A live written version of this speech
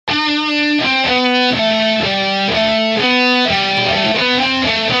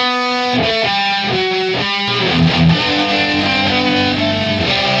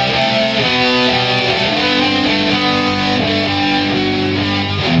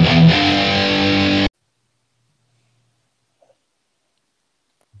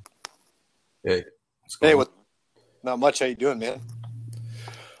Hey, what's Hey, going on? what? Not much. How you doing, man?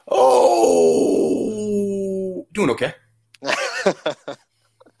 Oh, doing okay.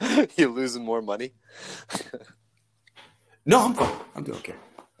 You losing more money? No, I'm fine. I'm doing okay.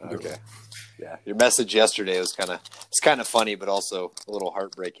 I'm doing Okay. okay. Yeah. Your message yesterday was kind of funny, but also a little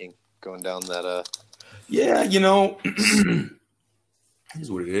heartbreaking. Going down that. Yeah, here's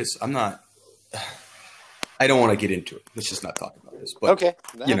what it is. I don't want to get into it. Let's just not talk about this. But, Okay.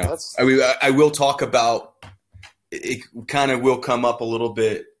 Nah, that's. I will talk about it. Kind of will come up a little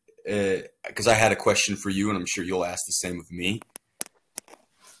bit because I had a question for you, and I'm sure you'll ask the same of me.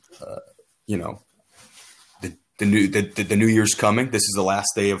 You know, the new year's coming. This is the last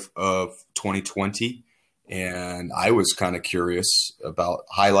day of 2020, and I was kind of curious about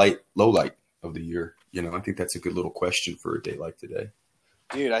highlight, low light of the year. I think that's a good little question for a day like today.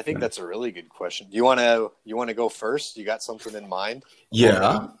 Dude, I think Yeah, that's a really good question. You wanna go first? You got something in mind already?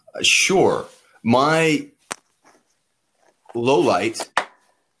 yeah, sure. My low light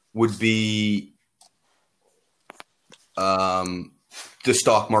would be um, the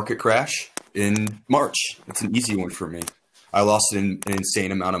stock market crash in March. That's an easy one for me. I lost an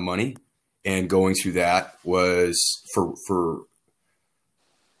insane amount of money, and going through that was for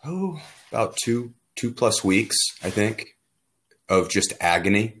about two plus weeks, I think, of just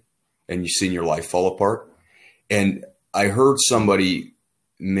agony, and you seeing your life fall apart. And I heard somebody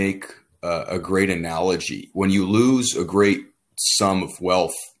make a great analogy. When you lose a great sum of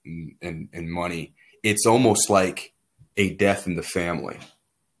wealth and money, it's almost like a death in the family.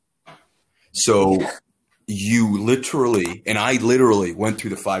 So you literally, and I literally went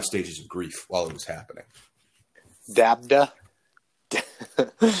through the 5 stages of grief while it was happening. Dabda.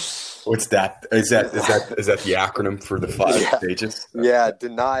 What's that? Is that the acronym for the five Yeah. stages? Yeah.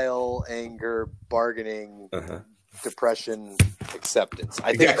 Denial, anger, bargaining, Uh-huh. depression, acceptance.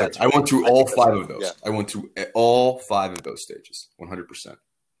 I think Exactly. that's I right. went through I all think that's five right. of those. Yeah. I went through all five of those stages, 100%,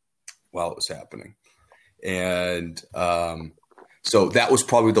 while it was happening. And so that was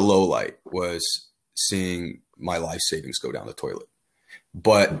probably the low light, was seeing my life savings go down the toilet.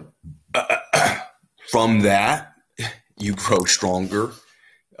 But from that, you grow stronger,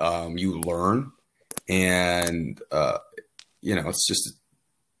 you learn, and it's just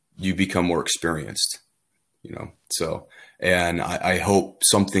you become more experienced. So, and I hope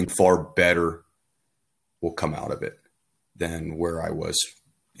something far better will come out of it than where I was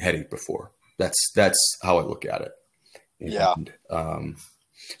heading before. That's how I look at it. Yeah. And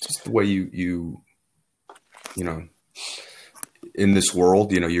just the way you know in this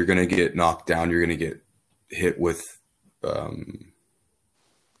world, you're going to get knocked down, you're going to get hit with a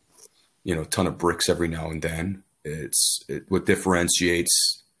ton of bricks every now and then. What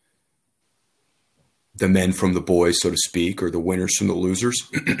differentiates the men from the boys, so to speak, or the winners from the losers.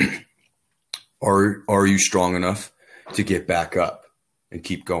 Are you strong enough to get back up and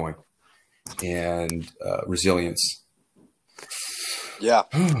keep going? And resilience. Yeah.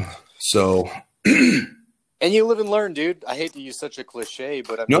 So And you live and learn, dude. I hate to use such a cliche,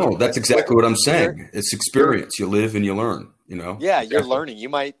 but I no, mean, that's with exactly what I'm you're saying. It's you're experience. You live and you learn. yeah, you're Exactly. learning.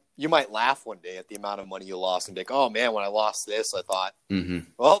 You might laugh one day at the amount of money you lost and be like, "Oh man, when I lost this, I thought, Hmm.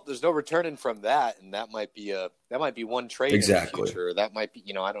 well, there's no returning from that, and that might be one trade in the Exactly. future. Or that might be,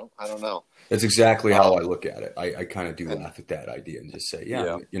 I don't know. That's exactly how I Um, look at it. I kind of do and laugh at that idea and just say,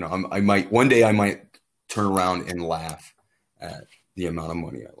 yeah, yeah, I might one day I might turn around and laugh at the amount of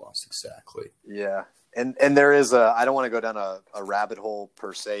money I lost. Exactly. yeah, and there is a. I don't want to go down a rabbit hole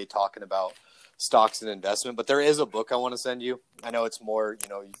per se talking about stocks and investment, but there is a book I want to send you. I know it's more,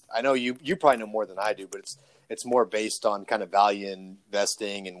 I know you probably know more than I do, but it's more based on kind of value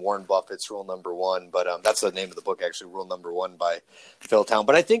investing and Warren Buffett's rule number one. But that's the name of the book, actually, Rule Number One by Phil Town.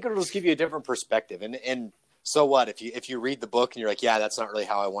 But I think it'll just give you a different perspective. And so what if you read the book and you're like, yeah, that's not really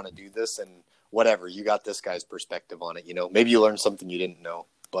how I want to do this, and whatever, you got this guy's perspective on it. Maybe you learned something you didn't know.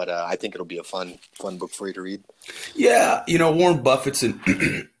 But I think it'll be a fun book for you to read. Yeah, Warren Buffett's an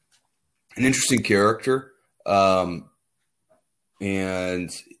interesting character, and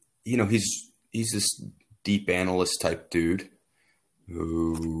he's this deep analyst type dude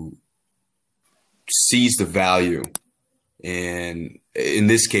who sees the value in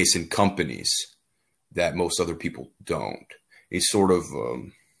this case in companies that most other people don't. He's sort of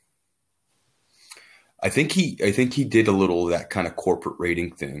I think he did a little of that kind of corporate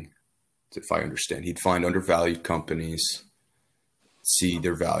rating thing, if I understand. He'd find undervalued companies, see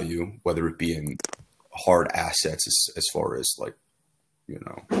their value, whether it be in hard assets as far as like,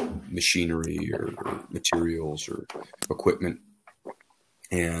 machinery or materials or equipment.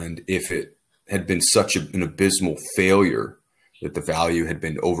 And if it had been such an abysmal failure that the value had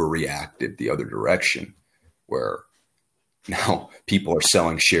been overreacted the other direction, where now people are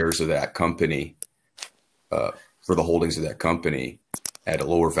selling shares of that company for the holdings of that company at a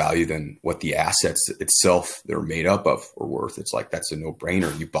lower value than what the assets itself they're made up of are worth. It's like, that's a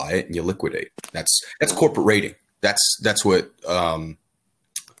no-brainer. You buy it and you liquidate. That's corporate rating. That's what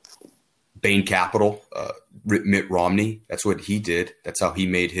Bain Capital, Mitt Romney, that's what he did. That's how he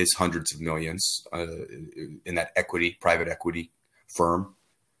made his hundreds of millions in that private equity firm.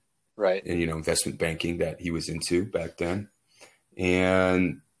 Right. And, investment banking that he was into back then.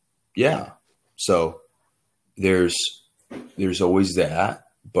 And yeah, so there's always that,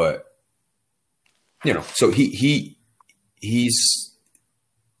 but so he's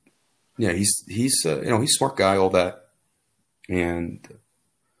a smart guy, all that. And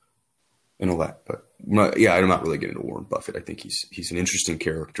all that, but I'm not really getting into Warren Buffett. I think he's an interesting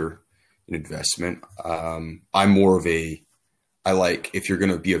character in investment. I'm more of I like, if you're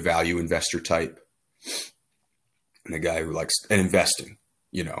going to be a value investor type, and a guy who likes investing,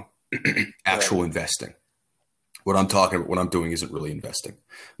 actual investing. What I'm doing isn't really investing,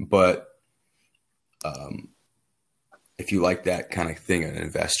 but if you like that kind of thing, an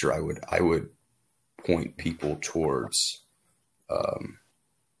investor, I would point people towards.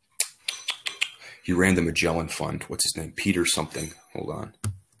 He ran the Magellan Fund. What's his name? Peter something. Hold on.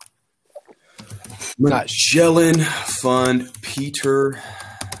 Magellan Fund. Peter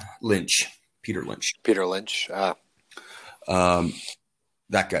Lynch. That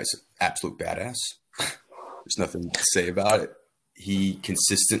guy's an absolute badass. There's nothing to say about it. He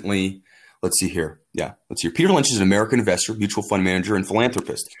consistently, let's see here. Peter Lynch is an American investor, mutual fund manager, and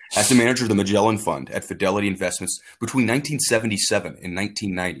philanthropist. As the manager of the Magellan Fund at Fidelity Investments between 1977 and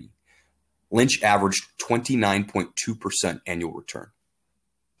 1990, Lynch averaged 29.2% annual return.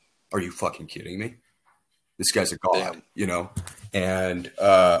 Are you fucking kidding me? This guy's a god, And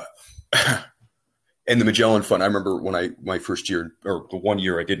and the Magellan Fund, I remember when my first year, or the 1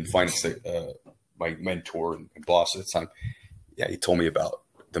 year I didn't finance my mentor and boss at the time, he told me about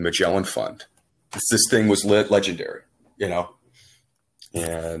the Magellan Fund. This thing was legendary,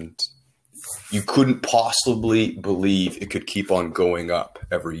 and you couldn't possibly believe it could keep on going up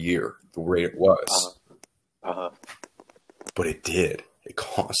every year the way it was. But it did. It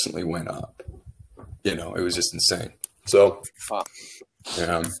constantly went up. It was just insane. So,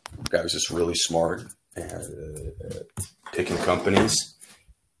 guy was just really smart and picking companies.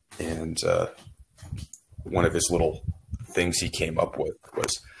 And one of his little things he came up with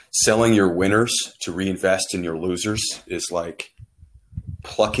was selling your winners to reinvest in your losers is like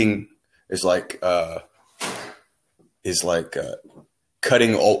cutting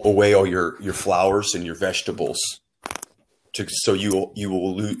away all your flowers and your vegetables so you'll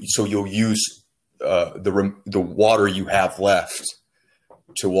use the water you have left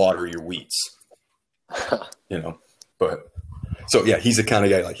to water your weeds. But so he's the kind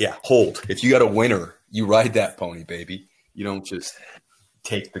of guy hold. If you got a winner, you ride that pony, baby. You don't just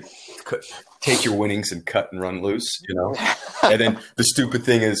take your winnings and cut and run loose, And then the stupid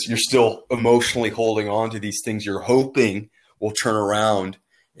thing is you're still emotionally holding on to these things you're hoping will turn around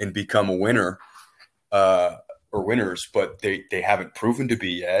and become a winner or winners, but they haven't proven to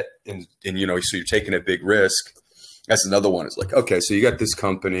be yet. And so you're taking a big risk. That's another one. It's like, okay, so you got this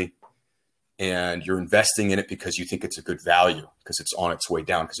company and you're investing in it because you think it's a good value because it's on its way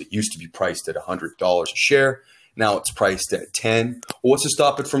down because it used to be priced at $100 a share. Now it's priced at 10. Well, what's to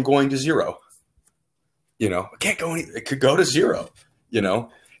stop it from going to zero? It can't go it could go to zero, And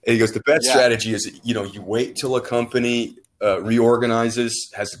he goes, the best strategy is, you wait till a company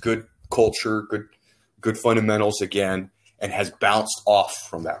reorganizes, has a good culture, good fundamentals again, and has bounced off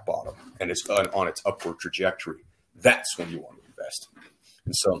from that bottom and is on its upward trajectory. That's when you want to invest.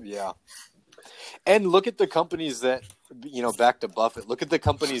 And so, and look at the companies that, back to Buffett, look at the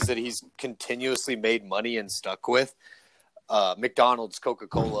companies that he's continuously made money and stuck with. McDonald's,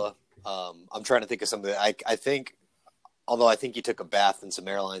 Coca-Cola. I'm trying to think of something that I think, although I think he took a bath in some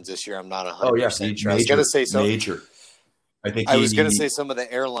airlines this year. I'm not 100% sure. I was going to say something. Major. I was going to say some of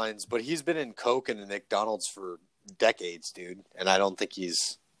the airlines, but he's been in Coke and McDonald's for decades, dude. And I don't think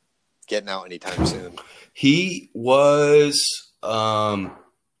he's getting out anytime soon. He was,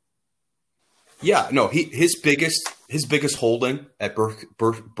 his biggest holding at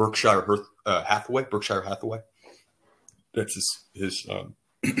Berkshire Hathaway. That's his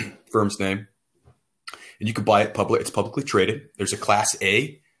firm's name. And you could buy it public. It's publicly traded. There's a Class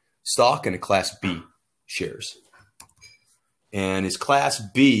A stock and a Class B shares. And his Class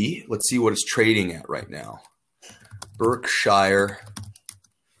B, let's see what it's trading at right now. Berkshire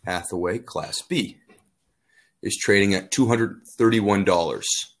Hathaway Class B. is trading at $231.09.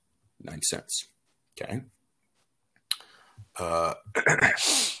 Okay. All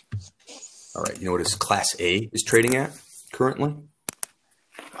right. You know what his Class A is trading at currently?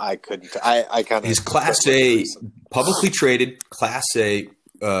 I couldn't. I kind of. His Class A, publicly traded Class A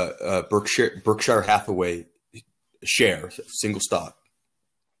Berkshire Hathaway share, single stock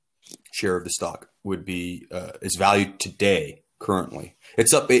share of the stock would be is valued today. Currently,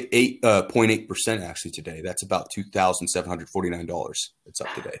 it's up 8.8% actually today. That's about $2,749. It's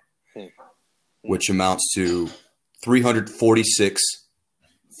up today, which amounts to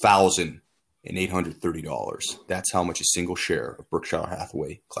 $346,830. That's how much a single share of Berkshire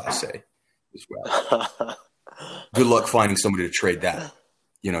Hathaway Class A is valued. Good luck finding somebody to trade that,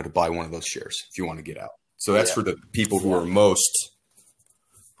 to buy one of those shares if you want to get out. So that's for the people who are most,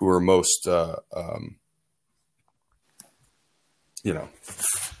 who are most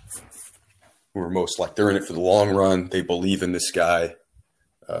like they're in it for the long run. They believe in this guy.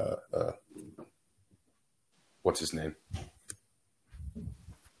 What's his name?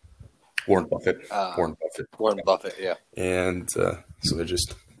 Warren Buffett. Warren Buffett, yeah. And so they're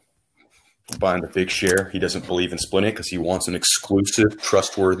just buying the big share. He doesn't believe in splitting it because he wants an exclusive,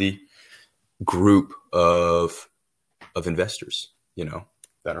 trustworthy group of investors,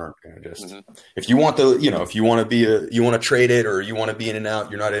 that aren't going to just, if you want if you want to trade it, or you want to be in and out,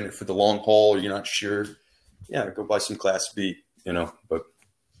 you're not in it for the long haul, or you're not sure. Yeah. Go buy some Class B, but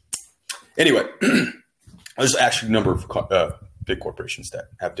anyway, there's actually a number of big corporations that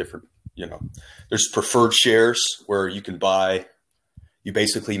have different, there's preferred shares where you can buy, you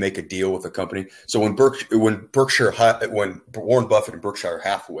basically make a deal with a company. So when Warren Buffett and Berkshire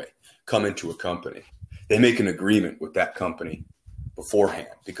Hathaway come into a company, they make an agreement with that company beforehand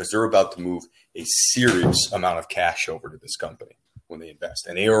because they're about to move a serious amount of cash over to this company when they invest,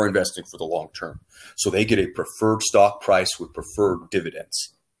 and they are investing for the long term. So they get a preferred stock price with preferred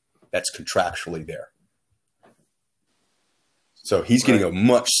dividends. That's contractually there. So he's getting a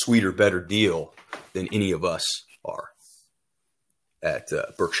much sweeter, better deal than any of us are at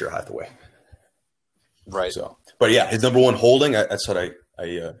Berkshire Hathaway. Right. So, but yeah, his number one holding, that's what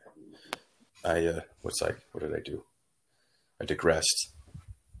what did I do? I digressed.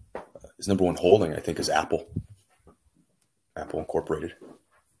 His number one holding, I think, is Apple Incorporated.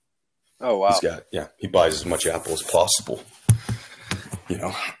 Oh, wow. He buys as much Apple as possible,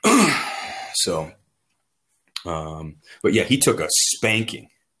 So, but yeah, he took a spanking.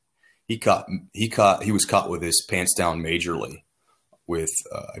 He was caught with his pants down majorly with,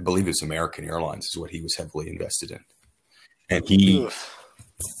 I believe it's American Airlines is what he was heavily invested in. And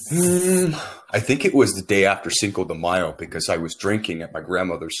I think it was the day after Cinco de Mayo because I was drinking at my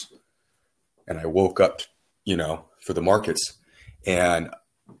grandmother's and I woke up, for the markets, and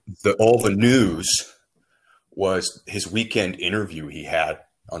all the news was his weekend interview he had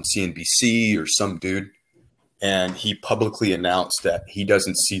on CNBC or some dude. And he publicly announced that he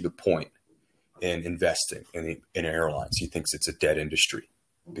doesn't see the point in investing in airlines. He thinks it's a dead industry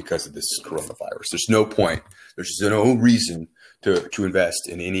because of this coronavirus. There's no point. There's no reason to invest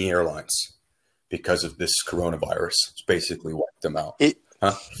in any airlines because of this coronavirus. It's basically wiped them out.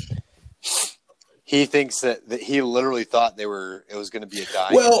 He thinks that he literally thought it was going to be a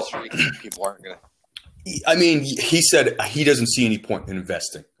dying industry. People aren't going to. I mean, he said he doesn't see any point in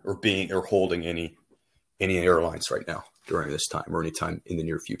investing or holding any airlines right now during this time or any time in the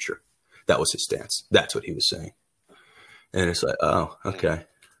near future. That was his stance. That's what he was saying. And it's like, oh, okay.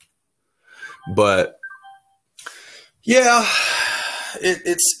 But yeah,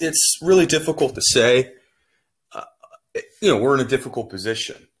 it's really difficult to say. We're in a difficult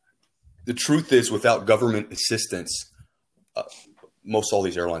position. The truth is, without government assistance, most all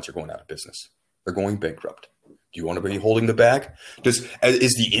these airlines are going out of business. They're going bankrupt. Do you want to be holding the bag? Is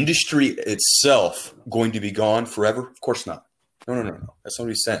the industry itself going to be gone forever? Of course not. No. That's not what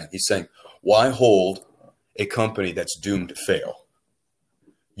he's saying. He's saying, why hold a company that's doomed to fail?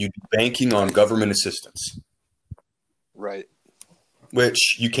 You'd be banking on government assistance. Right.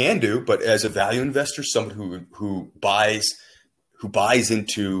 Which you can do, but as a value investor, someone who buys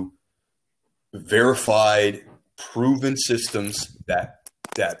into verified, proven systems that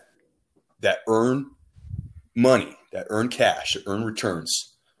earn money, that earn cash, that earn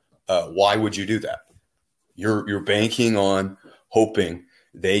returns, why would you do that? You're banking on hoping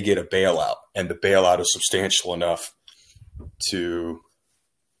they get a bailout, and the bailout is substantial enough to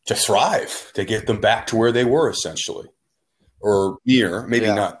thrive, to get them back to where they were essentially, or near, maybe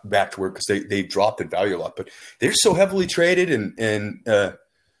not back to where, because they dropped in value a lot, but they're so heavily traded and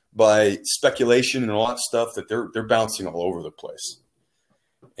by speculation and a lot of stuff that they're bouncing all over the place.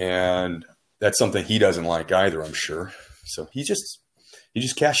 And that's something he doesn't like either, I'm sure. So he just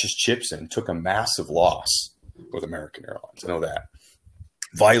cashed his chips in, took a massive loss with American Airlines. I know that.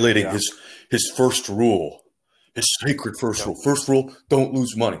 Violating his first rule, his sacred first rule. First rule, don't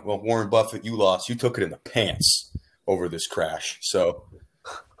lose money. Well, Warren Buffett, you lost. You took it in the pants over this crash. So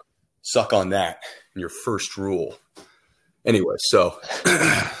suck on that, your first rule. Anyway, so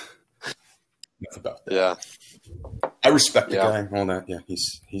enough about that. Yeah. I respect the guy. All that. Yeah,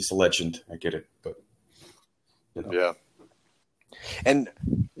 he's a legend. I get it. But, you know. Yeah. And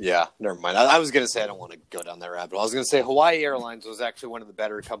never mind. I was going to say I don't want to go down that rabbit hole. I was going to say Hawaii Airlines was actually one of the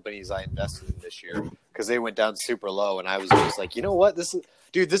better companies I invested in this year because they went down super low, and I was just like, you know what, this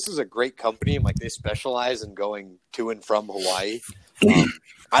is a great company. And like they specialize in going to and from Hawaii.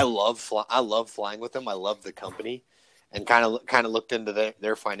 I love flying with them. I love the company, and kind of looked into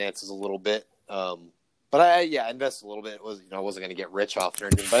their finances a little bit. But I invested a little bit. It was, I wasn't going to get rich off it or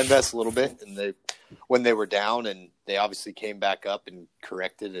anything, but I invested a little bit, and when they were down, and they obviously came back up and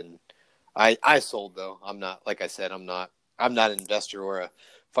corrected, and I sold though. I'm not, like I said, I'm not an investor or a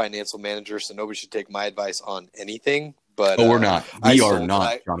financial manager, so nobody should take my advice on anything. But we're not. We are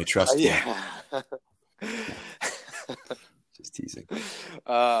not, Johnny. Trust me. Yeah. Just teasing.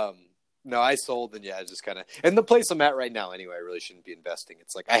 No, I sold, and just kind of. And the place I'm at right now, anyway, I really shouldn't be investing.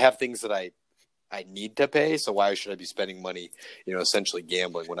 It's like I have things that I need to pay, so why should I be spending money, essentially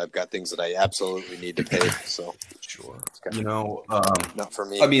gambling when I've got things that I absolutely need to pay? So sure, not for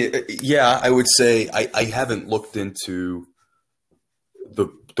me. I mean, I would say I haven't looked into the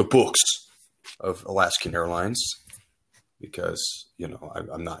books of Alaskan Airlines because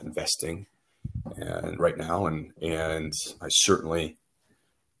I'm not investing and right now, and I certainly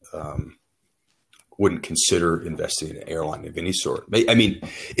wouldn't consider investing in an airline of any sort. I mean,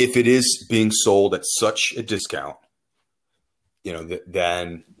 if it is being sold at such a discount,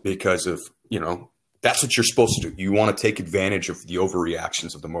 then because of, that's what you're supposed to do. You want to take advantage of the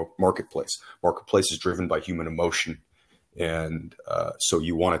overreactions of the marketplace. Marketplace is driven by human emotion. And so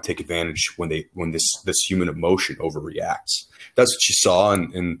you want to take advantage when this human emotion overreacts. That's what you saw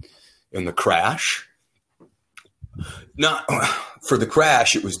in the crash. Not for the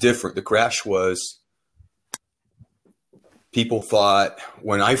crash, it was different. The crash was, people thought,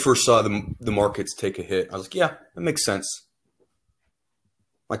 when I first saw the markets take a hit, I was like, yeah, that makes sense.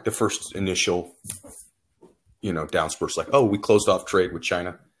 Like the first initial, down spurts, like, oh, we closed off trade with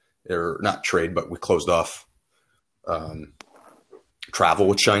China, or not trade, but we closed off travel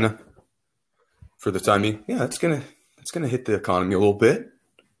with China for the time being. Yeah, it's gonna hit the economy a little bit.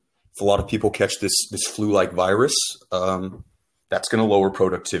 If a lot of people catch this flu-like virus, that's going to lower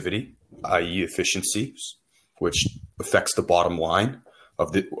productivity, i.e., efficiencies, which affects the bottom line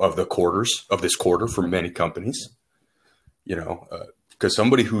of the quarters of this quarter for many companies. Because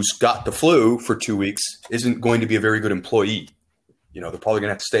somebody who's got the flu for 2 weeks isn't going to be a very good employee. They're probably going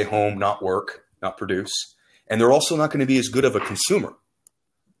to have to stay home, not work, not produce, and they're also not going to be as good of a consumer.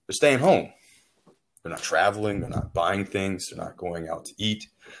 They're staying home. They're not traveling. They're not buying things. They're not going out to eat.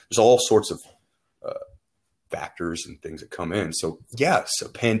 There's all sorts of factors and things that come in. So yes, a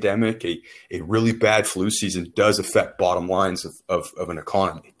pandemic, a really bad flu season does affect bottom lines of an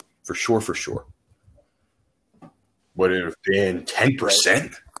economy for sure. Would it have been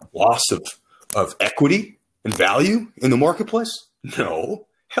 10% loss of equity and value in the marketplace? No,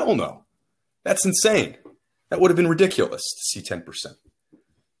 hell no. That's insane. That would have been ridiculous to see 10%,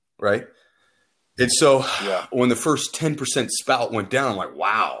 right? And so when the first 10% spout went down, I'm like,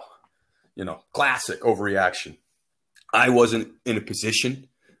 wow, classic overreaction. I wasn't in the position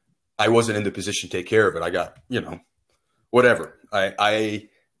to take care of it. I got, whatever. I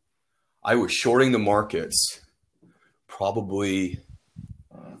was shorting the markets probably,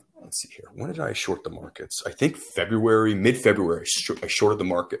 let's see here. When did I short the markets? I think mid-February, I shorted the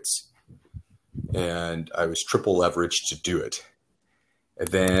markets. And I was triple leveraged to do it. And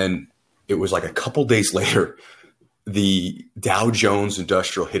then it was like a couple days later, the Dow Jones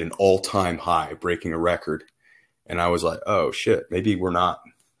Industrial hit an all-time high, breaking a record. And I was like, oh, shit, maybe we're not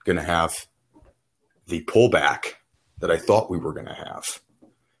going to have the pullback that I thought we were going to have.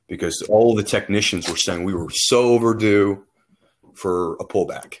 Because all the technicians were saying we were so overdue for a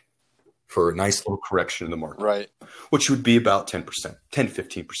pullback, for a nice little correction in the market. Right. Which would be about 10%, 10,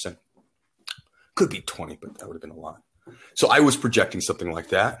 15%. Could be 20, but that would have been a lot. So I was projecting something like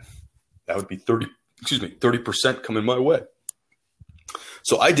that. That would be 30% coming my way.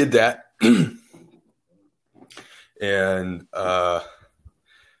 So I did that. And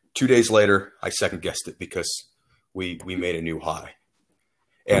 2 days later, I second guessed it because we made a new high.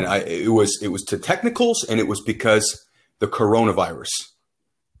 And it was to technicals, and it was because the coronavirus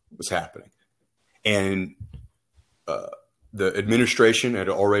was happening. and the administration had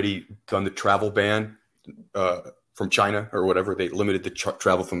already done the travel ban from China or whatever. They limited the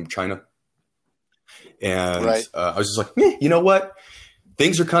travel from China. And I was just like, you know what?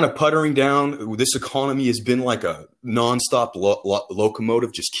 Things are kind of puttering down. This economy has been like a nonstop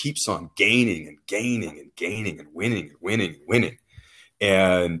locomotive, just keeps on gaining and gaining and gaining and winning and winning and winning.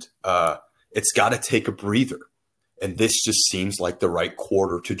 And it's got to take a breather. And this just seems like the right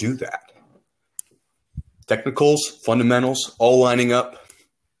quarter to do that. Technicals, fundamentals, all lining up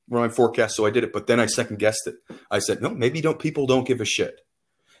for my forecast. So I did it. But then I second guessed it. I said, no, maybe people don't give a shit.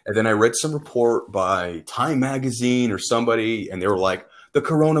 And then I read some report by Time Magazine or somebody, and they were like, the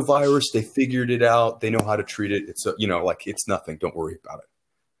coronavirus, they figured it out. They know how to treat it. It's, like it's nothing. Don't worry about it.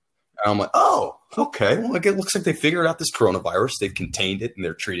 And I'm like, oh, okay. Well, it looks like they figured out this coronavirus. They've contained it and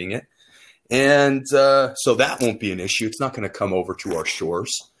they're treating it. And so that won't be an issue. It's not going to come over to our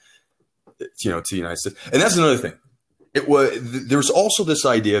shores, to the United States. And that's another thing. There's also this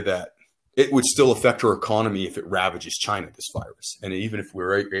idea that it would still affect our economy if it ravages China, this virus. And even if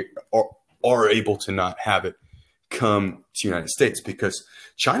we're are able to not have it come to the United States, because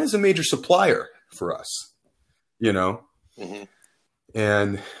China is a major supplier for us, Mm-hmm.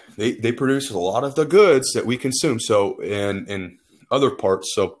 and they produce a lot of the goods that we consume. So, and other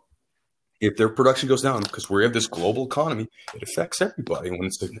parts. So if their production goes down, because we have this global economy, it affects everybody when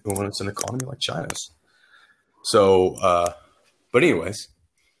it's an economy like China's. So, but anyways,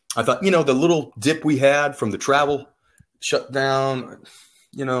 I thought, the little dip we had from the travel shutdown,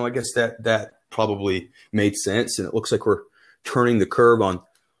 I guess that probably made sense. And it looks like we're turning the curve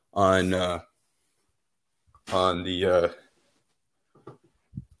on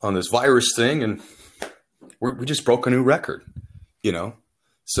this virus thing. And we just broke a new record,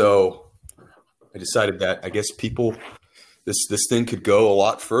 So I decided that I guess this thing could go a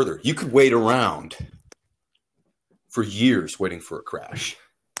lot further. You could wait around for years waiting for a crash.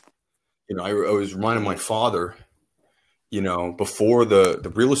 I was reminding my father, before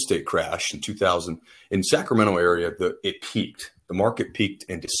the real estate crash in 2000 in Sacramento area, it peaked. The market peaked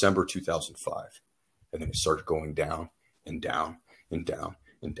in December 2005, and then it started going down and down and down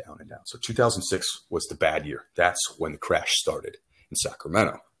and down and down. So 2006 was the bad year. That's when the crash started in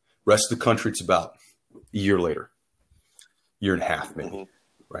Sacramento. Rest of the country, it's about a year later, year and a half maybe, Mm-hmm.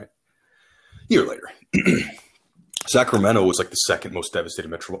 right? Year later. Sacramento was like the second most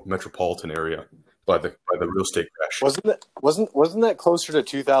devastated metropolitan area by the real estate crash. Wasn't that closer to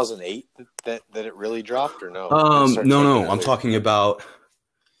 2008 that it really dropped, or no? No. I'm talking about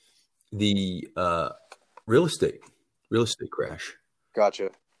the real estate crash. Gotcha.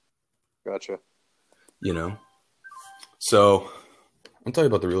 So I'm talking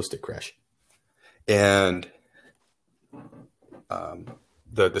about the real estate crash, and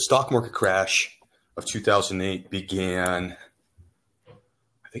the stock market crash of 2008 began,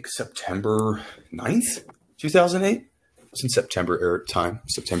 I think, September 9th, 2008. It's in September area.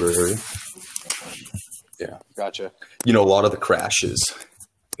 Yeah. Gotcha. A lot of the crashes,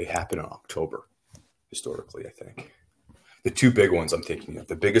 they happen in October, historically, I think. The two big ones I'm thinking of,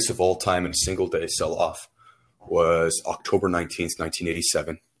 the biggest of all time in a single day sell-off was October 19th,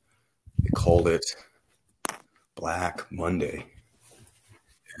 1987. They called it Black Monday.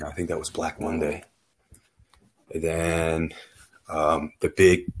 And I think that was Black Monday. And then the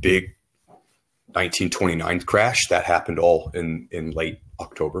big 1929 crash, that happened all in late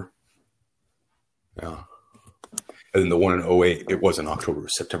October. Yeah. And then the one in 2008, it wasn't October, it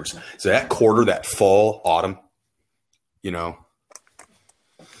was September. So that quarter, that fall, autumn,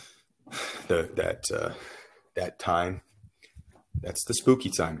 that time, that's the spooky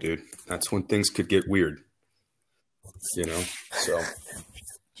time, dude. That's when things could get weird, so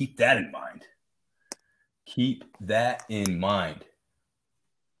keep that in mind.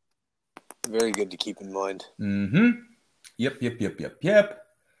 Very good to keep in mind. Mm-hmm. Yep.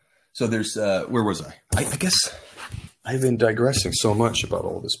 So there's, where was I? I guess I've been digressing so much about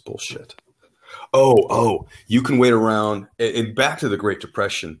all this bullshit. Oh, you can wait around. And back to the Great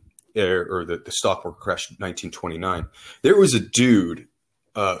Depression, or the stock market crash in 1929. There was a dude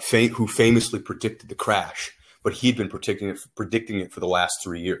who famously predicted the crash, but he'd been predicting it for the last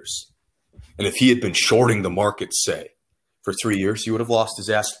 3 years. And if he had been shorting the market, say, for 3 years, he would have lost his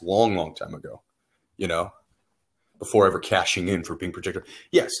ass long time ago, before ever cashing in for being predicted.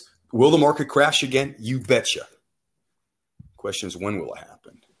 Yes. Will the market crash again? You betcha. Question is, when will it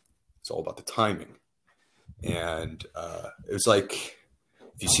happen? It's all about the timing. And it was like,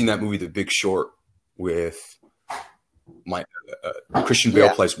 if you've seen that movie, The Big Short, with Christian Bale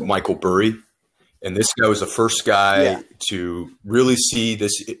plays Michael Burry. And this guy was the first guy to really see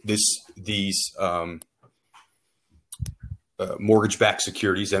these mortgage-backed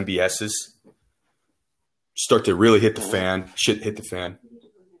securities, MBSs, start to really hit the fan. Shit hit the fan,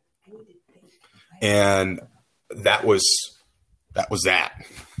 and that was that.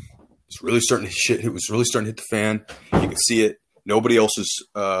 It's really starting to shit. It was really starting to hit the fan. You could see it. Nobody else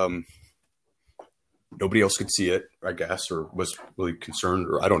could see it, I guess, or was really concerned,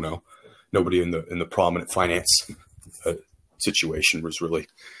 or I don't know. Nobody in the prominent finance situation was really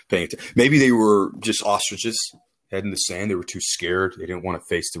paying attention. Maybe they were just ostriches, head in the sand. They were too scared. They didn't want to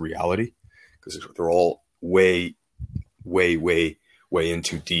face the reality because they're all way in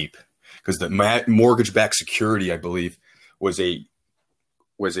too deep. Because the mortgage-backed security, I believe, was a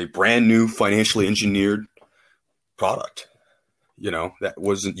brand new financially engineered product, that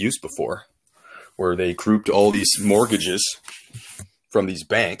wasn't used before, where they grouped all these mortgages from these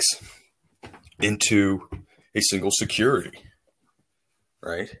banks into a single security,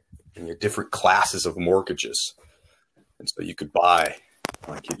 right? And you have different classes of mortgages. And so you could buy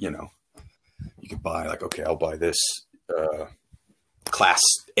okay, I'll buy this class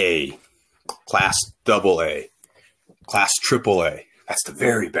A, class AA, class AAA. That's the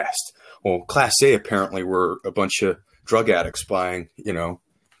very best. Well, class A apparently were a bunch of drug addicts buying,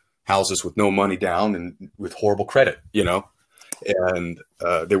 houses with no money down and with horrible credit, and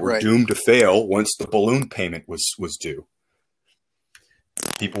they were doomed to fail once the balloon payment was due.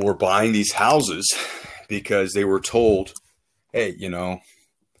 People were buying these houses because they were told, hey,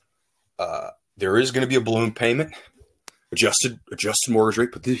 there is going to be a balloon payment, adjusted mortgage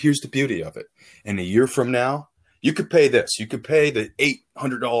rate, but here's the beauty of it. And a year from now, you could pay this. You could pay the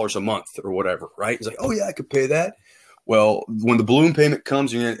 $800 a month or whatever, right? It's like, oh yeah, I could pay that. Well, when the balloon payment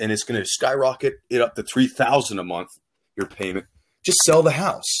comes in and it's going to skyrocket it up to $3,000 a month, your payment, just sell the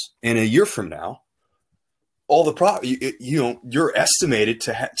house. And a year from now, all the property, you're estimated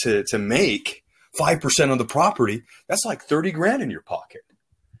to make 5% of the property. That's like 30 grand in your pocket,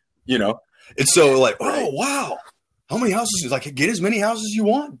 And so like, oh, wow. How many houses? Like, get as many houses as you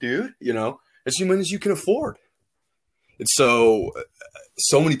want, dude, as many as you can afford. And so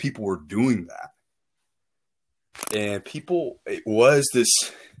many people were doing that. And it was this,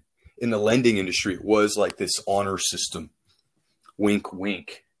 in the lending industry, it was like this honor system, wink,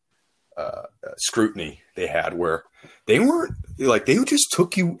 wink, scrutiny they had, where they weren't like, they just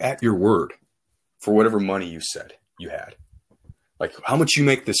took you at your word for whatever money you said you had. Like, how much you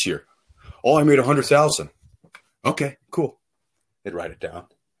make this year? Oh, I made 100,000. Okay, cool. They'd write it down.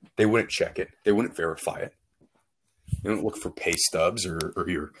 They wouldn't check it. They wouldn't verify it. They don't look for pay stubs or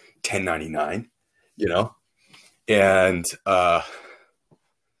your 1099, And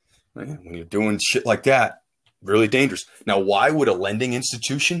when you're doing shit like that, really dangerous. Now, why would a lending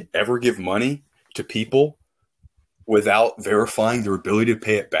institution ever give money to people without verifying their ability to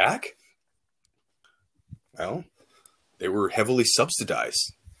pay it back? Well, they were heavily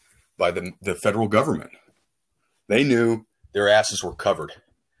subsidized by the federal government. They knew their asses were covered.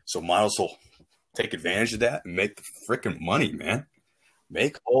 So might as well take advantage of that and make the freaking money, man.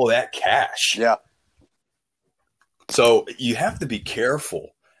 Make all that cash. Yeah. So you have to be careful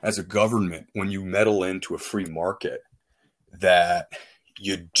as a government when you meddle into a free market that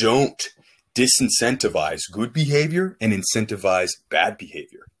you don't disincentivize good behavior and incentivize bad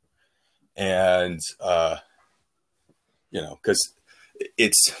behavior. And, because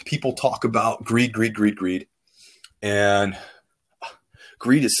it's people talk about greed. And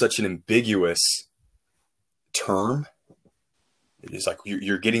greed is such an ambiguous term. It is like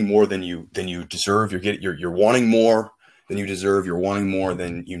you're getting more than you deserve. You're wanting more than you deserve. You're wanting more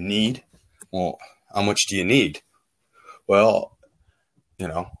than you need. Well, how much do you need? Well,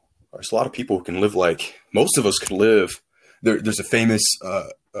 there's a lot of people who can live like most of us could live. There's a famous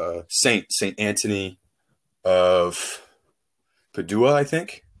Saint Anthony of Padua, I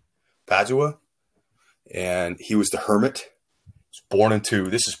think, Padua, and he was the hermit. He was born into,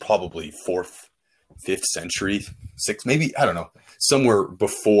 this is probably 4th, 5th century, 6th, maybe, I don't know, somewhere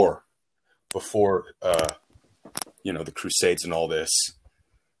before the Crusades and all this.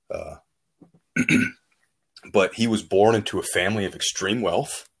 But he was born into a family of extreme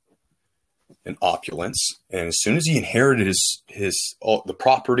wealth and opulence, and as soon as he inherited the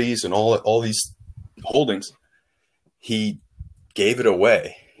properties and all these holdings, he gave it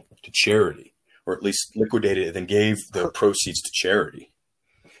away to charity, or at least liquidated it, then gave the proceeds to charity.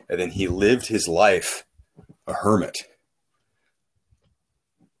 And then he lived his life a hermit,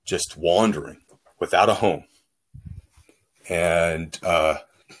 just wandering without a home. And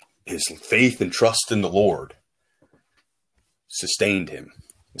his faith and trust in the Lord sustained him,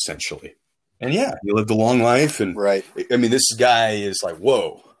 essentially. And yeah, he lived a long life. And right. I mean, this guy is like,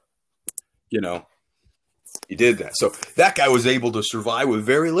 whoa, You know, he did that. So that guy was able to survive with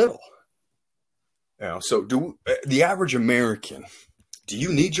very little. You know, so the average American, do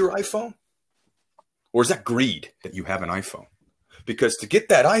you need your iPhone? Or is that greed that you have an iPhone? Because to get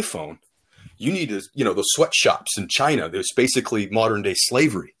that iPhone, you need those sweatshops in China. There's basically modern day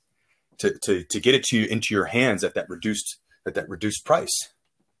slavery to get it into your hands at that reduced price.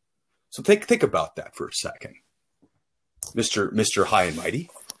 So think about that for a second, Mr. High and Mighty.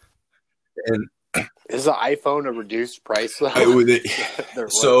 And is the iPhone a reduced price though? They're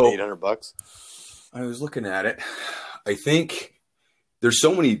so $800. I was looking at it. I think there's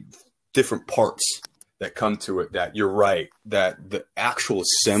so many different parts that come to it that you're right, that the actual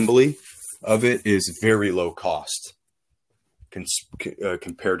assembly of it is very low cost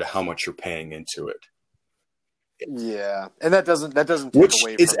compared to how much you're paying into it. Yeah, and that doesn't take which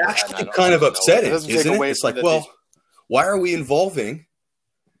away is from actually kind of upsetting, isn't it? It's like, well, why are we involving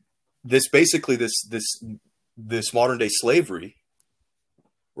this modern day slavery,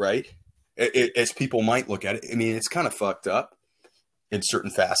 right? As people might look at it, I mean, it's kind of fucked up in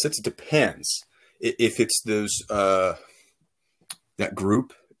certain facets. It depends if it's those that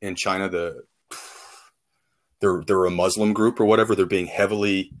group in China, they're a Muslim group or whatever. They're being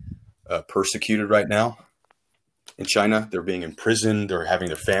heavily persecuted right now in China. They're being imprisoned. They're having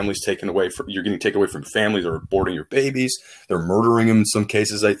their families taken away. You're getting taken away from families. They're aborting your babies. They're murdering them in some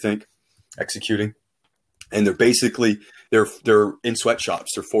cases, I think, executing. And they're in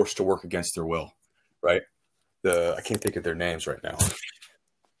sweatshops. They're forced to work against their will, right? I can't think of their names right now.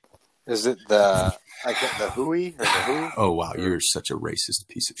 Is it the Hui or the Hui? Oh wow, you're such a racist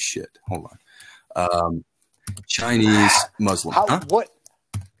piece of shit. Hold on. Chinese Muslim.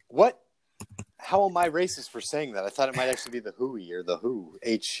 What? How am I racist for saying that? I thought it might actually be the Hui or the Who.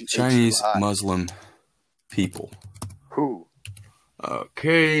 Chinese Muslim people. Who?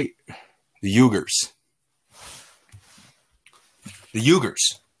 Okay. The Uyghurs. The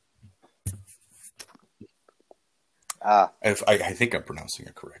Uyghurs. I think I'm pronouncing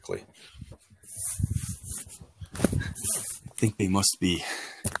it correctly. I think they must be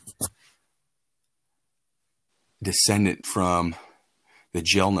descendant from the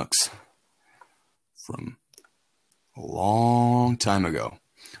Gelnuks from a long time ago.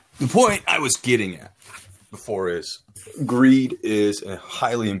 The point I was getting at before is greed is a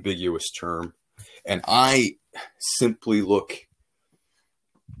highly ambiguous term, and I simply look.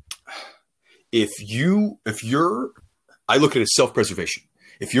 I look at it as self-preservation.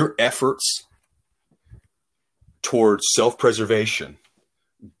 If your efforts towards self-preservation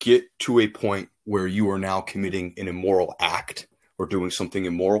get to a point where you are now committing an immoral act or doing something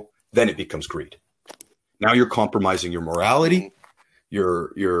immoral, then it becomes greed. Now you're compromising your morality.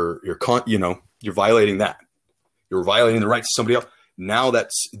 You're violating that. You're violating the rights of somebody else. Now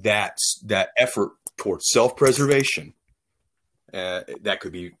that's that effort towards self-preservation. That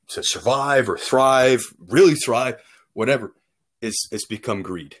could be to survive or thrive, really thrive, whatever. It's become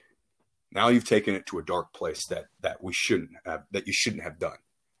greed. Now you've taken it to a dark place that you shouldn't have done.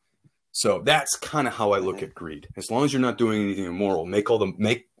 So that's kind of how I look at greed. As long as you're not doing anything immoral, make all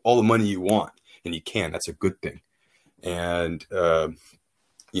the money you want, and you can. That's a good thing, and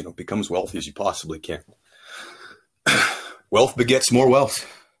become as wealthy as you possibly can. Wealth begets more wealth,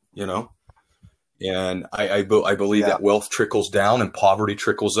 and I believe that wealth trickles down and poverty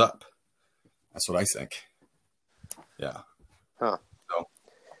trickles up. That's what I think. Yeah. Huh. So.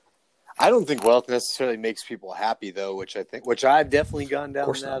 I don't think wealth necessarily makes people happy, though, which I've definitely gone down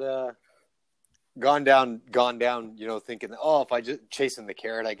that, gone down, thinking, if I just chasing the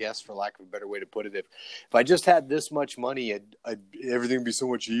carrot, I guess, for lack of a better way to put it, if I just had this much money, everything would be so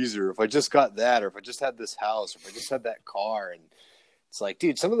much easier. If I just got that, or if I just had this house, or if I just had that car. And it's like,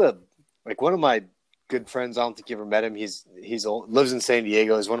 dude, one of my good friends, I don't think you ever met him. He's old, lives in San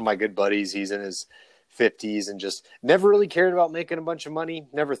Diego. He's one of my good buddies. He's in his 50s and just never really cared about making a bunch of money.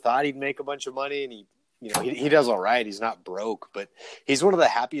 Never thought he'd make a bunch of money. And he does all right. He's not broke, but he's one of the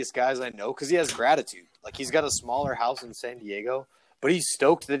happiest guys I know because he has gratitude. Like, he's got a smaller house in San Diego, but he's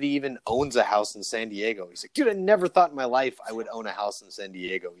stoked that he even owns a house in San Diego. He's like, dude, I never thought in my life I would own a house in San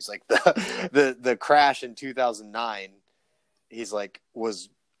Diego. He's like, the crash in 2009, he's like, was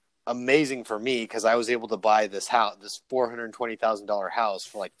amazing for me because I was able to buy this house, this $420,000 house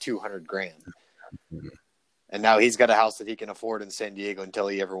for like $200,000. And now he's got a house that he can afford in San Diego until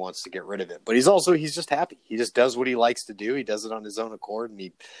he ever wants to get rid of it. But he's just happy. He just does what he likes to do. He does it on his own accord,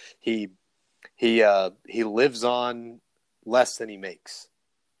 and he lives on less than he makes.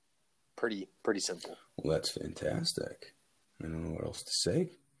 Pretty simple. Well, that's fantastic. I don't know what else to say,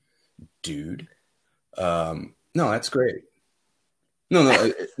 dude. No, that's great. No,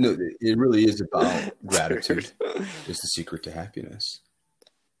 it really is about gratitude. Is the secret to happiness.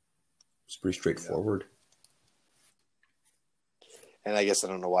 It's pretty straightforward. And I guess I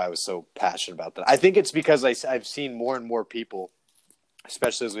don't know why I was so passionate about that. I think it's because I've seen more and more people,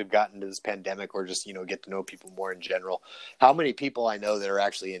 especially as we've gotten into this pandemic, or just, get to know people more in general, how many people I know that are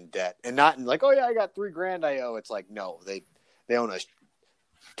actually in debt, and not in like, oh yeah, I got $3,000 I owe. It's like, no, they own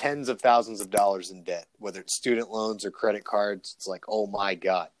tens of thousands of dollars in debt, whether it's student loans or credit cards. It's like, oh my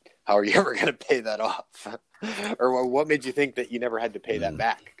God, how are you ever going to pay that off? Or what made you think that you never had to pay that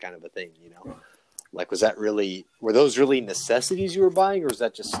back, kind of a thing, Like, were those really necessities you were buying, or was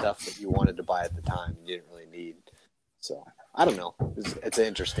that just stuff that you wanted to buy at the time and you didn't really need? So I don't know. It's an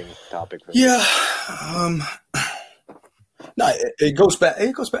interesting topic. For yeah. No, it goes back.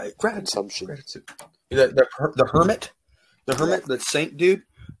 Gratitude. The hermit, the saint dude.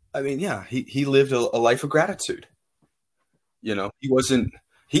 I mean, yeah, he lived a life of gratitude.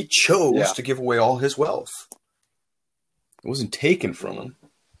 He chose to give away all his wealth. It wasn't taken from him.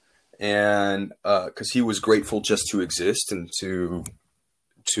 And because he was grateful just to exist and to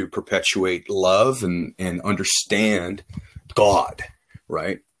perpetuate love and understand God,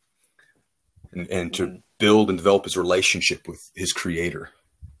 right? And to build and develop his relationship with his creator.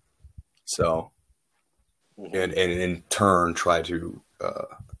 So, and in turn, try to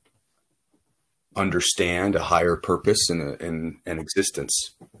understand a higher purpose and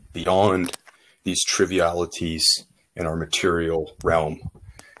existence beyond these trivialities in our material realm.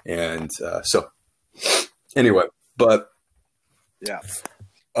 And so anyway, but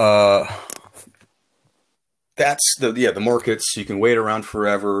that's the markets. You can wait around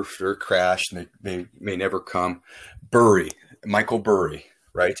forever for a crash, and they may never come. Michael Burry,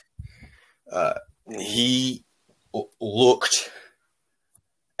 right? He looked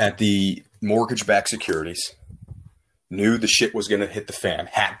at the mortgage-backed securities, knew the shit was going to hit the fan,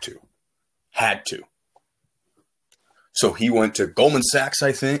 had to. So he went to Goldman Sachs,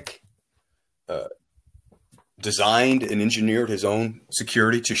 I think, designed and engineered his own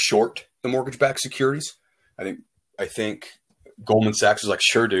security to short the mortgage-backed securities. I think Goldman Sachs was like,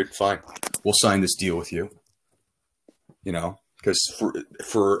 sure, dude, fine. We'll sign this deal with you. Because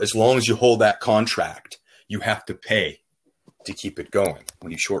for as long as you hold that contract, you have to pay to keep it going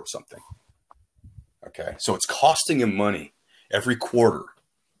when you short something. Okay. So it's costing him money every quarter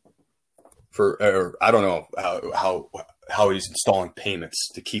or I don't know how he's installing payments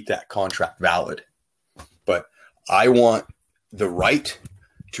to keep that contract valid. But I want the right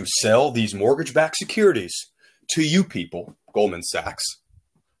to sell these mortgage-backed securities to you people, Goldman Sachs,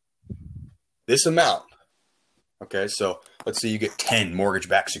 this amount. Okay, so let's say you get 10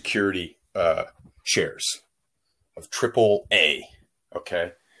 mortgage-backed security shares of AAA,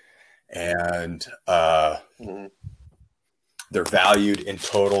 okay? And they're valued in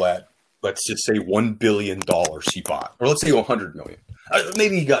total at, let's just say $1 billion he bought. Or let's say $100 million.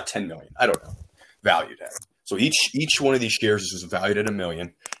 Maybe he got $10 million. I don't know. Valued at. So each one of these shares is valued at $1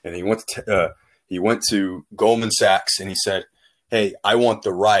 million. And he went to Goldman Sachs and he said, hey, I want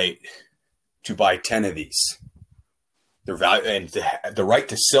the right to buy 10 of these. They're valued, and the right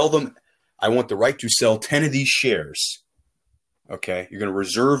to sell them. I want the right to sell 10 of these shares. Okay. You're going to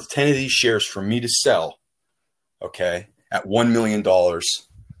reserve 10 of these shares for me to sell. Okay. At $1 million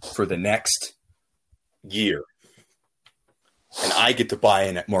for the next year. And I get to buy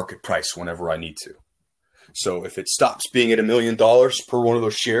in at market price whenever I need to. So if it stops being at $1 million per one of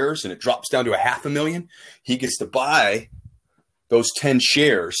those shares and it drops down to $500,000, he gets to buy those 10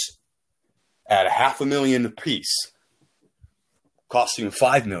 shares at $500,000 a piece, costing him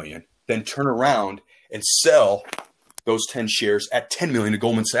 $5 million, then turn around and sell those 10 shares at $10 million to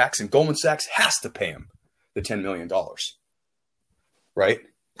Goldman Sachs, and Goldman Sachs has to pay him the $10 million, right?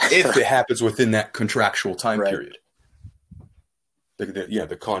 If it happens within that contractual time period.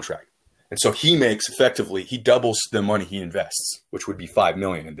 The contract. And so he makes effectively, he doubles the money he invests, which would be $5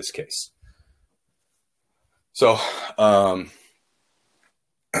 million in this case. So,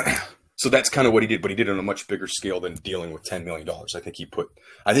 so that's kind of what he did, but he did it on a much bigger scale than dealing with $10 million. I think he put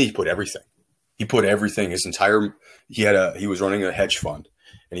everything. He put everything, he was running a hedge fund,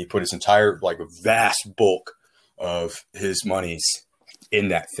 and he put his entire, like a vast bulk of his monies in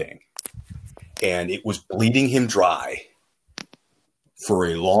that thing. And it was bleeding him dry for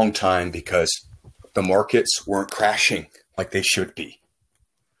a long time because the markets weren't crashing like they should be.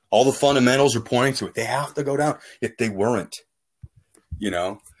 All the fundamentals are pointing to it. They have to go down, yet they weren't.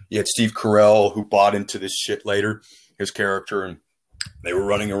 You had Steve Carell, who bought into this shit later, his character, and they were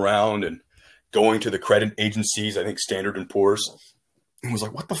running around and going to the credit agencies, I think Standard & Poor's, and was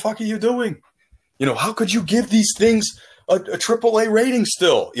like, what the fuck are you doing? How could you give these things a AAA rating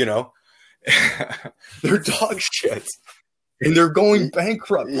still, you know. They're dog shit. And they're going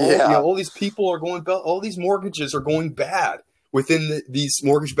bankrupt. Yeah. All these people are going, all these mortgages are going bad within these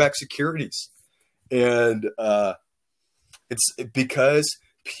mortgage-backed securities. And it's because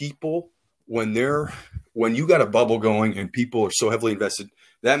people, when you got a bubble going and people are so heavily invested,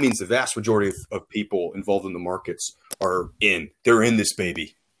 that means the vast majority of people involved in the markets they're in this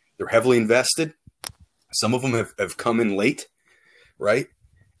baby. They're heavily invested. Some of them have come in late, right?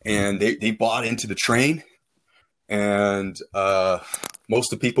 And they bought into the train. And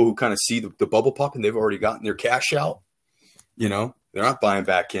most of the people who kind of see the bubble popping, they've already gotten their cash out. You know, they're not buying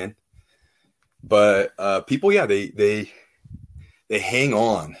back in. But people, yeah, they hang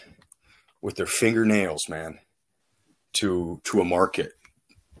on with their fingernails, man, to a market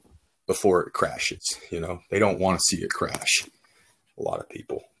before it crashes. You know, they don't want to see it crash. A lot of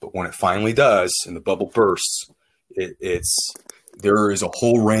people, but when it finally does and the bubble bursts, there is a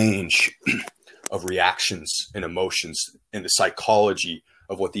whole range of reactions and emotions and the psychology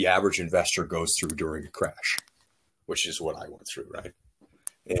of what the average investor goes through during a crash, which is what I went through, right?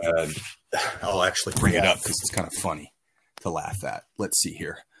 And I'll actually bring it up because it's kind of funny to laugh at. Let's see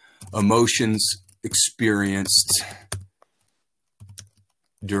here. Emotions experienced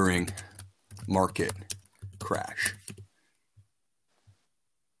during market crash.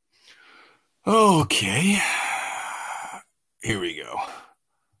 Okay. Here we go.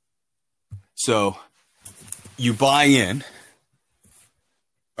 So you buy in,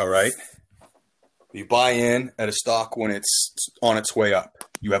 all right? You buy in at a stock when it's on its way up.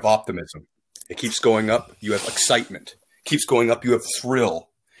 You have optimism. It keeps going up. You have excitement. It keeps going up. You have thrill.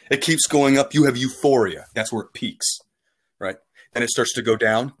 It keeps going up. You have euphoria. That's where it peaks, right? Then it starts to go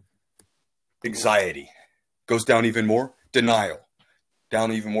down. Anxiety goes down even more. Denial,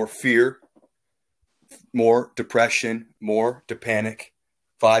 down even more. Fear, more depression, more to panic.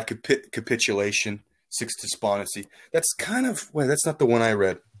 5, capitulation. 6, despondency. That's kind of, that's not the one I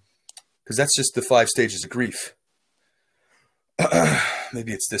read. Because that's just the 5 stages of grief.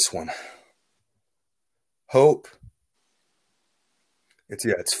 Maybe it's this one. Hope.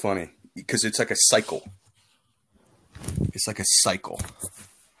 It's funny. Because it's like a cycle. It's like a cycle.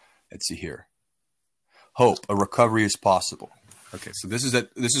 Let's see here. Hope. A recovery is possible. Okay, so this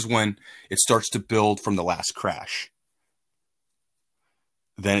is when it starts to build from the last crash.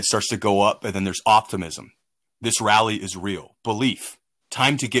 Then it starts to go up, and then there's optimism. This rally is real. Belief.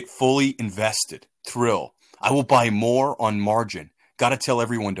 Time to get fully invested. Thrill. I will buy more on margin. Got to tell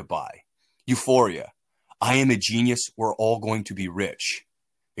everyone to buy. Euphoria. I am a genius. We're all going to be rich.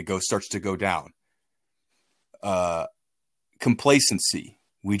 Starts to go down. Complacency.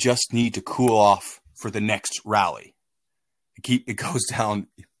 We just need to cool off for the next rally. It goes down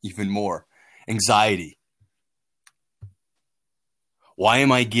even more. Anxiety. Why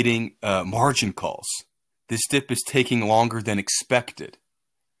am I getting margin calls? This dip is taking longer than expected.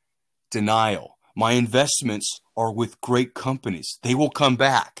 Denial. My investments are with great companies. They will come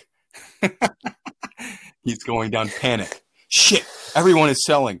back. He's going down. Panic. Shit. Everyone is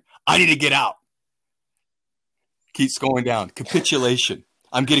selling. I need to get out. Keeps going down. Capitulation.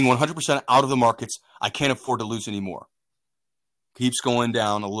 I'm getting 100% out of the markets. I can't afford to lose anymore. Keeps going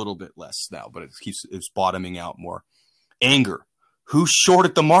down a little bit less now, but it's bottoming out more. Anger. Who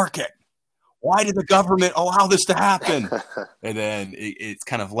shorted the market? Why did the government allow this to happen? And then it's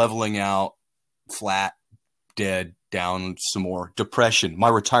kind of leveling out, flat, dead, down some more. Depression. My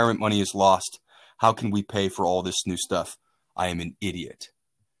retirement money is lost. How can we pay for all this new stuff? I am an idiot.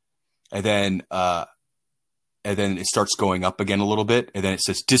 And then it starts going up again a little bit. And then it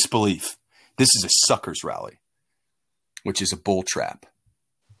says disbelief. This is a sucker's rally, which is a bull trap.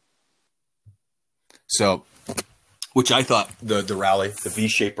 So, which I thought the rally, the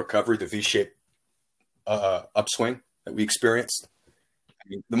V-shaped recovery, the V-shaped upswing that we experienced, I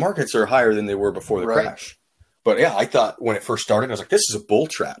mean, the markets are higher than they were before the crash. But yeah, I thought when it first started, I was like, this is a bull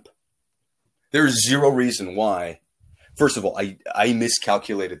trap. There's zero reason why. First of all, I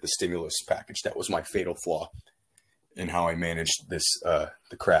miscalculated the stimulus package. That was my fatal flaw in how I managed this the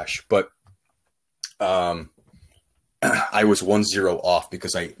crash. But I was 1-0 off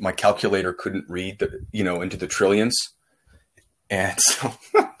because my calculator couldn't read into the trillions. And so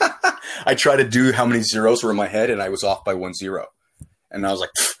I tried to do how many zeros were in my head, and I was off by 1-0. And I was like,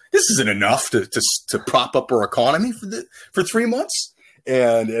 this isn't enough to prop up our economy for 3 months.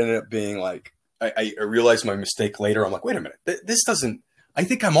 And it ended up being like, I realized my mistake later. I'm like, wait a minute, this doesn't, I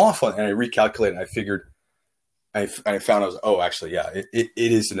think I'm off on it. And I recalculated, and I figured, I found actually, yeah, it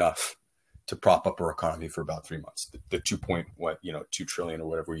is enough to prop up our economy for about 3 months. The 2 trillion or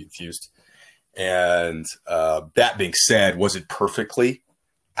whatever we've used. And that being said, was it perfectly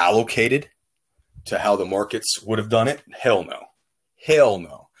allocated to how the markets would have done it? Hell no. Hell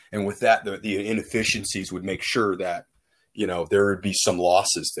no. And with that, the inefficiencies would make sure that, there would be some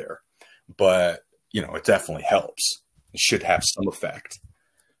losses there. But, it definitely helps. It should have some effect.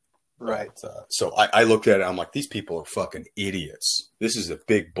 Right. So I looked at it. I'm like, these people are fucking idiots. This is a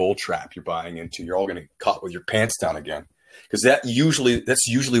big bull trap you're buying into. You're all going to get caught with your pants down again. Because that's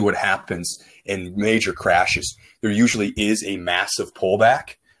usually what happens in major crashes. There usually is a massive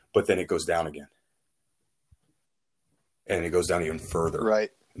pullback, but then it goes down again. And it goes down even further. Right.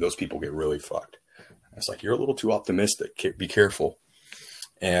 And those people get really fucked. It's like, you're a little too optimistic. Be careful.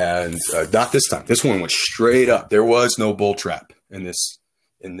 And not this time. This one went straight up. There was no bull trap in this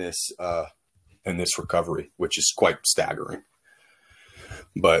recovery, which is quite staggering.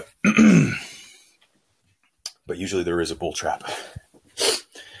 But usually there is a bull trap.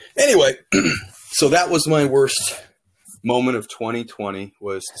 Anyway, so that was my worst moment of 2020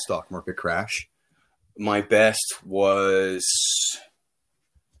 was the stock market crash. My best was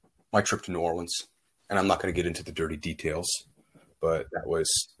my trip to New Orleans. And I'm not going to get into the dirty details, but that was,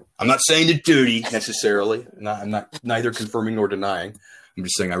 I'm not saying it's dirty necessarily. I'm not neither confirming nor denying. I'm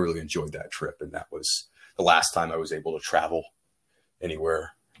just saying I really enjoyed that trip. And that was the last time I was able to travel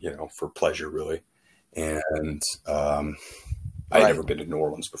anywhere, for pleasure, really. And I'd never been to New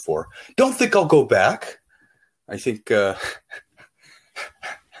Orleans before. Don't think I'll go back. I think,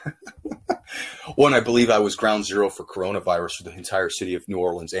 one, I believe I was ground zero for coronavirus for the entire city of New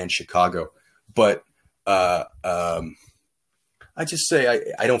Orleans and Chicago. But I just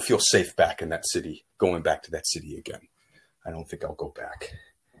say I don't feel safe back in that city, going back to that city again. I don't think I'll go back.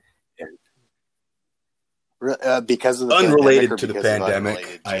 Because of the unrelated to the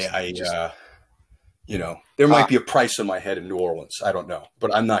pandemic, there might be a price on my head in New Orleans. I don't know,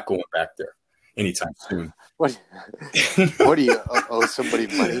 but I'm not going back there anytime soon. What do you owe somebody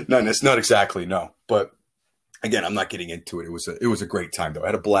money? No, it's not exactly, no. But again, I'm not getting into it. It was a great time though. I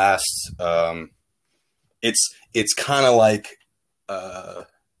had a blast. It's kind of like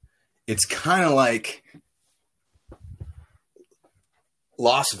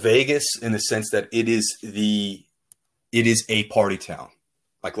Las Vegas in the sense that it is a party town.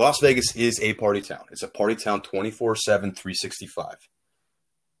 Like Las Vegas is a party town. It's a party town 24/7, 365.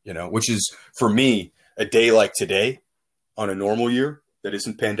 Which is for me a day like today on a normal year that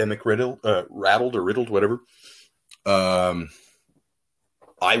isn't pandemic rattled or riddled, whatever. That's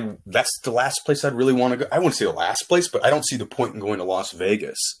the last place I'd really want to go. I wouldn't say the last place, but I don't see the point in going to Las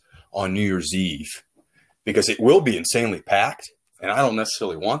Vegas on New Year's Eve because it will be insanely packed. And I don't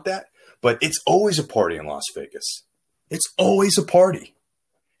necessarily want that, but it's always a party in Las Vegas. It's always a party.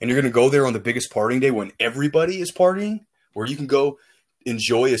 And you're going to go there on the biggest partying day when everybody is partying, where you can go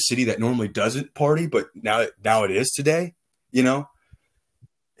enjoy a city that normally doesn't party, but now it is today,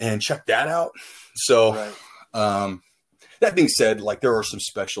 and check that out. So, right. That being said, like there are some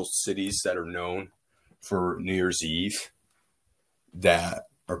special cities that are known for New Year's Eve that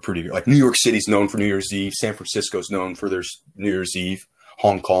are pretty good. Like New York City's known for New Year's Eve. San Francisco's known for their New Year's Eve.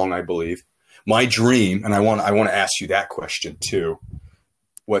 Hong Kong, I believe. My dream, and I want to ask you that question too.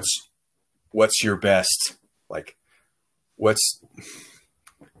 What's your best? Like,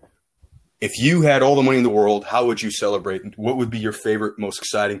 if you had all the money in the world, how would you celebrate? What would be your favorite, most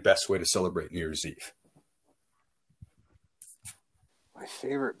exciting, best way to celebrate New Year's Eve? My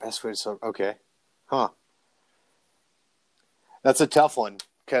favorite, best way to celebrate. Okay. Huh. That's a tough one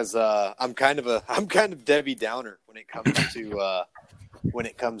because I'm kind of Debbie Downer when it comes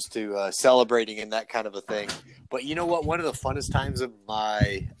to celebrating and that kind of a thing. But you know what? One of the funnest times of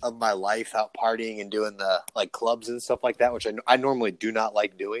my life out partying and doing the like clubs and stuff like that, which I normally do not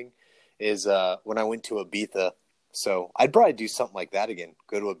like doing, is when I went to Ibiza. So I'd probably do something like that again.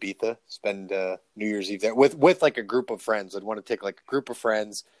 Go to Ibiza, spend New Year's Eve there with like a group of friends. I'd want to take like a group of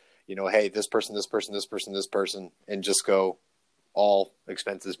friends, hey, this person, and just go all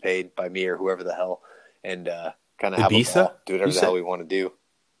expenses paid by me or whoever the hell, and kind of have a ball, do whatever the hell we want to do.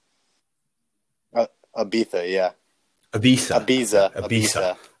 Ibiza, yeah. Ibiza. Ibiza.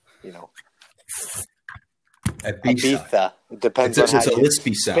 Ibiza. It depends on how you...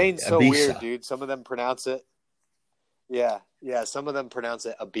 Spain's so Ibiza. weird, dude. Some of them pronounce it... Yeah. Some of them pronounce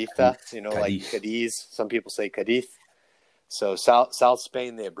it Ibiza, like Cadiz. Some people say Cadiz. So South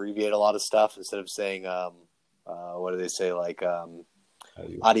Spain, they abbreviate a lot of stuff. Instead of saying, what do they say? Like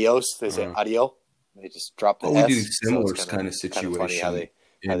adios. They say adio. They just drop the S. We do similar kind of situation. Funny how they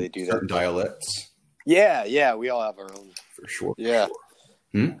do that. Certain dialects. Yeah. We all have our own. For sure. Yeah.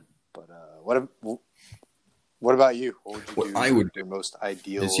 For sure. But What about you? What would you What do? I would your most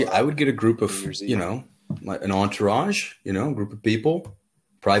ideal? is, I would get a group of, New Year's Eve? you know, like an entourage, you know, a group of people,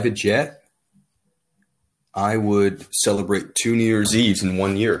 private jet. I would celebrate 2 New Year's Eves in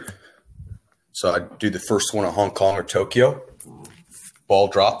 1 year. So I'd do the first one at Hong Kong or Tokyo, ball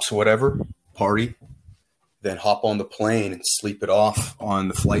drops, whatever, party, then hop on the plane and sleep it off on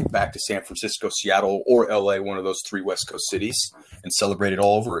the flight back to San Francisco, Seattle, or LA, one of those 3 West Coast cities, and celebrate it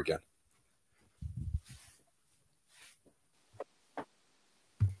all over again.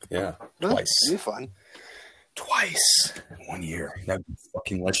 Yeah, twice. That'd be fun. Twice in 1 year. That'd be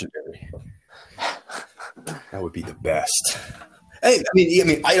fucking legendary. That would be the best. Hey, I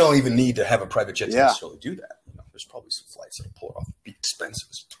mean, I don't even need to have a private jet to necessarily do that. You know, there's probably some flights that'll pull it off. It'd be expensive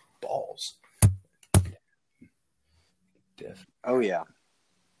as balls. Oh yeah.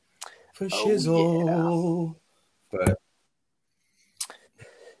 For shizzle. But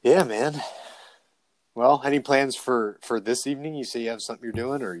yeah, man. Well, any plans for this evening? You say you have something you're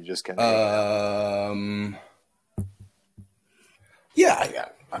doing, or you just kind of yeah,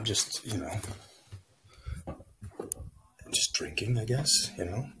 I'm just, you know, just drinking, I guess, you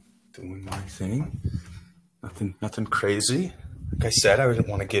know, doing my thing. Nothing crazy. Like I said, I didn't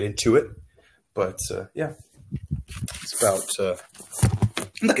want to get into it, but yeah, it's about.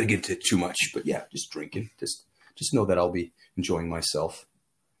 I'm not going to get into it too much, but yeah, just drinking. Just know that I'll be enjoying myself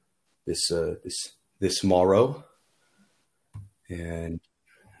this morrow, and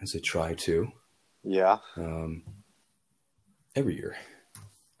as I try to, every year.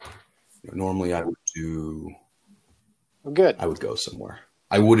 You know, normally, I would do. Well, good. I would go somewhere.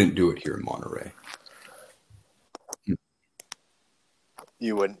 I wouldn't do it here in Monterey.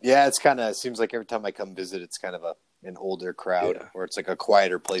 You wouldn't. Yeah, it's kind of. It seems like every time I come visit, it's kind of an older crowd, or it's like a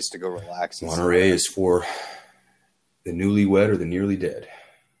quieter place to go relax. Monterey is for the newlywed or the nearly dead.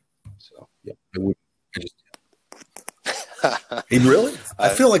 So yeah, I would. Hey, really? I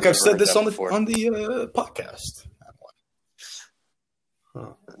feel like I've said this on the podcast.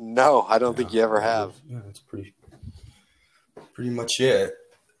 Huh. No, I don't think you ever have. Yeah, that's pretty much it.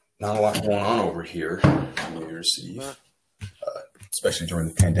 Not a lot going on over here on New Year's Eve, especially during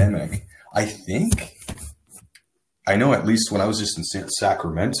the pandemic. I know at least when I was just in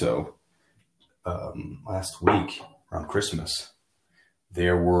Sacramento last week around Christmas,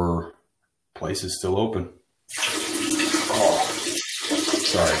 there were places still open. Oh,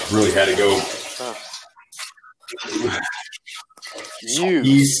 sorry, really had to go. You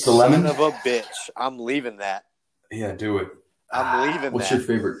Ease the lemon son of a bitch! I'm leaving that. Yeah, do it. I'm leaving. What's your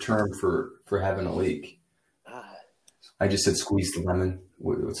favorite term for having a leak? I just said squeeze the lemon.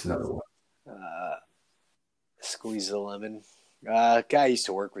 What's another one? Squeeze the lemon. Guy I used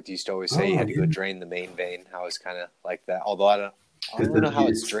to work with used to always say you had to go drain the main vein. I was kind of like that. Although I don't know how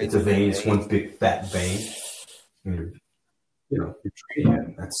it's drained. It's a vein. It's one big fat vein. You know, you're treating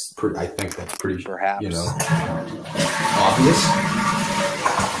it. That's pretty. I think that's pretty. Perhaps. You know, obvious.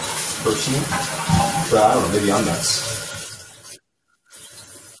 Personally, but I don't know. Maybe I'm nuts.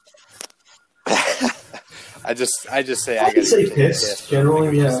 I just say I can say piss.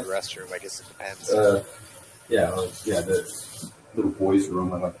 Generally, yeah. The restroom. I guess it depends. The little boys'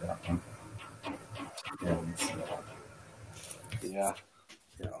 room. I like that one. Yeah.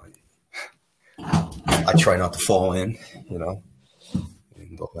 You know, I try not to fall in. You know. That's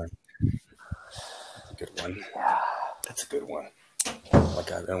a good one. That's a good one.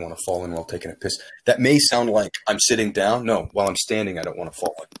 Like I don't want to fall in while taking a piss. That may sound like I'm sitting down. No, while I'm standing, I don't want to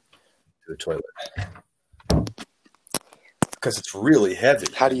fall into the toilet. Because it's really heavy.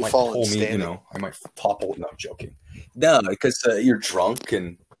 How do you fall in standing? You know, I might topple. No, I'm joking. No, because you're drunk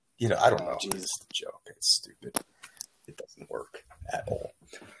and, you know, I don't know. It's a joke. It's stupid. It doesn't work at all.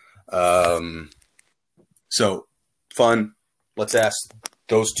 So, fun. Let's ask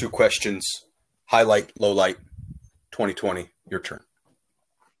those 2 questions. Highlight, low light, 2020. Your turn.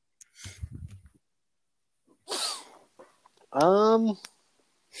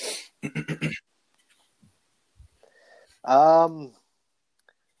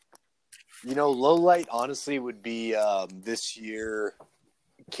 You know, low light honestly would be this year.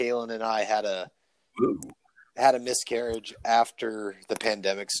 Kaylin and I had a miscarriage after the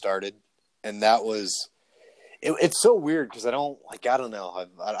pandemic started, and that was it's so weird because I don't know.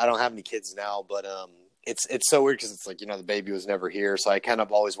 I don't have any kids now, but it's so weird because it's like, you know, the baby was never here, so I kind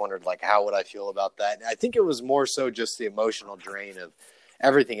of always wondered like how would I feel about that. And I think it was more so just the emotional drain of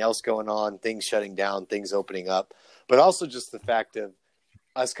everything else going on, things shutting down, things opening up, but also just the fact of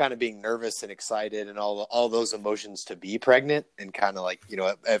us kind of being nervous and excited and all those emotions to be pregnant and kind of like, you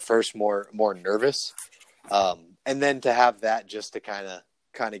know, at first more nervous. And then to have that just to kind of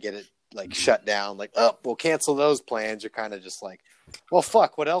get it like shut down, like, oh, we'll cancel those plans. You're kind of just like, well,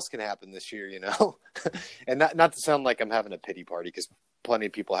 fuck, what else can happen this year, you know? And not to sound like I'm having a pity party, because plenty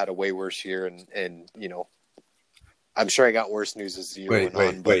of people had a way worse year, and you know, I'm sure I got worse news as the year went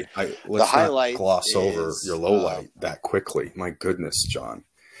on. But let's not gloss over your low light that quickly. My goodness, John.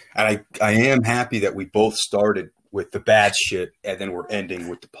 And I am happy that we both started with the bad shit and then we're ending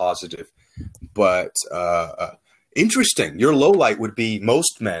with the positive. But interesting. Your low light would be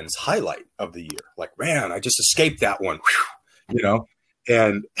most men's highlight of the year. Like, man, I just escaped that one. Whew, you know?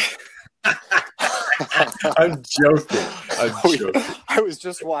 And I'm joking. I was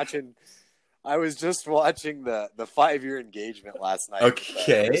just watching the 5-year engagement last night.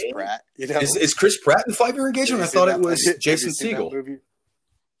 Okay. With, Chris Pratt. You know? Is Chris Pratt in 5-year engagement? I thought it was Jason Segel.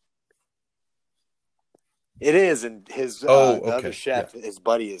 It is, and his other chef, his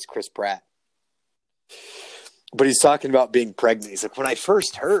buddy, is Chris Pratt. But he's talking about being pregnant. He's like, when I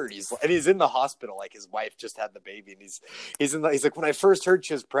first heard, he's in the hospital, like his wife just had the baby, and he's like, when I first heard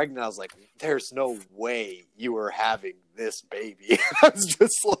she was pregnant, I was like, there's no way you were having this baby. I was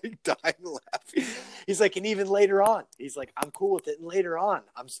just like dying laughing. He's like, and even later on, he's like, I'm cool with it. And later on,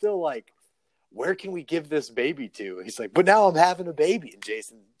 I'm still like, where can we give this baby to? He's like, but now I'm having a baby. And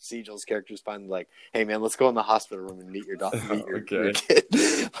Jason Segel's character is finally like, hey man, let's go in the hospital room and meet your your kid.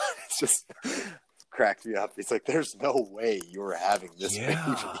 It's just cracked me up. He's like, there's no way you're having this baby.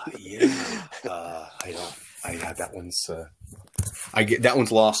 That one's that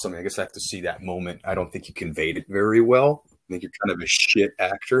one's lost on me. I guess I have to see that moment. I don't think you conveyed it very well. I think you're kind of a shit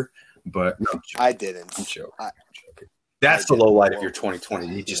actor, but no, I didn't. I'm joking. That's the low light of your 2020.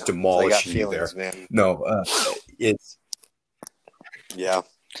 You just demolishing you there. Man. No, it's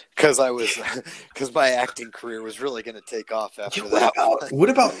because my acting career was really going to take off after that.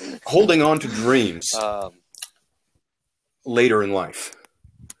 What about holding on to dreams later in life?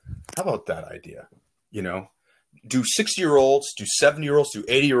 How about that idea? You know, do 60-year-olds, do 70-year-olds, do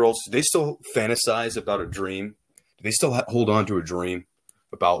 80-year-olds? Do they still fantasize about a dream? Do they still hold on to a dream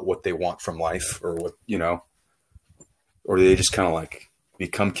about what they want from life, or what, you know? Or do they just kind of like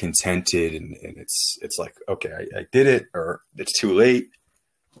become contented and it's like, okay, I did it, or it's too late.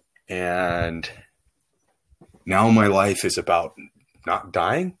 And now my life is about not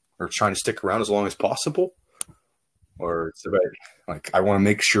dying or trying to stick around as long as possible. Or it's about like, I want to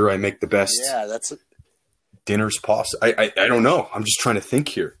make sure I make the best dinners possible. I don't know. I'm just trying to think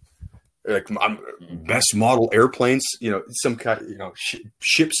here. Like, I'm best model airplanes, you know, some kind of, you know,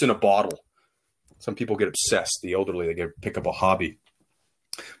 ships in a bottle. Some people get obsessed. The elderly, they pick up a hobby.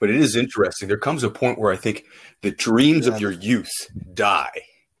 But it is interesting. There comes a point where I think the dreams of your youth die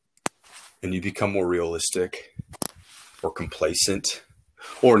and you become more realistic or complacent,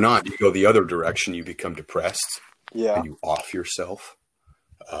 or not. You go the other direction. You become depressed. Yeah. And you off yourself.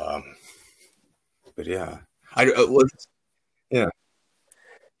 But yeah. Yeah.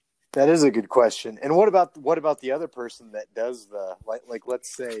 That is a good question. And what about the other person that does like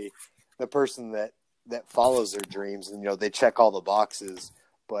let's say the person that follows their dreams, and, you know, they check all the boxes,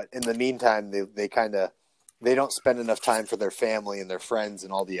 but in the meantime, they don't spend enough time for their family and their friends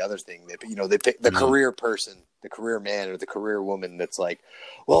and all the other things. They pick the career person, the career man or the career woman that's like,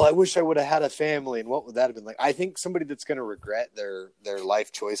 well, I wish I would have had a family. And what would that have been like? I think somebody that's going to regret their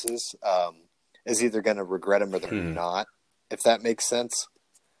life choices is either going to regret them or they're not, if that makes sense.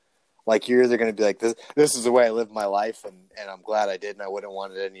 Like, you're either going to be like, this is the way I lived my life, and I'm glad I did, and I wouldn't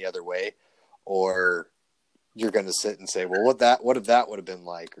want it any other way. Or you're going to sit and say, well, what if that would have been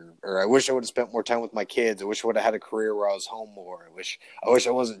like? Or I wish I would have spent more time with my kids. I wish I would have had a career where I was home more. I wish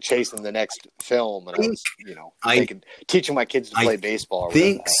I wasn't chasing the next film, and I was, you know, teaching my kids to play baseball. I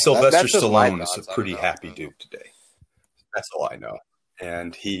think Sylvester Stallone is a pretty happy dude today. That's all I know.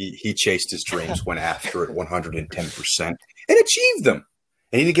 And he chased his dreams, went after it 110%, and achieved them.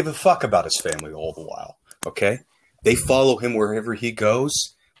 And he didn't give a fuck about his family all the while, okay? They follow him wherever he goes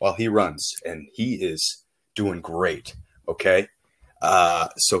while he runs, and he is doing great, okay?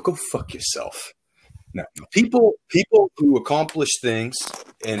 So go fuck yourself. No, people who accomplish things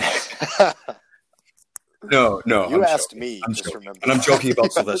and no. You asked me. Remember. And I'm joking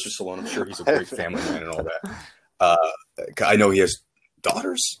about Sylvester Stallone. I'm sure he's a great family man and all that. I know he has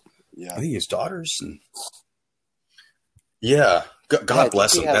daughters. Yeah, I think he has daughters. And yeah, God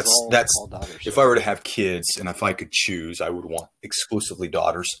bless him. That's daughters, if I were to have kids and if I could choose, I would want exclusively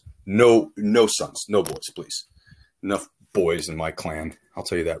daughters. No sons, no boys, please. Enough boys in my clan. I'll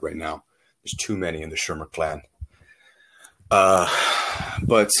tell you that right now. There's too many in the Shermer clan.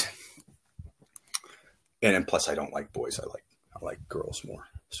 But and plus I don't like boys. I like girls more.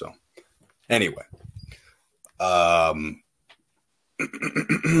 So anyway,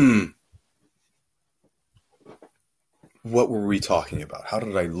 what were we talking about? How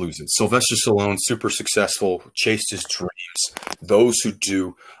did I lose it? Sylvester Stallone, super successful, chased his dreams. Those who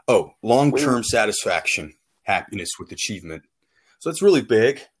do, long-term satisfaction, happiness with achievement. So it's really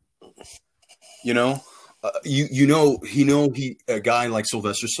big. You know, a guy like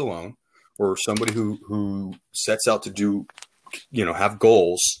Sylvester Stallone, or somebody who sets out to do, have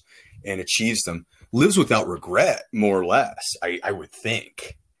goals and achieves them, lives without regret, more or less. I would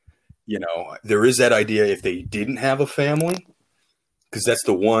think. There is that idea if they didn't have a family, because that's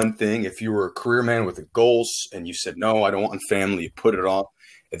the one thing. If you were a career man with the goals and you said, no, I don't want a family, you put it off,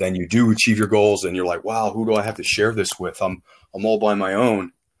 and then you do achieve your goals and you're like, wow, who do I have to share this with? I'm all by my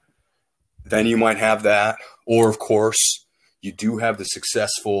own. Then you might have that. Or, of course, you do have the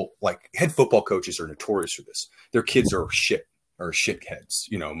successful, like head football coaches are notorious for this. Their kids are shitheads,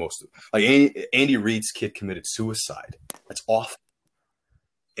 most of them. Like Andy Reid's kid committed suicide. That's awful.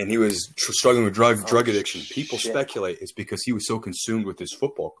 And he was struggling with drug addiction. People speculate it's because he was so consumed with his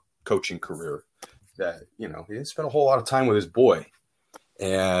football coaching career that, he didn't spend a whole lot of time with his boy.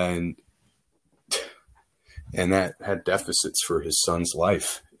 And that had deficits for his son's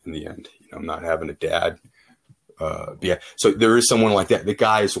life in the end, not having a dad. So there is someone like that. The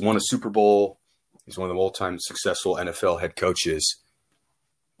guy has won a Super Bowl. He's one of the all-time successful NFL head coaches.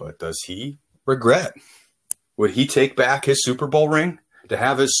 But does he regret? Would he take back his Super Bowl ring to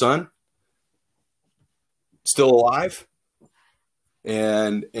have his son still alive?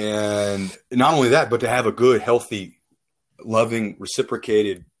 And not only that, but to have a good, healthy, loving,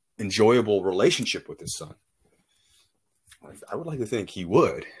 reciprocated, enjoyable relationship with his son. I would like to think he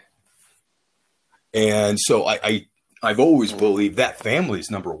would. And so I've always believed that family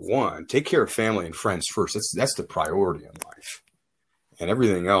is number one. Take care of family and friends first. That's the priority in life. And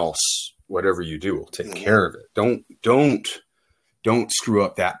everything else, whatever you do, will take care of it. Don't screw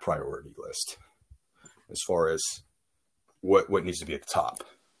up that priority list as far as what needs to be at the top.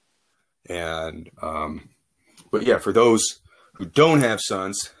 And but yeah, for those who don't have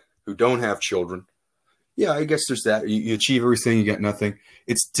sons, who don't have children, yeah, I guess there's that. You achieve everything, you get nothing.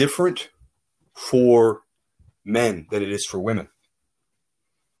 It's different for men than it is for women.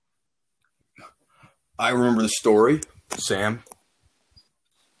 I remember the story. Sam,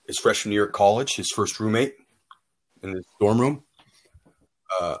 his freshman year at college, his first roommate in the dorm room.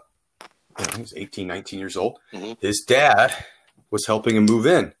 He was 18, 19 years old. Mm-hmm. His dad was helping him move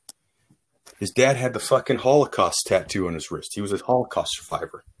in. His dad had the fucking Holocaust tattoo on his wrist. He was a Holocaust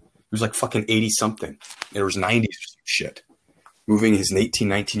survivor. He was like fucking 80 something. There was 90s or some shit. Moving his 18,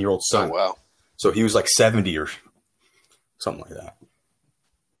 19-year-old son. Oh, wow. So he was like 70 or something like that.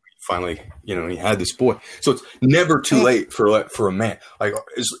 Finally, he had this boy. So it's never too late for a man. Like,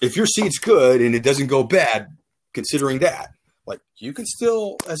 if your seed's good and it doesn't go bad, considering that, like, you can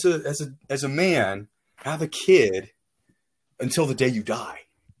still, as a man, have a kid until the day you die.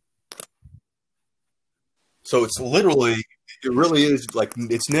 So it really is like,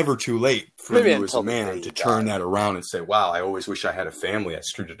 it's never too late for you as a man to turn that around and say, wow, I always wish I had a family. I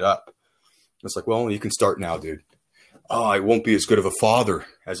screwed it up. It's like, well, you can start now, dude. Oh, I won't be as good of a father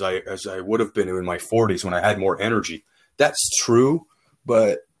as I would have been in my 40s when I had more energy. That's true,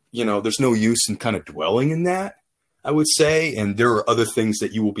 but there's no use in kind of dwelling in that, I would say. And there are other things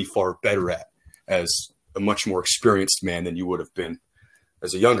that you will be far better at as a much more experienced man than you would have been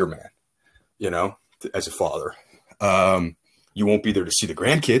as a younger man, as a father. You won't be there to see the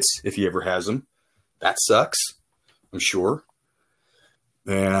grandkids if he ever has them. That sucks, I'm sure.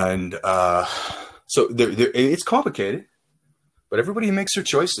 And so it's complicated, but everybody makes their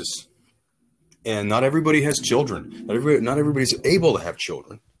choices, and not everybody has children. Not everybody's able to have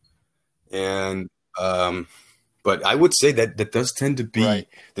children, and but I would say that does tend to be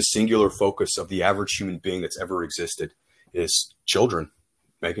the singular focus of the average human being that's ever existed is children,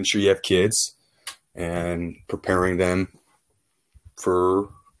 making sure you have kids and preparing them for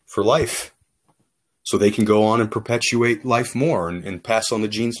life. So they can go on and perpetuate life more and pass on the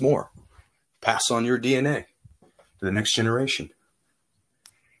genes more. Pass on your DNA to the next generation.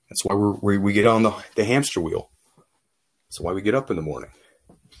 That's why we get on the hamster wheel. That's why we get up in the morning.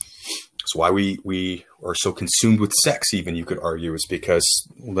 That's why we are so consumed with sex, even, you could argue, is because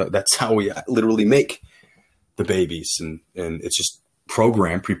that's how we literally make the babies. And it's just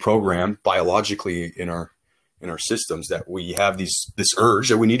pre-programmed biologically in our systems that we have this urge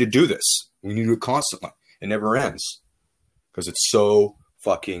that we need to do this. We need to do it constantly. It never ends because it's so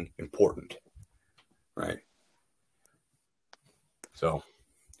fucking important, right? So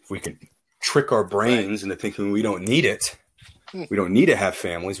if we can trick our brains into thinking we don't need it, we don't need to have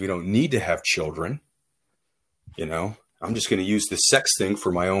families, we don't need to have children, I'm just going to use the sex thing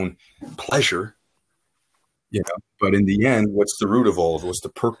for my own pleasure. You know, but in the end, what's the root of all of it? What's the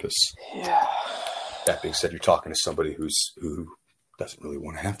purpose? Yeah. That being said, you're talking to somebody who doesn't really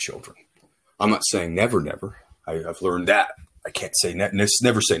want to have children. I'm not saying never, never. I've learned that. I can't say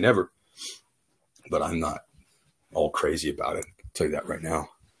never say never, but I'm not all crazy about it. I'll tell you that right now.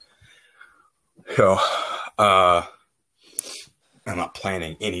 So, I'm not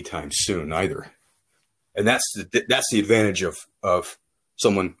planning anytime soon either. And that's the advantage of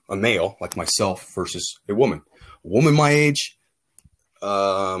someone, a male like myself versus a woman. A woman my age,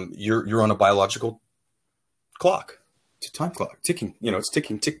 you're on a biological clock. It's a time clock ticking. You know, it's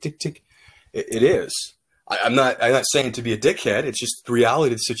ticking, tick, tick, tick. It is. I'm not saying to be a dickhead. It's just the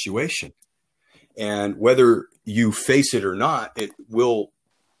reality of the situation. And whether you face it or not, it will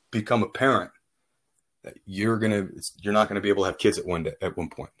become apparent that you're not gonna be able to have kids at one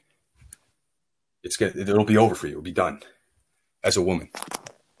point. It'll be over for you. It'll be done as a woman.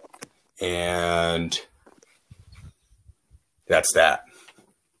 And that's that.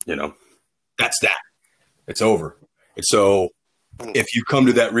 You know, that's that. It's over. And so if you come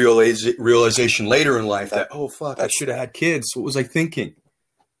to that realization later in life that, oh, fuck, I should have had kids. What was I thinking?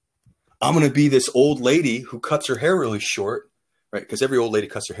 I'm going to be this old lady who cuts her hair really short, right? Because every old lady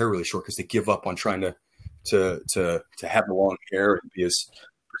cuts her hair really short because they give up on trying to have long hair and be as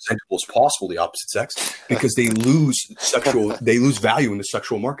presentable as possible, the opposite sex, because they lose value in the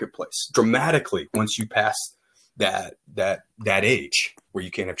sexual marketplace dramatically once you pass that age where you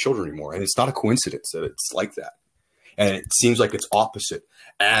can't have children anymore. And it's not a coincidence that it's like that. And it seems like it's opposite.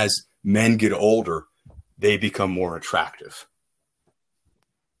 As men get older, they become more attractive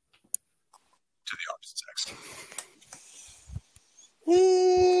to the opposite sex.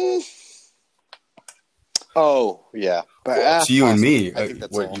 Oh, yeah. But so you and me,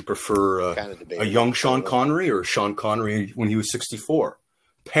 what you prefer a young Sean Connery or Sean Connery when he was 64?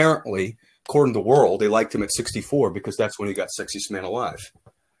 Apparently, according to the world, they liked him at 64 because that's when he got Sexiest Man Alive.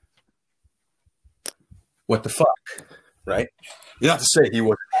 What the fuck, right? Not to say he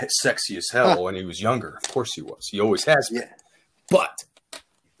wasn't sexy as hell when he was younger. Of course he was. He always has been. Yeah. But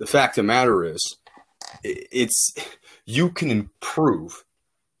the fact of the matter is, you can improve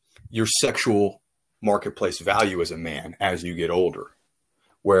your sexual marketplace value as a man as you get older.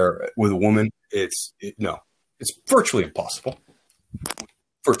 Where with a woman, it's virtually impossible.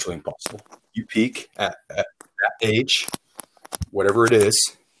 Virtually impossible. You peak at that age, whatever it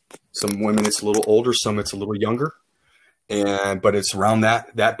is. Some women it's a little older, some it's a little younger, but it's around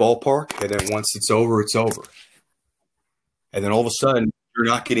that ballpark. And then once it's over, it's over. And then all of a sudden, you're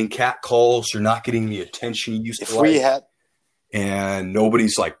not getting cat calls, you're not getting the attention you used to. And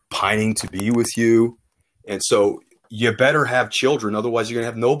nobody's like pining to be with you, and so you better have children, otherwise you're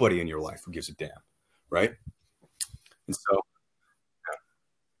gonna have nobody in your life who gives a damn, right? And so.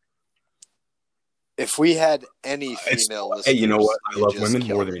 If we had any female listeners, hey, you know what? I love women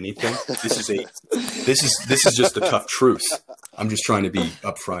more than anything. This is just the tough truth. I'm just trying to be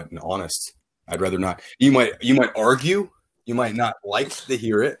upfront and honest. I'd rather not. You might argue. You might not like to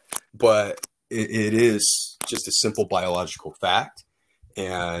hear it, but it is just a simple biological fact.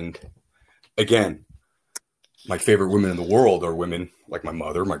 And again, my favorite women in the world are women like my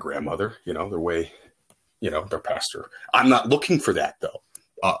mother, my grandmother. You know, they're past her. I'm not looking for that though.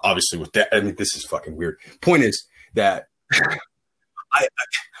 Obviously with that, I mean, this is fucking weird. Point is that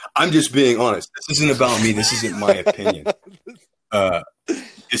I'm just being honest. This isn't about me. This isn't my opinion.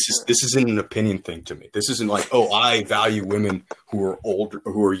 This isn't an opinion thing to me. This isn't like, oh, I value women who are older,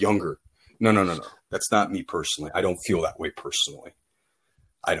 who are younger. No. That's not me personally. I don't feel that way personally.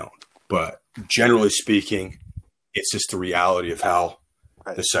 I don't. But generally speaking, it's just the reality of how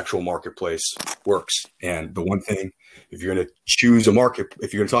the sexual marketplace works. And the one thing, if you're going to choose a market,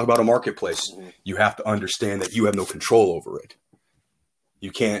 if you're going to talk about a marketplace, you have to understand that you have no control over it. You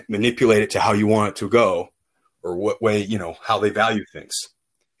can't manipulate it to how you want it to go or what way, how they value things.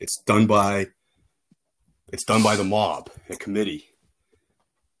 It's done by the mob, a committee,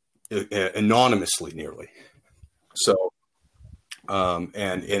 anonymously nearly. So, and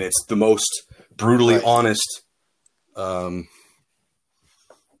it's the most brutally honest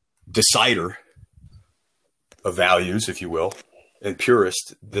decider of values, if you will, and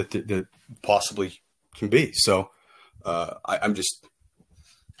purist that possibly can be. So I'm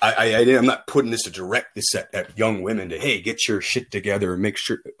not putting this at young women to, hey, get your shit together and make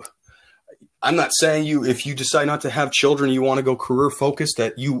sure. I'm not saying if you decide not to have children, you want to go career focused,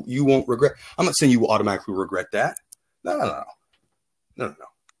 that you won't regret. I'm not saying you will automatically regret that. No.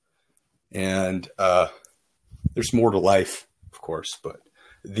 And there's more to life, of course, but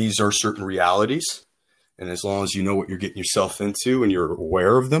these are certain realities. And as long as you know what you're getting yourself into and you're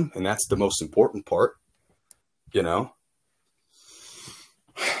aware of them, and that's the most important part, You know,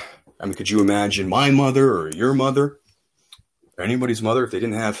 I mean, could you imagine my mother or your mother or anybody's mother if they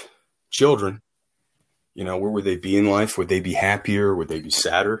didn't have children? You know, where would they be in life? Would they be happier? Would they be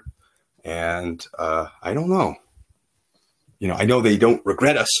sadder? And I don't know. You know, I know they don't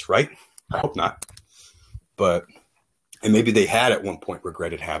regret us, right? I hope not. But, and maybe they had at one point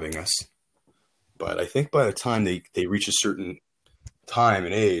regretted having us. But I think by the time they reach a certain time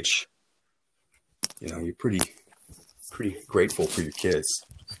and age, you know, you're pretty grateful for your kids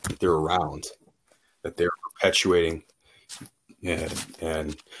that they're around, that they're perpetuating,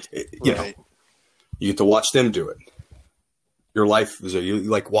 and you know, you get to watch them do it. Your life is you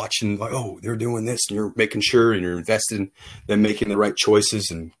like watching, like, oh, they're doing this, and you're making sure, and you're invested in them making the right choices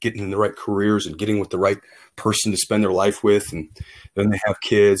and getting in the right careers and getting with the right person to spend their life with, and then they have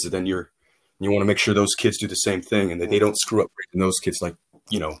kids, and then you want to make sure those kids do the same thing and that they don't screw up raising those kids like,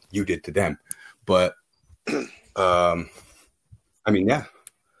 you know, you did to them. But I mean, yeah,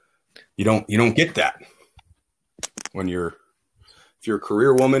 you don't get that when if you're a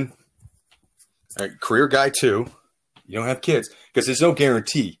career woman, a career guy too. You don't have kids, because there's no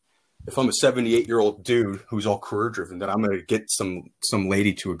guarantee if I'm a 78-year-old dude who's all career driven that I'm going to get some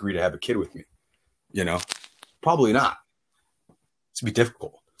lady to agree to have a kid with me. You know, probably not. It's going to be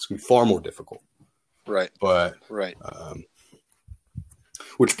difficult. It's going to be far more difficult. Right. But right.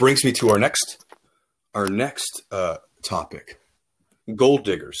 Which brings me to our next topic, gold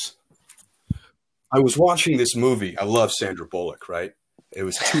diggers. I was watching this movie. I love Sandra Bullock, right? It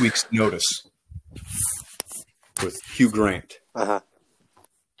was 2 Weeks Notice with Hugh Grant. Uh-huh.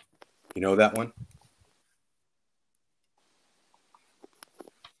 You know that one?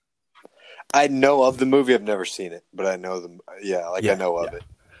 I know of the movie. I've never seen it, but I know them. Yeah, I know of it.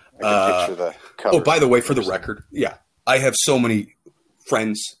 I can picture the cover. Oh, by the way, for the record, yeah, I have so many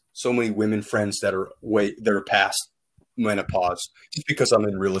friends, so many women friends that are past menopause, just because I'm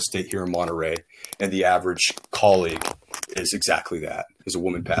in real estate here in Monterey, and the average colleague is exactly that, is a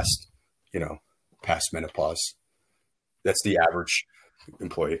woman past menopause. That's the average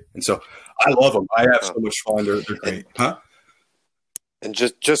employee. And so I love them. I have so much fun. They're great. Huh? And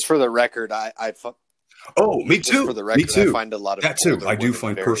just for the record, me too. For the record, me too. I find a lot of that too. I do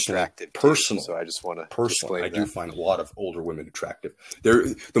find personal. So I just want to personally, I do find a lot of older women attractive. They're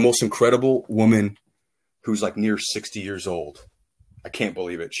the most incredible woman who's like near 60 years old. I can't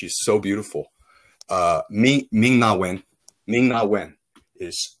believe it. She's so beautiful. Ming Na Wen. Ming Na Wen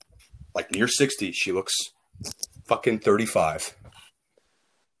is like near 60. She looks fucking 35.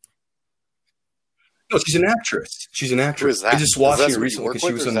 No, she's an actress. She's an actress. Who is that? I just watched her recently because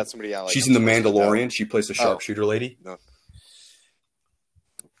she was she's in The Mandalorian. She plays the sharpshooter lady. No.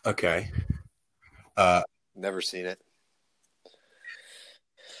 Okay. Never seen it.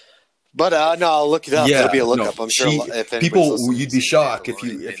 But no, I'll look it up. It'll be a look up. I'm sure if people, you'd be shocked if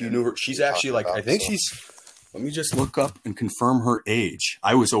you knew her. She's actually like, I think she's. Let me just look up and confirm her age.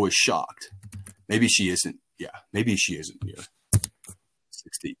 I was always shocked. Maybe she isn't. Yeah, maybe she isn't near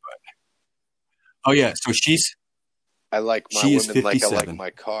 60. But oh yeah, so she's. I like my women like I like my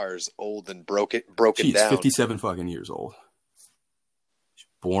cars, old and broken she's down. 57 fucking years old. She's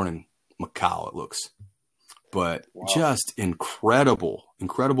born in Macau, it looks. But just incredible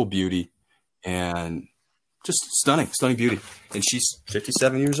beauty, and just stunning beauty. And she's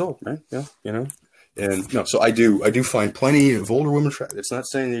 57 years old, man. Yeah, you know. And no, so I do find plenty of older women attractive. It's not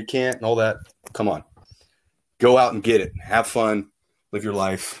saying that you can't and all that. Come on, go out and get it. Have fun, live your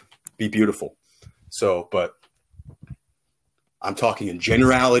life, be beautiful. So, but I'm talking in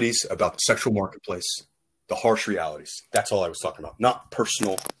generalities about the sexual marketplace, the harsh realities. That's all I was talking about, not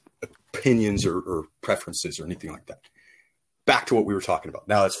personal opinions or preferences or anything like that. Back to what we were talking about.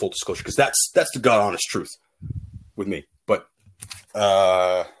 Now that's full disclosure, because that's the God honest truth with me. But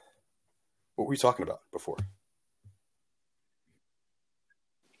what were we talking about before?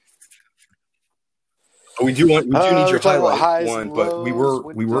 Oh, we do need your highlight one, but we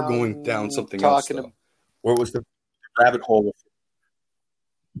were going down something else. What was the rabbit hole?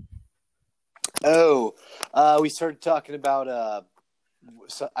 We started talking about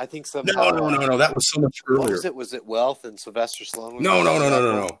so I think some. No. That was so much earlier. Was it Wealth and Sylvester Stallone? No.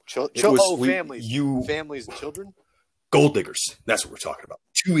 Families and children. Gold diggers. That's what we're talking about.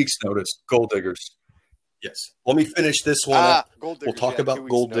 2 weeks notice. Gold diggers. Yes. Let me finish this one. We'll talk about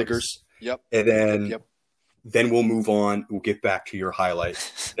gold diggers. Yep. And then we'll move on. We'll get back to your highlight.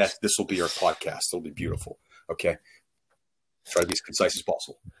 This will be our podcast. It'll be beautiful. Okay. Try to be as concise as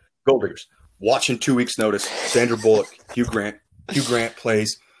possible. Gold diggers. Watching 2 weeks notice. Sandra Bullock, Hugh Grant. Hugh Grant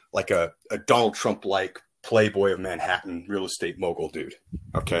plays like a Donald Trump-like playboy of Manhattan real estate mogul dude.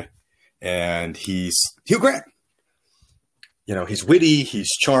 Okay. And he's Hugh Grant. you know, he's witty, he's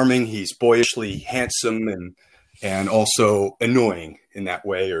charming, he's boyishly handsome, and also annoying in that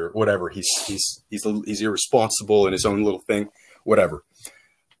way, or whatever. He's irresponsible in his own little thing, whatever.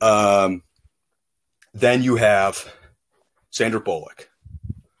 Then you have Sandra Bullock,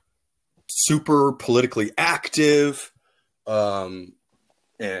 super politically active, and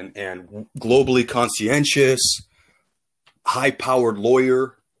globally conscientious, high-powered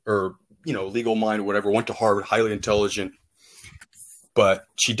lawyer, or, you know, legal mind or whatever, went to Harvard, highly intelligent, but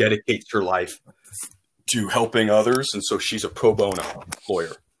she dedicates her life to helping others, and so she's a pro bono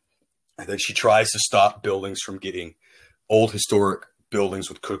lawyer. And then she tries to stop buildings from getting, old historic buildings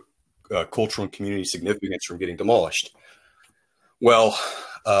with cultural and community significance, from getting demolished. Well,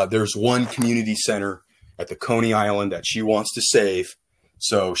 there's one community center at the Coney Island that she wants to save.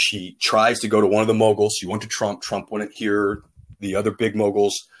 So she tries to go to one of the moguls. She went to Trump. Trump wouldn't hear. The other big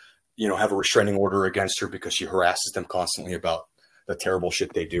moguls, you know, have a restraining order against her because she harasses them constantly about the terrible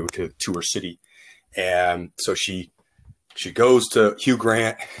shit they do to her city. And so she goes to Hugh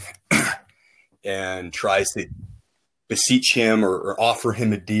Grant and tries to beseech him or offer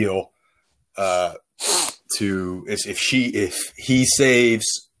him a deal if he saves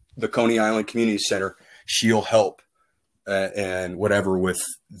the Coney Island Community Center, she'll help and whatever with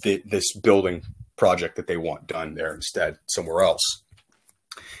this building project that they want done there instead somewhere else.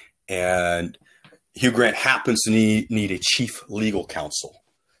 And Hugh Grant happens to need a chief legal counsel,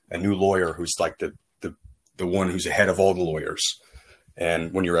 a new lawyer who's like the one who's ahead of all the lawyers.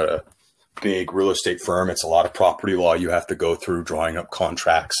 And when you're at a big real estate firm, it's a lot of property law you have to go through, drawing up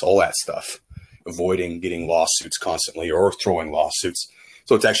contracts, all that stuff, avoiding getting lawsuits constantly or throwing lawsuits.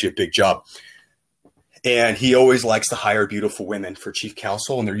 So it's actually a big job. And he always likes to hire beautiful women for chief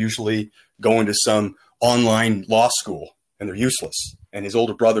counsel, and they're usually going to some online law school, and they're useless. And his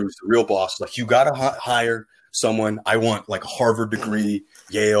older brother, who's the real boss, like, you got to hire someone. I want like a Harvard degree,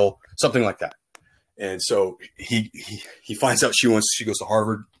 Yale, something like that. And so he finds out she goes to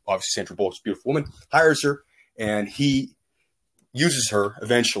Harvard. Obviously, Sandra Bullock's a beautiful woman, hires her, and he uses her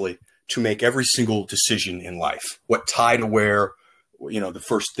eventually to make every single decision in life. What tie to wear, you know, the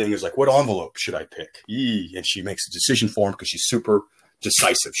first thing is like, what envelope should I pick? And she makes a decision for him because she's super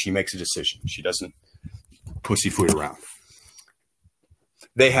decisive. She makes a decision. She doesn't pussyfoot around.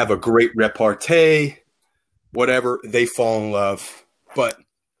 They have a great repartee, whatever. They fall in love, but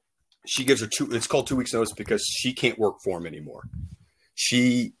she gives her it's called 2 weeks notice because she can't work for him anymore.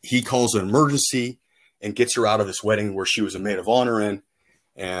 He calls an emergency and gets her out of this wedding where she was a maid of honor in.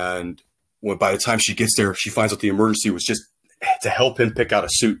 And by the time she gets there, she finds out the emergency was just to help him pick out a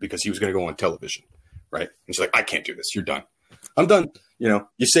suit because he was going to go on television. Right. And she's like, I can't do this. You're done. I'm done. You know,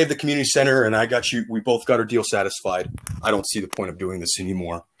 you saved the community center and I got you. We both got our deal satisfied. I don't see the point of doing this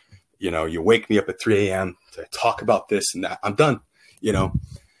anymore. You know, you wake me up at 3 a.m. to talk about this and that. I'm done, you know.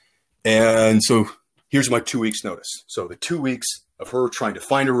 And so here's my 2 weeks notice. So the 2 weeks of her trying to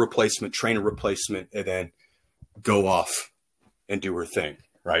find a replacement, train a replacement, and then go off and do her thing,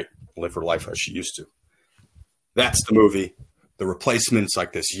 right? Live her life as she used to. That's the movie. The replacement's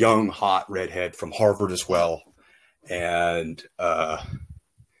like this young, hot redhead from Harvard as well. And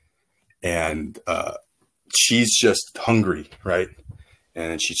she's just hungry, right?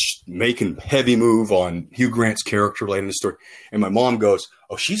 And she's making heavy move on Hugh Grant's character late in the story. And my mom goes,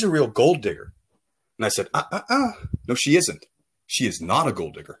 oh, she's a real gold digger. And I said, no, she isn't. She is not a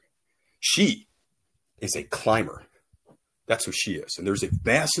gold digger. She is a climber. That's who she is. And there's a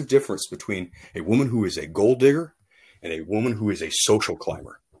massive difference between a woman who is a gold digger and a woman who is a social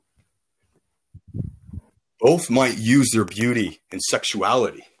climber. Both might use their beauty and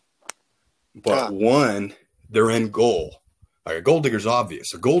sexuality, but one, their end goal. Like a gold digger is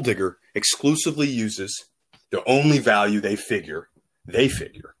obvious. A gold digger exclusively uses the only value they figure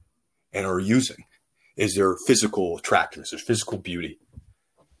and are using is their physical attractiveness, their physical beauty,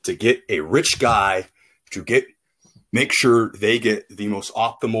 to get a rich guy make sure they get the most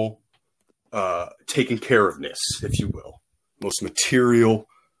optimal taken care ofness, if you will, most material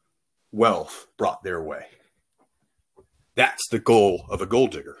wealth brought their way. That's the goal of a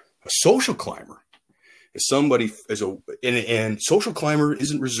gold digger. A social climber is somebody and social climber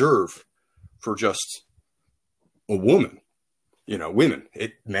isn't reserved for just a woman. You know, women,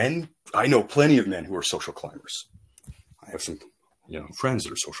 men. I know plenty of men who are social climbers. I have some, friends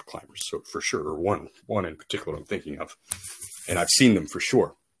that are social climbers, so for sure, or one in particular I'm thinking of, and I've seen them for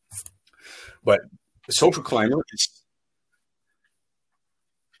sure. But the social climber is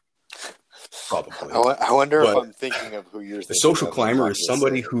probably. I wonder if I'm thinking of who you're thinking of. The social climber is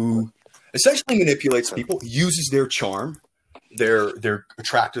somebody who essentially manipulates people, uses their charm. They're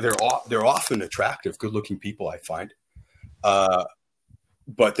attractive. They're often attractive, good-looking people, I find. Uh,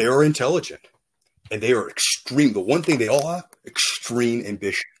 but they are intelligent and they are extreme. The one thing they all have, extreme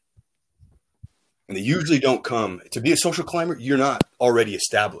ambition. And they usually don't come to be a social climber. You're not already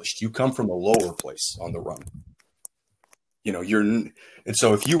established. You come from a lower place on the run. You know, and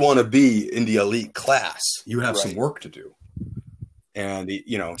so if you want to be in the elite class, you have some work to do. And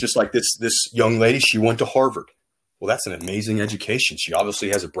you know, just like this young lady, she went to Harvard. Well, that's an amazing education. She obviously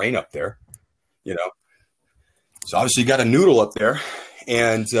has a brain up there, you know. So obviously you got a noodle up there.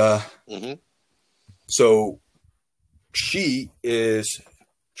 And so she is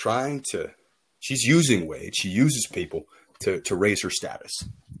she's using Wade. She uses people to raise her status,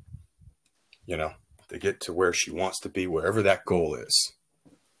 you know, to get to where she wants to be, wherever that goal is.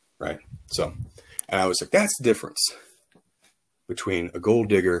 Right. So, and I was like, that's the difference between a gold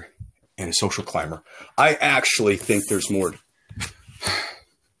digger and a social climber. I actually think there's more.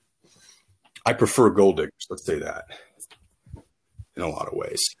 I prefer gold diggers. Let's say that in a lot of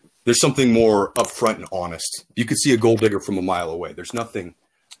ways. There's something more upfront and honest. You could see a gold digger from a mile away. There's nothing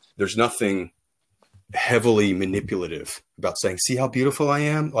heavily manipulative about saying, see how beautiful I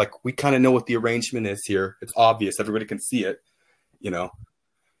am? Like, we kind of know what the arrangement is here. It's obvious. Everybody can see it. You know,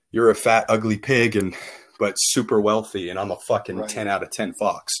 you're a fat, ugly pig but super wealthy. And I'm a fucking 10 out of 10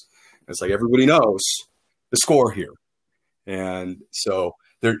 fox. And it's like, everybody knows the score here. And so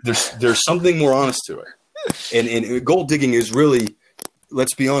there's something more honest to it. And gold digging is really,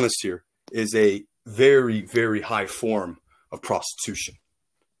 let's be honest here, is a very, very high form of prostitution.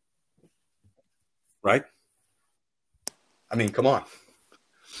 Right? I mean, come on.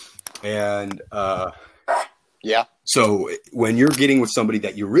 And yeah. So when you're getting with somebody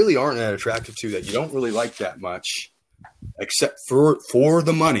that you really aren't that attracted to, that you don't really like that much, except for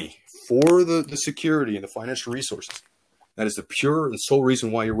the money, for the security and the financial resources, that is the pure and sole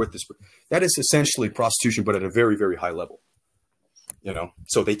reason why you're with this. That is essentially prostitution, but at a very, very high level. You know,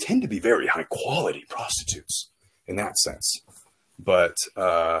 so they tend to be very high quality prostitutes in that sense. But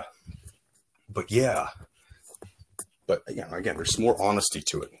yeah, but you know, again, there's more honesty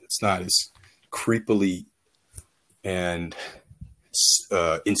to it. It's not as creepily and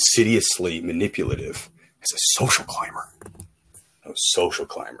insidiously manipulative as a social climber. Those social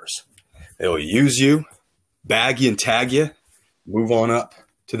climbers, they will use you, bag you and tag you, move on up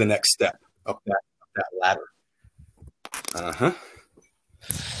to the next step, up that ladder.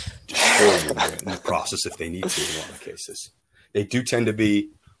 Destroy you in the process if they need to in a lot of cases. They do tend to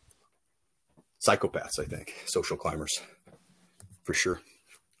be psychopaths, I think, social climbers, for sure.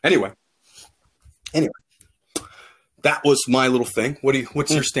 Anyway, that was my little thing.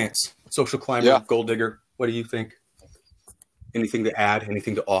 What's your stance? Social climber, gold digger. What do you think? Anything to add?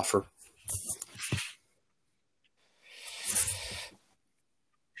 Anything to offer?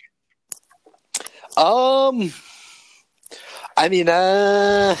 I mean,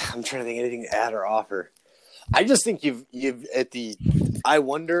 I'm trying to think of anything to add or offer. I just think I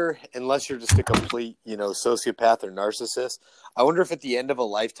wonder, unless you're just a complete, you know, sociopath or narcissist, I wonder if at the end of a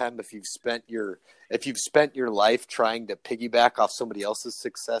lifetime, if you've spent your life trying to piggyback off somebody else's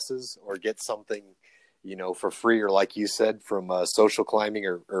successes or get something, you know, for free, or like you said, from social climbing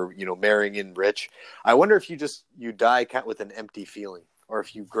or, you know, marrying in rich, I wonder if you die with an empty feeling, or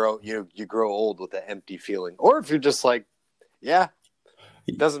if you grow old with an empty feeling, or if you're just like, yeah,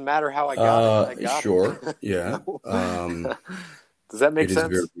 it doesn't matter how I got it. I got sure. it. Yeah. Does that make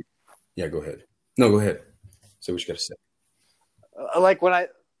sense? Yeah, go ahead. No, go ahead. Say what you got to say. Like when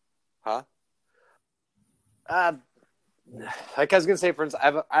like I was gonna say, for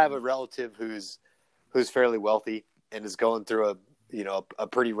instance, I have a relative who's fairly wealthy and is going through a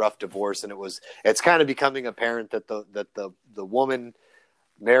pretty rough divorce, and it's kind of becoming apparent that the woman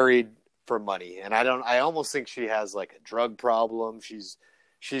married for money, and I almost think she has like a drug problem. She's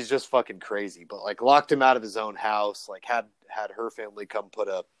just fucking crazy, but like locked him out of his own house, like had her family come put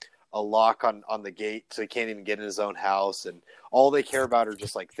a lock on the gate so he can't even get in his own house, and all they care about are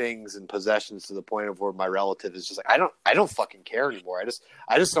just like things and possessions, to the point of where my relative is just like, I don't fucking care anymore.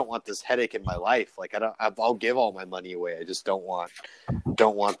 I just don't want this headache in my life. Like I'll give all my money away. I just don't want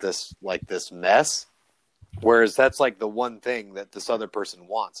this, like, this mess. Whereas that's like the one thing that this other person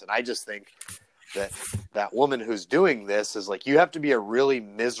wants. And I just think that woman who's doing this is like, you have to be a really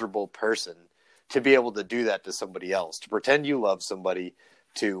miserable person to be able to do that to somebody else, to pretend you love somebody,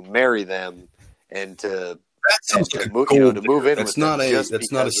 to marry them, and to move in. That's not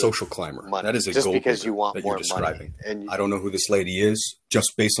a social climber. Money. That is a just gold because digger you want that more you're describing. money. And I don't know who this lady is,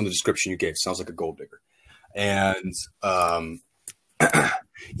 just based on the description you gave. Sounds like a gold digger. And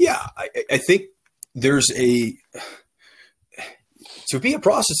yeah, I think there's to be a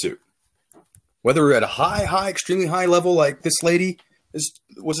prostitute, whether at a high, extremely high level, like this lady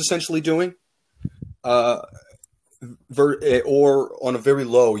was essentially doing, or on a very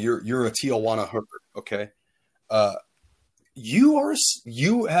low, you're a Tijuana herder. Okay.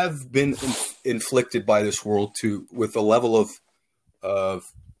 You have been inflicted by this world with a level of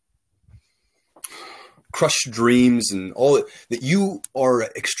crushed dreams and all that you are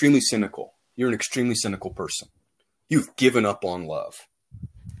extremely cynical. You're an extremely cynical person. You've given up on love,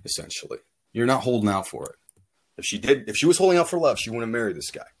 essentially. You're not holding out for it. If she was holding out for love, she wouldn't marry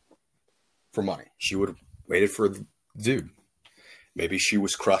this guy for money. She would have waited for the dude. Maybe she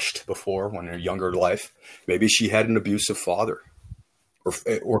was crushed before when in her younger life. Maybe she had an abusive father or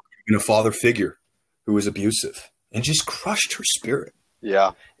even a father figure who was abusive and just crushed her spirit.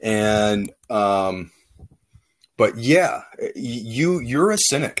 Yeah. And, but yeah, you're a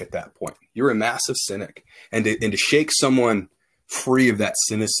cynic at that point. You're a massive cynic. And to shake someone free of that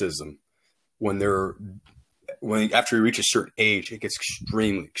cynicism after you reach a certain age, it gets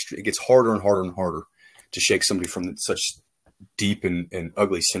it gets harder and harder and harder to shake somebody from such deep and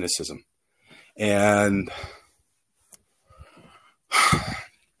ugly cynicism. And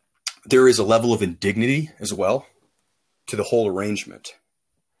there is a level of indignity as well to the whole arrangement.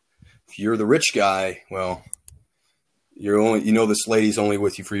 If you're the rich guy, well, this lady's only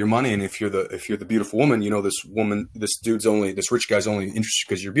with you for your money. And if you're the beautiful woman, this rich guy's only interested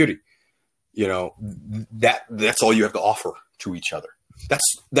because of your beauty. That's all you have to offer to each other.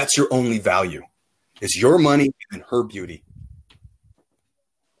 That's your only value is your money and her beauty.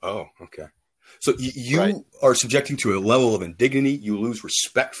 Oh, okay. So you right. are subjecting to a level of indignity. You lose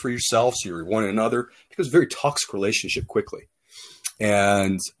respect for yourselves, you're one another. It becomes a very toxic relationship quickly.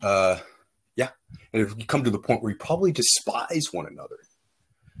 And and if you come to the point where you probably despise one another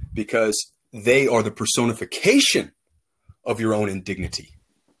because they are the personification of your own indignity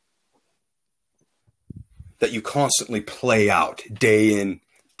that you constantly play out day in,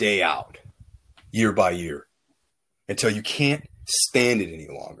 day out, year by year, until you can't stand it any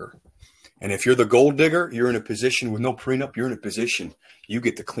longer. And if you're the gold digger, you're in a position with no prenup, you're in a position, you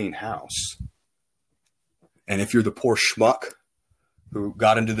get the clean house. And if you're the poor schmuck who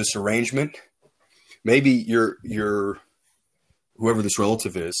got into this arrangement, maybe your whoever this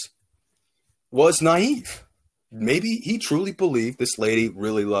relative is was naive. Maybe he truly believed this lady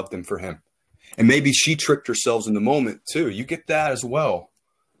really loved him for him. And maybe she tricked herself in the moment too. You get that as well.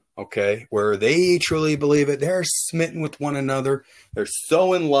 Okay. Where they truly believe it. They're smitten with one another. They're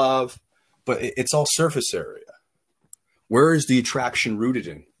so in love, but it's all surface area. Where is the attraction rooted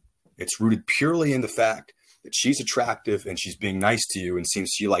in? It's rooted purely in the fact that she's attractive and she's being nice to you and seems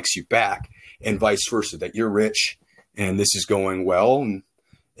she likes you back, and vice versa, that you're rich and this is going well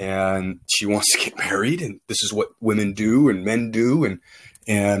and she wants to get married and this is what women do and men do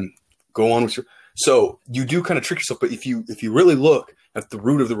and go on with your. So you do kind of trick yourself, but if you really look at the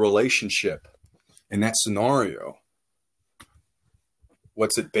root of the relationship in that scenario,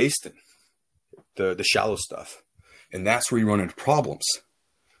 what's it based in? The shallow stuff. And that's where you run into problems.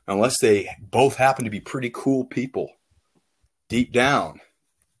 Unless they both happen to be pretty cool people deep down.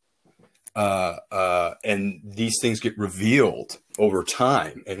 And these things get revealed over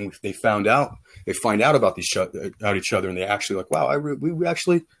time. And they find out about each other and they actually like, wow, we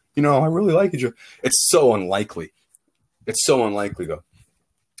actually, I really like each other. It's so unlikely. It's so unlikely though,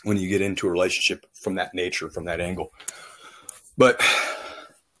 when you get into a relationship from that nature, from that angle. But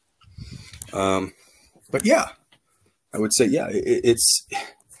yeah, I would say, yeah, it's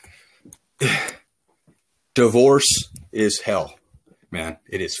divorce is hell, man.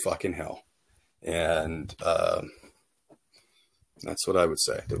 It is fucking hell. And, that's what I would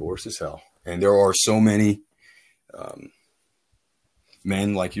say. Divorce is hell. And there are so many,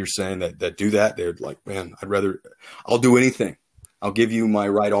 men, like you're saying, that do that. They're like, man, I'll do anything. I'll give you my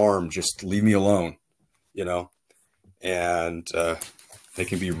right arm. Just leave me alone, and, they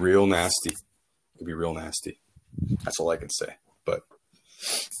can be real nasty. It can be real nasty. That's all I can say. But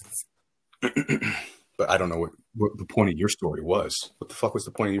I don't know what the point of your story was. What the fuck was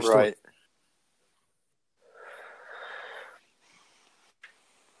the point of your story? Right.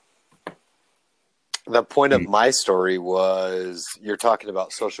 The point of my story was you're talking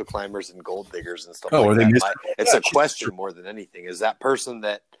about social climbers and gold diggers and stuff like that. It's a question more than anything. Is that person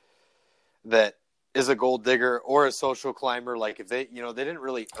that is a gold digger or a social climber, like if they, they didn't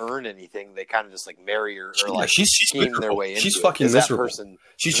really earn anything, they kind of just like marry her or like she's scheme their way into she's fucking it. miserable.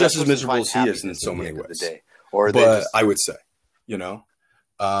 She's just as miserable as he is in so many ways. Or but I would say,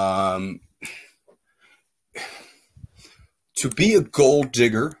 to be a gold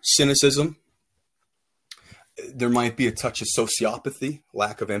digger, cynicism, there might be a touch of sociopathy,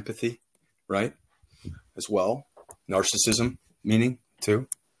 lack of empathy, right? As well. Narcissism meaning too.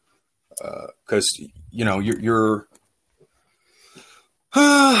 Because, you're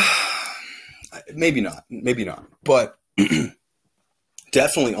maybe not, but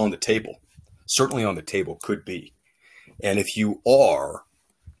definitely on the table, certainly on the table could be. And if you are,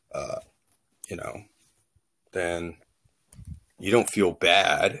 then you don't feel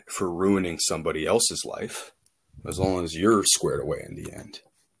bad for ruining somebody else's life as long as you're squared away in the end.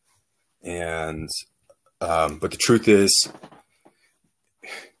 And, but the truth is,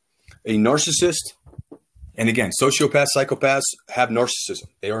 a narcissist, and again, sociopaths, psychopaths have narcissism.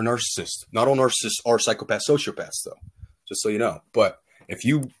 They are narcissists. Not all narcissists are psychopaths, sociopaths, though, just so you know. But if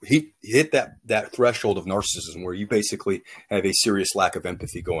you hit that threshold of narcissism where you basically have a serious lack of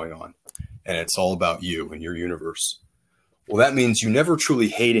empathy going on, and it's all about you and your universe, well, that means you never truly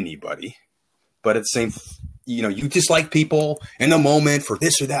hate anybody, but at the same, you dislike people in the moment for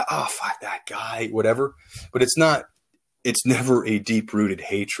this or that. Oh, fuck that guy, whatever. But it's never a deep-rooted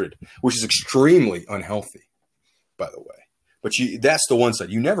hatred, which is extremely unhealthy, by the way. But that's the one side.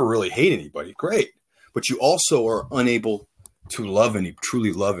 You never really hate anybody. Great. But you also are unable to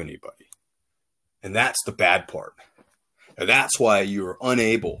truly love anybody. And that's the bad part. And that's why you're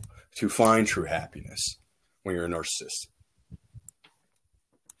unable to find true happiness when you're a narcissist.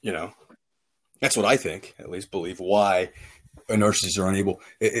 That's what I think, at least believe, why a narcissist are unable.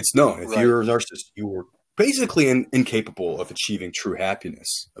 It's known. If you're a narcissist, you were basically incapable of achieving true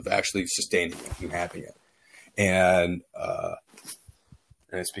happiness, of actually sustaining it and having it. And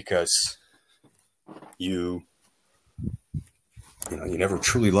it's because you never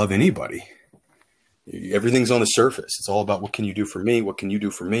truly love anybody. Everything's on the surface. It's all about what can you do for me? What can you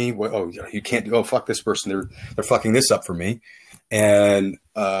do for me? You can't do. Oh, fuck this person. They're fucking this up for me. And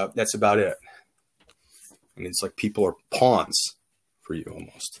that's about it. And it's like people are pawns for you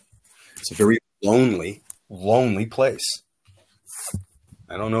almost. It's a very lonely place.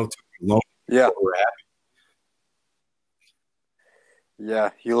 I don't know. Lonely. Yeah. We're happy.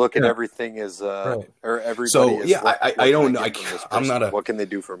 Yeah, you look at everything as or everybody. So I don't know. I'm not a. What can they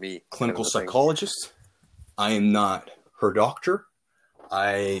do for me? Clinical psychologist. I am not her doctor.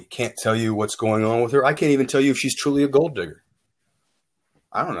 I can't tell you what's going on with her. I can't even tell you if she's truly a gold digger.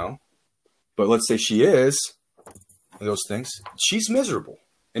 I don't know. But let's say she is those things. She's miserable,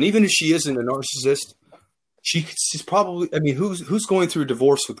 and even if she isn't a narcissist, she's probably. I mean, who's going through a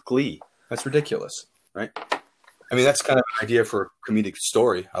divorce with glee? That's ridiculous, right? I mean, that's kind of an idea for a comedic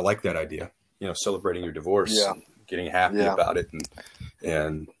story. I like that idea. Celebrating your divorce, and getting happy about it,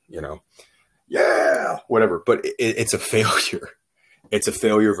 and whatever. But it's a failure. It's a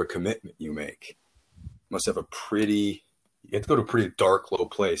failure of a commitment you make. You must have you have to go to a pretty dark, low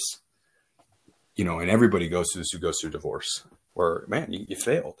place. And everybody goes through this who goes through divorce, where, man, you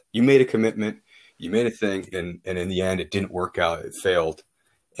failed. You made a commitment, you made a thing, and in the end, it didn't work out. It failed.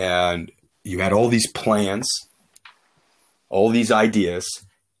 And you had all these plans, all these ideas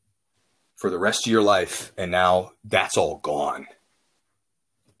for the rest of your life, and now that's all gone.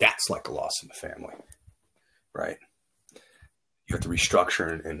 That's like a loss in the family, right? You have to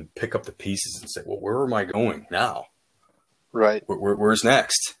restructure and pick up the pieces and say, well, where am I going now? Right. Where's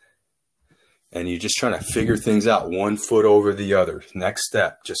next? And you're just trying to figure things out, one foot over the other. Next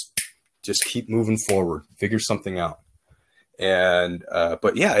step, just keep moving forward, figure something out. And,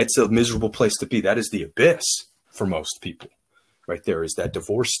 but yeah, it's a miserable place to be. That is the abyss for most people. Right there is that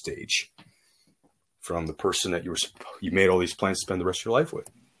divorce stage from the person that you made all these plans to spend the rest of your life with.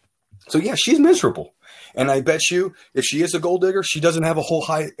 So yeah, she's miserable. And I bet you if she is a gold digger, she doesn't have a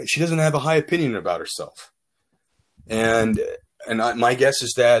high opinion about herself. And my guess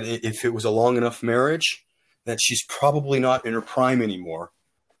is that if it was a long enough marriage, that she's probably not in her prime anymore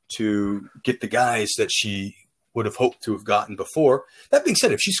to get the guys that she would have hoped to have gotten before. That being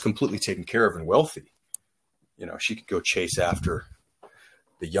said, if she's completely taken care of and wealthy, she could go chase after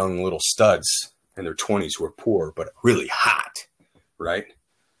the young little studs in their 20s who are poor, but really hot, right?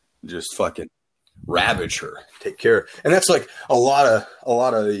 Just fucking ravage her, take care. And that's like a lot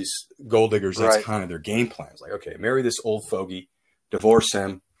of these gold diggers. That's kind of their game plan. It's like, okay, marry this old fogey, divorce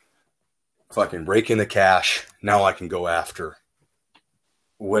him, fucking rake in the cash. Now I can go after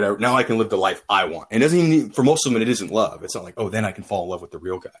whatever. Now I can live the life I want. And it doesn't even, for most of them, it isn't love. It's not like, oh, then I can fall in love with the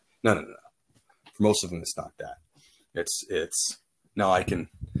real guy. No. For most of them, it's not that. It's now I can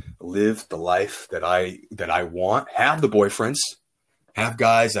live the life that I want, have the boyfriends, have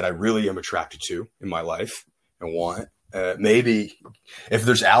guys that I really am attracted to in my life and want. Maybe if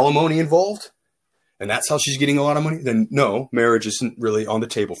there's alimony involved and that's how she's getting a lot of money, then no, marriage isn't really on the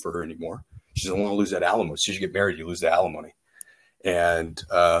table for her anymore. She doesn't want to lose that alimony. So you get married, you lose the alimony. And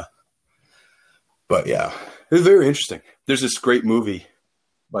But yeah, it's very interesting. There's this great movie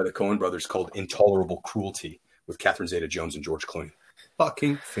by the Coen brothers called Intolerable Cruelty with Catherine Zeta-Jones and George Clooney.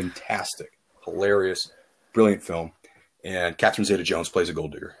 Fucking fantastic, hilarious, brilliant film. And Catherine Zeta-Jones plays a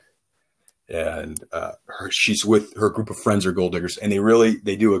gold digger, and she's with her group of friends are gold diggers, and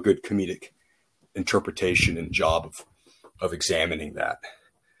they do a good comedic interpretation and job of examining that.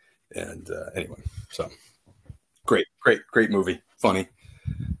 And anyway, so great movie, funny.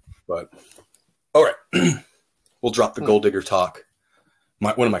 But all right, we'll drop the gold digger talk.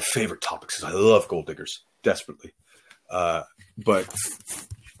 One of my favorite topics is I love gold diggers desperately. But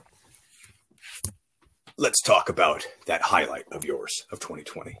let's talk about that highlight of yours of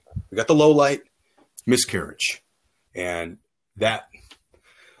 2020. We got the low light, miscarriage. And that,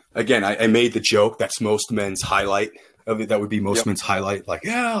 again, I made the joke that's most men's highlight of it. That would be most men's highlight. Like,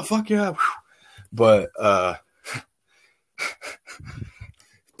 yeah, fuck yeah. But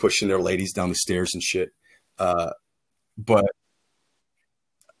pushing their ladies down the stairs and shit. But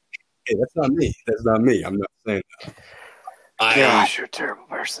hey, that's not me. That's not me. I'm not saying that. Gosh, you're a terrible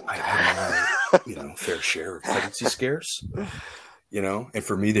person. I had my, fair share of pregnancy scares, and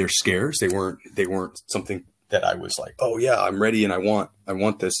for me, they're scares. They weren't something that I was like, oh yeah, I'm ready and I want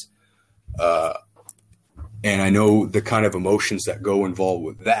this. And I know the kind of emotions that go involved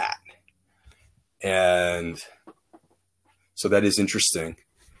with that. And so that is interesting.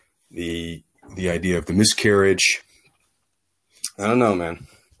 The idea of the miscarriage. I don't know, man.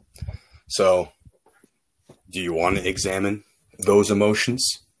 So do you want to examine those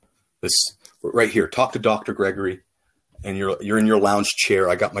emotions? This right here, talk to Dr. Gregory, and you're in your lounge chair.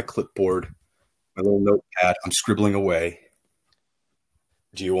 I got my clipboard, my little notepad. I'm scribbling away.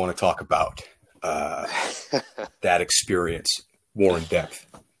 Do you want to talk about that experience more in depth?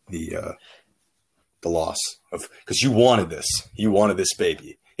 The loss of, because you wanted this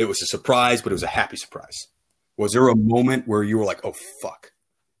baby. It was a surprise, but it was a happy surprise. Was there a moment where you were like, oh fuck,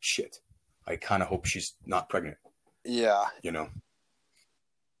 shit, I kind of hope she's not pregnant? Yeah.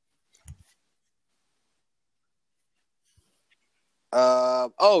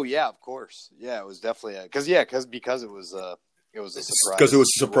 Oh yeah, of course. Yeah, it was definitely because it was a surprise. Because it was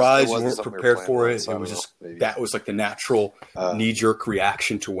a surprise, you weren't something prepared we were for planning it. on, It was so I just don't know, maybe. that was like the natural knee-jerk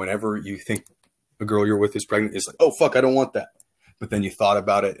reaction to whenever you think a girl you're with is pregnant. It's like, oh fuck, I don't want that. But then you thought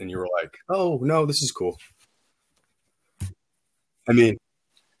about it and you were like, oh no, this is cool. I mean,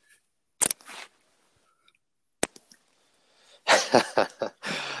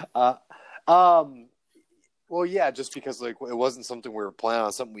 uh, um, well, yeah, just because like it wasn't something we were planning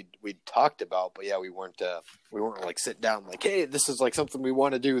on, something we talked about, but yeah, we weren't like sitting down like, hey, this is like something we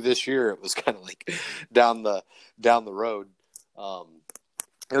want to do this year. It was kind of like down the road.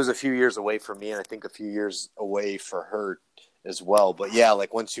 It was a few years away from me, and I think a few years away for her as well. But yeah,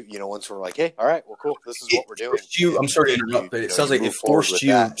 like once we're like, hey, all right, well, cool, this is what we're doing. I'm sorry to interrupt, but it sounds like it forced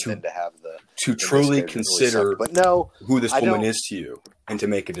you to truly consider but no, who this woman is to you and to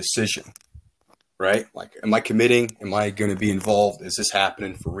make a decision, right? Like, am I committing? Am I going to be involved? Is this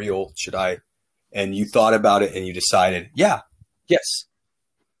happening for real? Should I? And you thought about it and you decided, yeah, yes.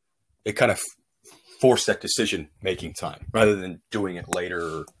 It kind of forced that decision making time rather than doing it later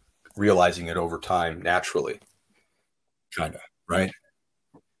or realizing it over time naturally. Kind of, right?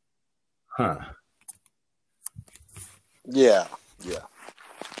 Huh. Yeah,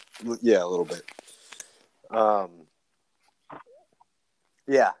 a little bit.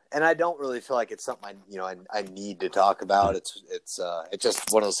 Yeah, and I don't really feel like it's something I need to talk about. It's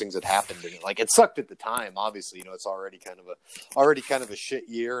just one of those things that happened, and like it sucked at the time. Obviously, it's already kind of a shit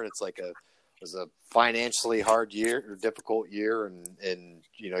year, and it's like it was a financially hard year or difficult year, and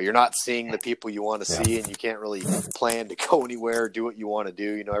you're not seeing the people you want to see, and you can't really plan to go anywhere or do what you want to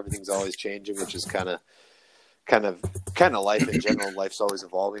do. Everything's always changing, which is kind of life in general. Life's always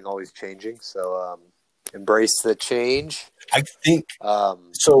evolving, always changing. So embrace the change. I think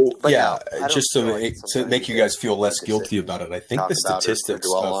so. Yeah, just to make you guys feel less guilty about it. I think the statistics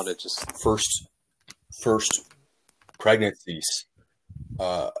of first pregnancies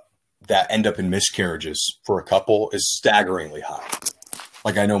that end up in miscarriages for a couple is staggeringly high.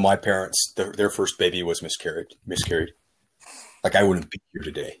 Like I know my parents, their first baby was miscarried. Like I wouldn't be here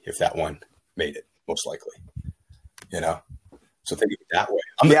today if that one made it, most likely. So think of it that way.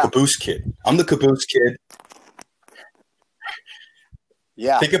 I'm the caboose kid.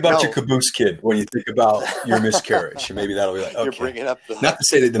 Yeah. Think about your caboose kid when you think about your miscarriage. And maybe that'll be like, okay. You're bringing up not to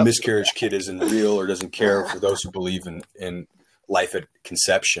say that the miscarriage kid isn't real or doesn't care for those who believe in life at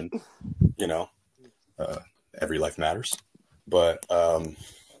conception. Every life matters. But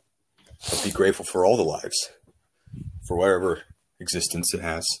be grateful for all the lives, for whatever existence it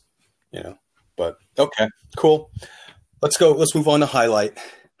has. But okay, cool. Let's go. Let's move on to highlight.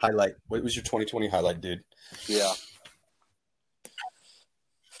 Highlight. What was your 2020 highlight, dude? Yeah.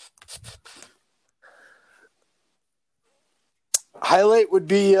 Highlight would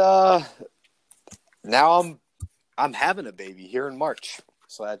be now I'm having a baby here in March.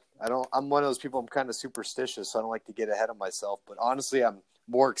 So I'm one of those people, I'm kind of superstitious, so I don't like to get ahead of myself. But honestly, I'm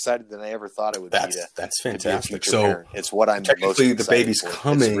more excited than I ever thought it would be. That's fantastic. So parent. It's what I'm technically most the baby's for.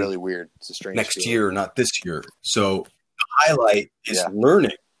 coming. It's really weird. It's a strange next feeling. year, not this year. So the highlight is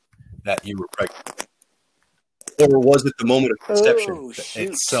learning that you were pregnant, or was it the moment of conception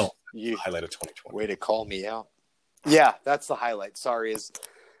itself? The highlight of 2020. Way to call me out. Yeah, that's the highlight. Sorry,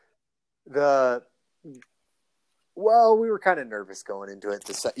 well, we were kind of nervous going into it.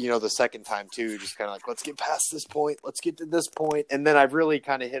 The second time too, just kind of like, let's get past this point. Let's get to this point. And then I've really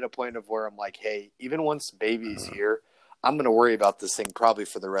kind of hit a point of where I'm like, hey, even once baby's here, I'm going to worry about this thing probably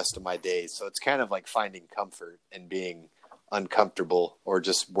for the rest of my days. So it's kind of like finding comfort and being uncomfortable or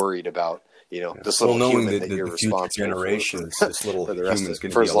just worried about, this little human that you're responsible generations, this little human's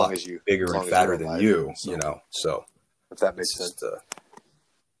going to be as long as you bigger and fatter than you, So if that makes sense.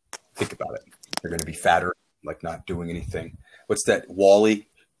 Think about it. They're going to be fatter, like not doing anything. What's that WALL-E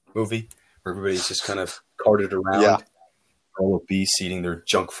movie where everybody's just kind of carted around? Yeah. All obese, eating their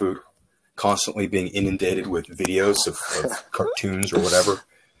junk food, constantly being inundated with videos of cartoons or whatever.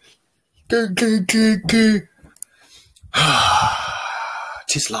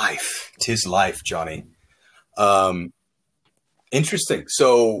 Tis life, Johnny. Interesting.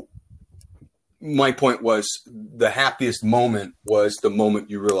 So my point was the happiest moment was the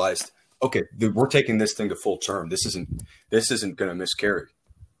moment you realized, okay, we're taking this thing to full term. This isn't going to miscarry.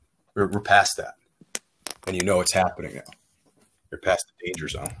 We're past that. And it's happening now. You're past the danger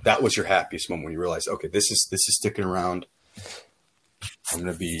zone. That was your happiest moment when you realized, okay, this is sticking around. I'm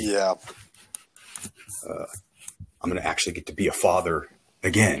going to be, I'm going to actually get to be a father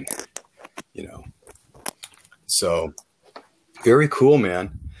again, So very cool,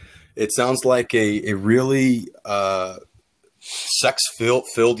 man. It sounds like a really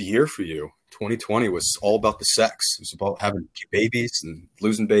sex-filled year for you. 2020 was all about the sex. It was about having babies and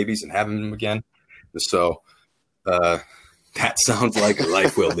losing babies and having them again. So that sounds like a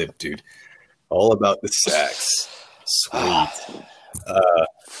life well lived, dude. All about the sex. Sweet.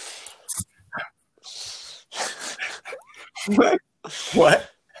 What?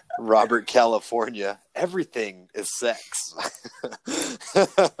 Robert California. Everything is sex.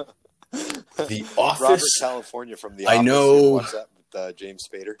 The Office. Robert California from The Office. I know. Watch that with James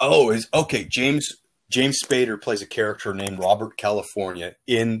Spader. Oh, okay. James Spader plays a character named Robert California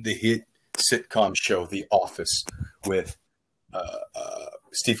in the hit sitcom show The Office with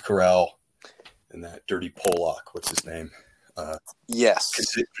Steve Carell and that dirty Pollock. What's his name? Yes.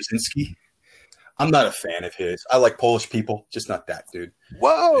 Krasinski. I'm not a fan of his. I like Polish people, just not that dude.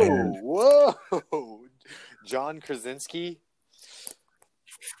 Whoa. John Krasinski.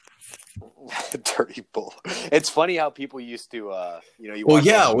 Dirty Bull. It's funny how people used to, what's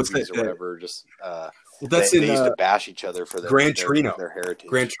that or whatever? Just they used to bash each other for their heritage.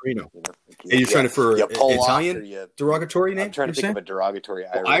 Gran Torino. Are you trying for Italian derogatory name? I'm trying to think of a derogatory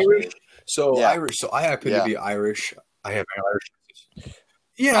Irish. Irish. So I happen to be Irish. I have an Irish.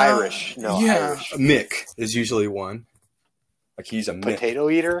 Yeah, Irish. No, yeah. Irish. Mick is usually one. Like he's a Mick. Potato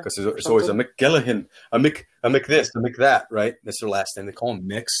eater. Because there's always a Mick Gillihan, a Mick this, a Mick that. Right? That's their last name. They call him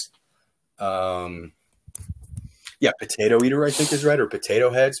Micks. Potato eater, I think is right, or potato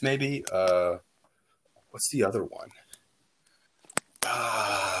heads, maybe. What's the other one?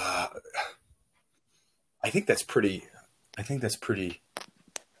 I think that's pretty. Because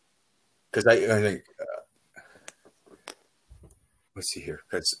I think. Let's see here.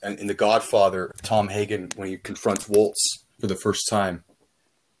 Because in The Godfather, Tom Hagen, when he confronts Waltz for the first time,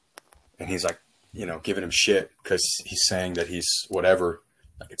 and he's like, giving him shit because he's saying that he's whatever.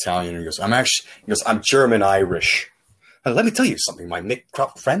 Like Italian, and he goes, I'm German Irish. Let me tell you something, my Mick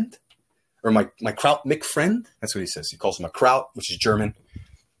Kraut friend, or my Kraut Mick friend. That's what he says. He calls him a Kraut, which is German,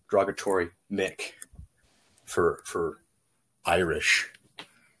 derogatory Mick for Irish.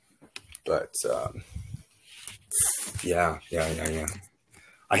 But yeah.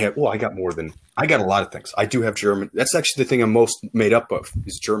 I got a lot of things. I do have German. That's actually the thing I'm most made up of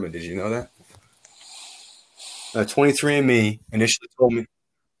is German. Did you know that? 23andMe initially told me.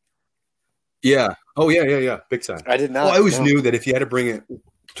 Yeah. Oh, yeah. Big time. I did not. Well, I always knew that if you had to bring it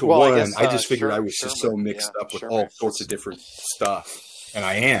to one, I just figured I was just so mixed up with all sorts of different stuff. And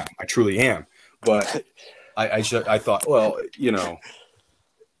I am. I truly am. But I thought, well,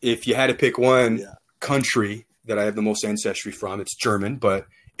 if you had to pick one country that I have the most ancestry from, it's German. But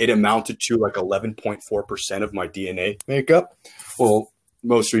it amounted to like 11.4% of my DNA makeup. Well,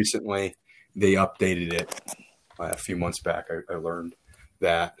 most recently they updated it a few months back. I learned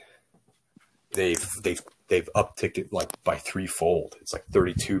that they've upticked it like by threefold. It's like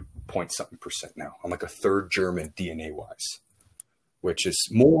 32 point something percent now. I'm like a third German DNA wise, which is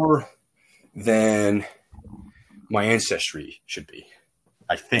more than my ancestry should be,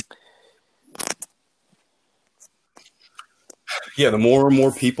 I think. Yeah, the more and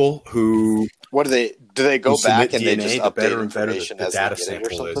more people who what do they go back and DNA, they just the update better and better information the as data they get it or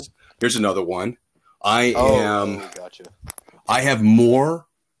sample is. something? Here's another one. Gotcha. I have more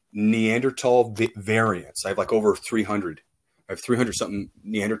Neanderthal variants. I have like over 300. I have 300 something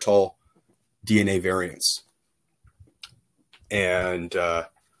Neanderthal DNA variants, and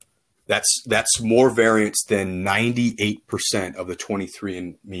that's more variants than 98% of the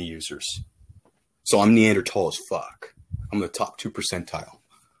 23andMe users. So I'm Neanderthal as fuck. I'm the top 2 percentile.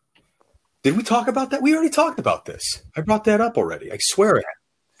 Did we talk about that? We already talked about this. I brought that up already. I swear it.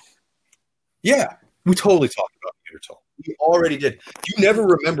 Yeah, we totally talked about Neanderthal. We already did. You never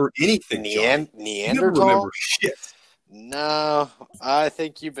remember anything, Johnny. Neanderthal? You never remember shit. No, I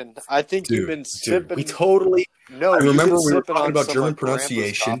think you've been sipping. We totally. No, I remember we were sipping talking on about some German of Grandpa's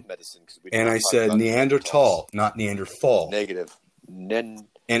pronunciation, cough medicine, 'cause we and don't I talk said about Neanderthal, not Neanderthal. Negative.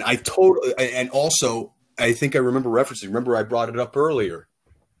 And I totally, and also, I think I remember referencing. Remember, I brought it up earlier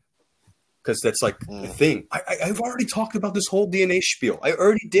because that's like the thing. I've already talked about this whole DNA spiel. I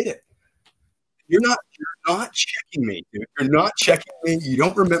already did it. You're not checking me, dude. You're not checking me. You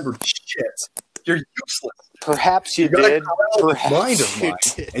don't remember shit. You're useless. Perhaps you did. Perhaps you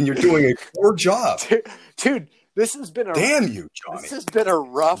did. And you're doing a poor job. Dude, this has been a damn you, Johnny. This has been a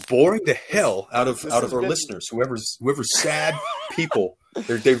rough, boring the hell out of our listeners. Whoever's sad people,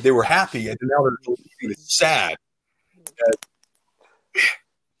 they were happy and now they're sad.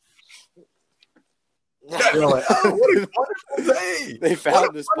 They're like, oh, what a wonderful day! They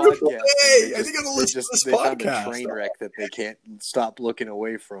found this podcast. Day. I think I'm gonna listen to this they podcast. Found a train wreck that they can't stop looking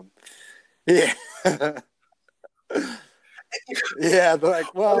away from. Yeah. Yeah, they're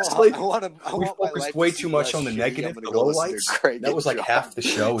like, well, honestly, we focused way too much on the negative, the lowlights. That was like half the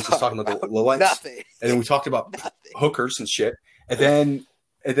show. Was just talking about the lowlights. Nothing. And then we talked about hookers and shit. And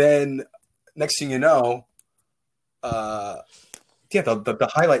then next thing you know, the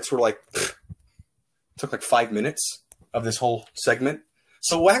highlights were like took like 5 minutes of this whole segment.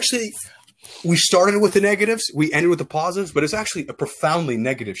 So actually, we started with the negatives, we ended with the positives, but it's actually a profoundly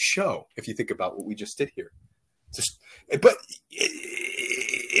negative show if you think about what we just did here. But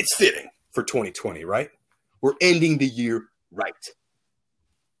it's fitting for 2020, right? We're ending the year right.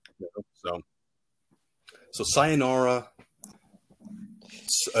 So sayonara,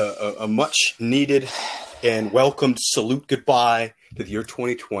 a much needed and welcomed salute goodbye to the year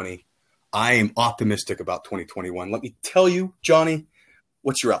 2020. I am optimistic about 2021. Let me tell you, Johnny,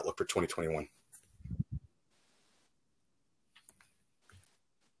 what's your outlook for 2021?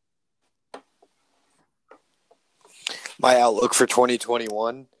 My outlook for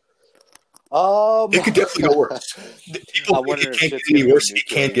 2021? It could definitely go worse. People think it can't get any worse. It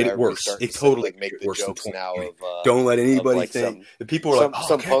can't get it worse. It totally make it worse than 2020. Don't let anybody think. The people are like,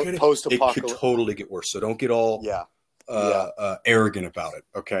 oh, it could totally get worse. So don't get all arrogant about it,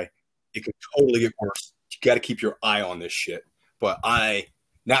 okay? It could totally get worse. You got to keep your eye on this shit. But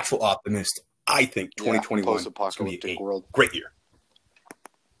natural optimist, I think 2021 is going to be a great year.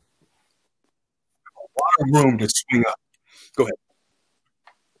 A lot of room to swing up. Go ahead.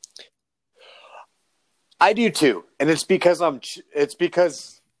 I do too, and it's because I'm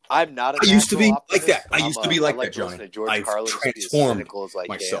not. I used to be like that. I used to be like that, Johnny. I've transformed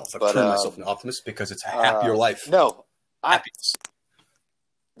myself. I've turned myself into an optimist because it's a happier life. No, happiness.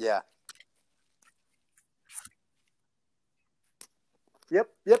 Yeah.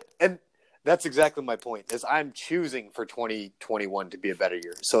 Yep, and that's exactly my point. Is I'm choosing for 2021 to be a better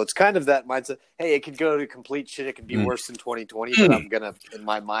year. So it's kind of that mindset. Hey, it could go to complete shit. It could be worse than 2020, but I'm gonna, in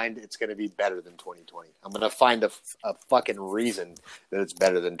my mind, it's gonna be better than 2020. I'm gonna find a fucking reason that it's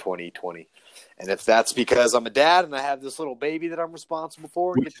better than 2020. And if that's because I'm a dad and I have this little baby that I'm responsible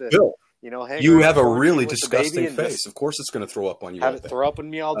for, and get to, hang you have a really disgusting face. Of course, it's gonna throw up on you. Have it throw up on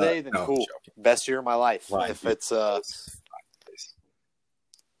me all day. Then cool, best year of my life. Right. If it's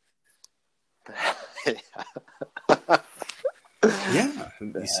yeah,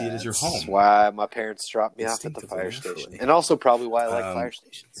 you see it as your home. That's why my parents dropped me off at the fire station, and also probably why I like fire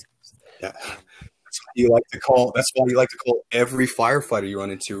stations. Yeah, that's why you like to call. That's why you like to call every firefighter you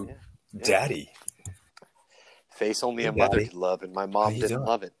run into, "Daddy." Face only a mother could love, and my mom didn't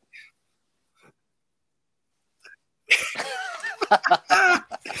love it.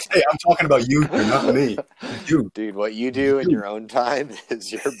 Hey, I'm talking about you, not me. You. Dude, what you do in your own time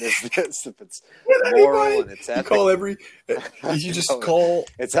is your business. If it's With moral anybody, and it's you ethical, call every. You just No, call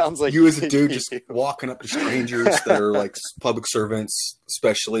it sounds like you as a dude you just do. walking up to strangers that are like public servants,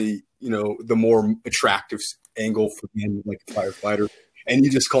 especially the more attractive angle for being like a firefighter, and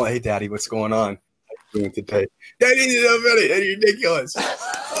you just call, "Hey, Daddy, what's going on? How you doing today?" Daddy, you know, funny. That's ridiculous.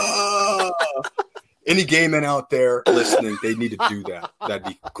 Oh. Any gay men out there listening, they need to do that. That'd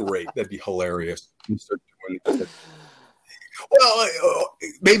be great. That'd be hilarious. You start doing it. Well,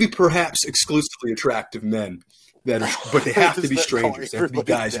 maybe perhaps exclusively attractive men but they have to be strangers. They have to be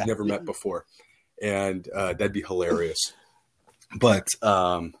guys you've never met before, and that'd be hilarious. But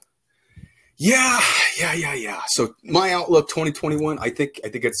yeah. So my outlook, 2021, I think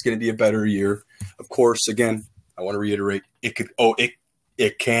it's going to be a better year. Of course, again, I want to reiterate,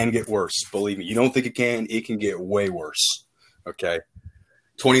 it can get worse. Believe me, you don't think it can get way worse. Okay.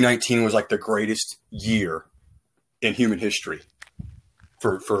 2019 was like the greatest year in human history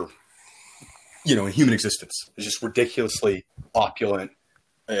for in human existence. It's just ridiculously opulent,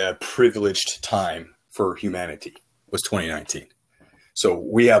 privileged time for humanity was 2019. So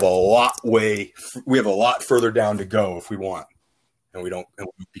we have a lot further down to go if we want, and we'll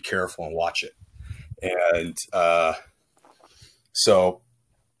be careful and watch it. And so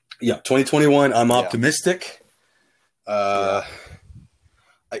yeah, 2021, I'm optimistic.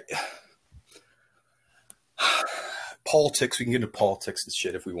 Politics, we can get into politics and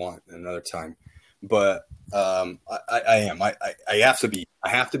shit if we want another time, but I have to be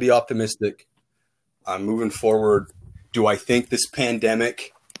optimistic. I'm moving forward. Do I think this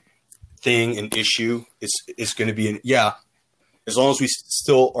pandemic thing, an issue, is going to be as long as we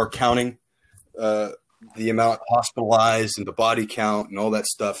still are counting the amount hospitalized and the body count and all that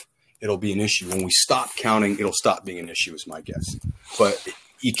stuff, it'll be an issue. When we stop counting, it'll stop being an issue, is my guess. But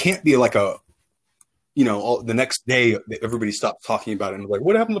you can't be like the next day everybody stops talking about it and like,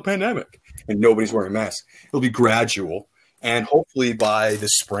 what happened to the pandemic? And nobody's wearing masks. It'll be gradual. And hopefully by the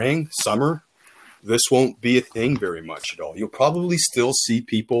spring, summer, this won't be a thing very much at all. You'll probably still see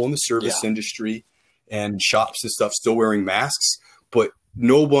people in the service industry and shops and stuff still wearing masks, but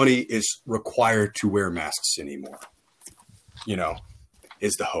nobody is required to wear masks anymore,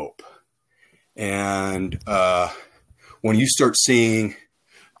 is the hope. And when you start seeing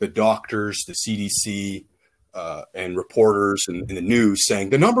the doctors, the CDC, and reporters and the news saying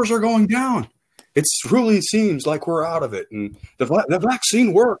the numbers are going down, it really seems like we're out of it. And the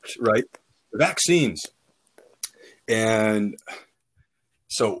vaccine worked, right? The vaccines. And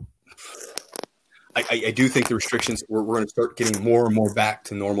so I do think the restrictions, we're going to start getting more and more back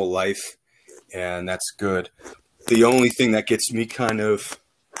to normal life, and that's good. The only thing that gets me kind of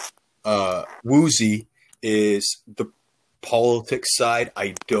woozy is the politics side.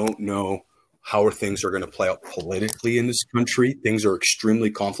 I don't know how things are going to play out politically in this country. Things are extremely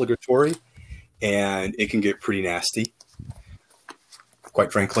conflictory, and it can get pretty nasty,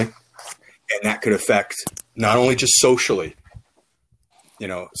 quite frankly. And that could affect not only just socially.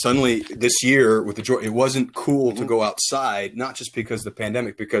 Suddenly this year it wasn't cool to go outside, not just because of the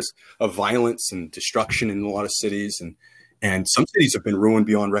pandemic, because of violence and destruction in a lot of cities. And some cities have been ruined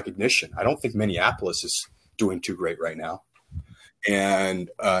beyond recognition. I don't think Minneapolis is doing too great right now.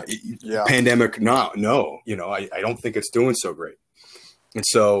 And pandemic, no, I don't think it's doing so great. And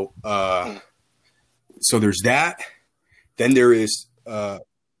so, so there's that. Then there is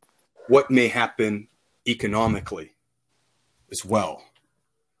what may happen economically as well.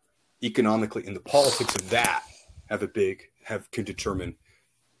 Economically, and the politics of that can determine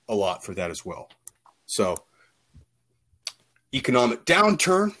a lot for that as well. So economic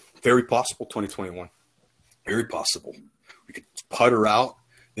downturn, very possible, 2021. Very possible. We could putter out.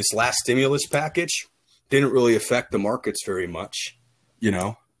 This last stimulus package didn't really affect the markets very much,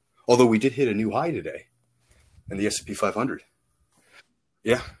 although we did hit a new high today in the S&P 500.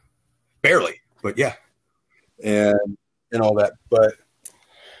 Yeah, barely, but yeah. And all that. But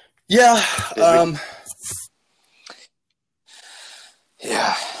yeah.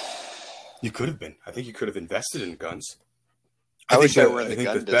 Yeah. You could have been. I think you could have invested in guns. I wish I were I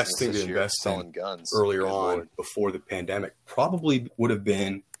think the best thing to invest in guns earlier on, before the pandemic, probably would have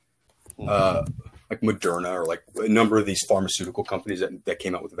been like Moderna, or like a number of these pharmaceutical companies that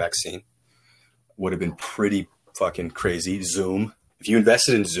came out with the vaccine. Would have been pretty fucking crazy. Zoom. If you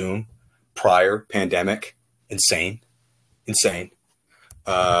invested in Zoom prior pandemic, insane.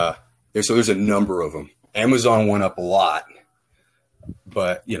 There's a number of them. Amazon went up a lot,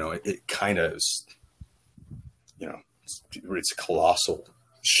 but it kind of is, it's a colossal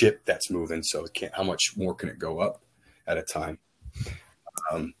ship that's moving. So how much more can it go up at a time?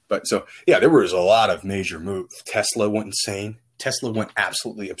 But so, yeah, there was a lot of major moves. Tesla went insane. Tesla went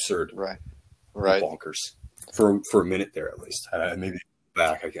absolutely absurd. Right. Bonkers for a minute there, at least. Maybe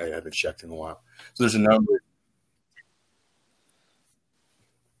back. I haven't checked in a while. So there's a number.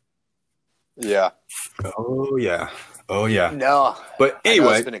 Yeah. Oh yeah. No. But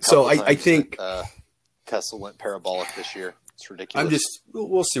anyway, so I think Tesla went parabolic this year. It's ridiculous.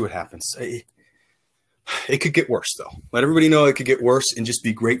 We'll see what happens. It could get worse, though. Let everybody know it could get worse, and just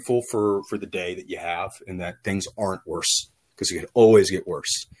be grateful for the day that you have, and that things aren't worse, because it could always get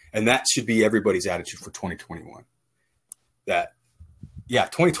worse. And that should be everybody's attitude for 2021. That, yeah,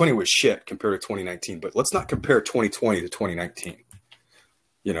 2020 was shit compared to 2019, but let's not compare 2020 to 2019.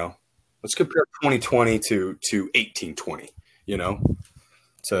 You know, let's compare 2020 to 1820. You know,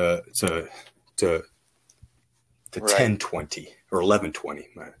 to 1020 or 1120.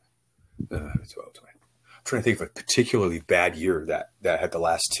 1220. I'm trying to think of a particularly bad year that had the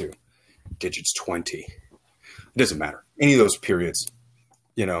last two digits 20. It doesn't matter. Any of those periods,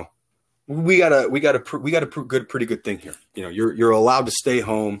 you know, we got a pretty good thing here. You know, you're allowed to stay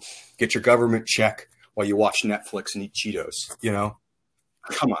home, get your government check while you watch Netflix and eat Cheetos. You know,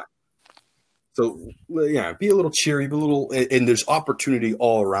 come on. So yeah, be a little cheery, be a little, and there's opportunity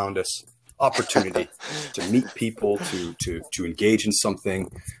all around us. Opportunity to meet people, to engage in something,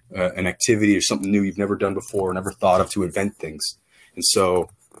 an activity or something new you've never done before, never thought of, to invent things. And so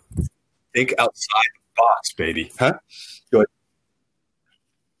think outside the box, baby. Huh? Go ahead.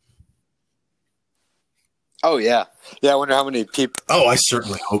 Oh yeah. I wonder how many people. Oh, I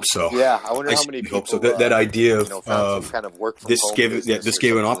certainly hope so. Yeah, I wonder how many people. Hope so. That idea of, found some kind of work from this home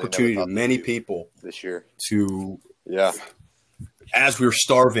gave an opportunity to many people this year to, yeah, as we were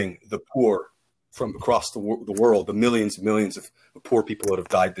starving the poor from across the world, the millions and millions of poor people that have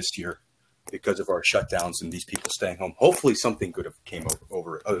died this year because of our shutdowns and these people staying home. Hopefully something good came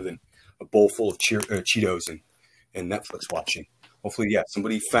over it, other than a bowl full of Cheetos and Netflix watching. Hopefully, yeah,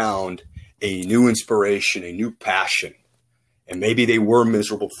 somebody found a new inspiration, a new passion, and maybe they were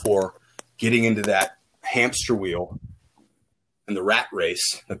miserable for getting into that hamster wheel and the rat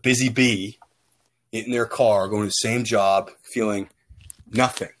race, the busy bee in their car, going to the same job, feeling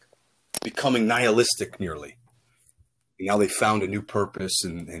nothing, becoming nihilistic nearly. And now they found a new purpose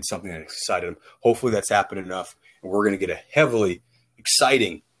and something that excited them. Hopefully that's happened enough, and we're going to get a heavily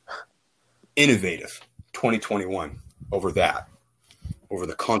exciting, innovative 2021 over that, over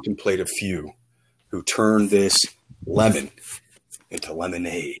the contemplative few who turned this lemon into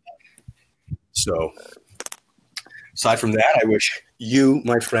lemonade. So aside from that, I wish you,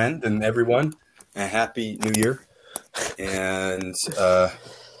 my friend, and everyone a happy new year. And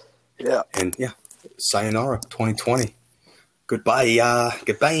sayonara 2020. Goodbye.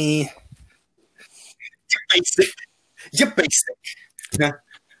 Goodbye. You're basic.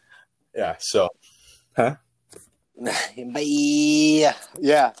 Yeah. So, huh? Bye.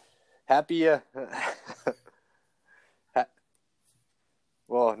 Yeah. Happy.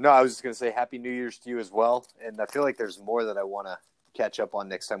 Well, no, I was just going to say Happy New Year's to you as well. And I feel like there's more that I want to catch up on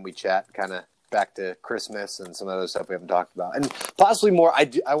next time we chat, kind of back to Christmas and some other stuff we haven't talked about. And possibly more,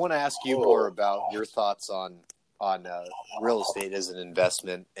 I want to ask you more about your thoughts on real estate as an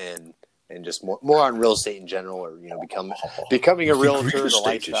investment and just more on real estate in general, or, you know, becoming a realtor, a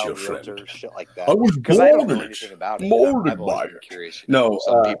lifestyle realtor, shit like that. Because I don't know anything about it. I've always been curious. No,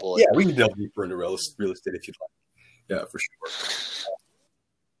 some people. Yeah, we can delve deeper into real estate if you'd like. Yeah, for sure.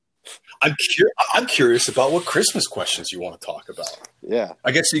 I'm curious about what Christmas questions you want to talk about. Yeah, I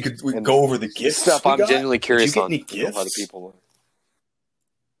guess we could go over the gifts stuff. I'm genuinely curious on any gifts? Other people.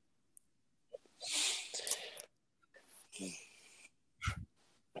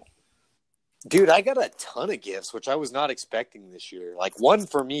 Dude, I got a ton of gifts, which I was not expecting this year. Like one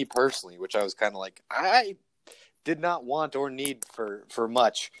for me personally, which I was kind of like, I did not want or need for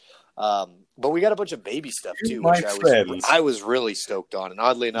much. But we got a bunch of baby stuff too, which I was really stoked on. And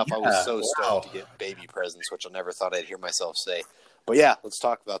oddly enough, I was so stoked to get baby presents, which I never thought I'd hear myself say. But yeah, let's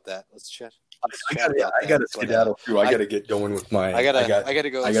talk about that. Let's chat. I got to skedaddle through. I got to get going with my. I got to go. I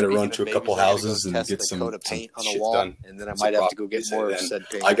got to run to a couple houses and get some coat of paint on the wall, done. And then I might have to go get more of said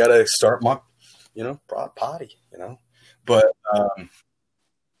paint. I got to start my, potty, but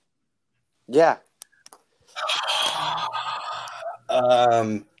yeah.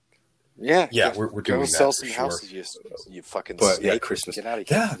 Yeah, we're doing that. Sell some houses, you fucking snake. Yeah, Christmas. Get out of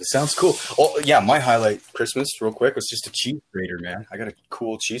here. Yeah, that sounds cool. Well, yeah, my highlight Christmas, real quick, was just a cheese grater, man. I got a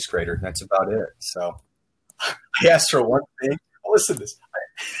cool cheese grater. That's about it. So I asked for one thing. Listen to this.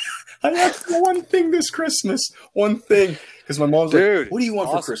 I asked for one thing this Christmas. One thing. Because my mom's Dude, like, what do you want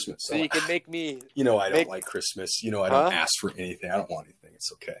awesome. for Christmas? So you can make me. I don't like Christmas. I don't ask for anything. I don't want anything.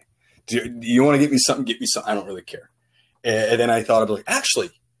 It's okay. Do you want to get me something? Get me something. I don't really care. And then I thought, I'd be like, actually,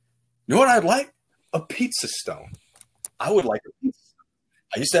 you know what I'd like? A pizza stone. I would like a pizza stone.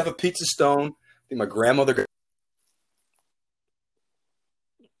 I used to have a pizza stone. I think my grandmother got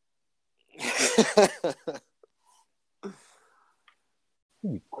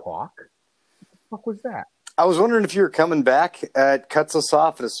You quack. What the fuck was that? I was wondering if you were coming back. It cuts us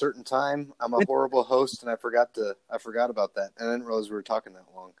off at a certain time. I'm a horrible host, and I forgot about that. And I didn't realize we were talking that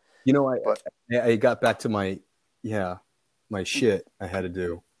long. I got back to my shit I had to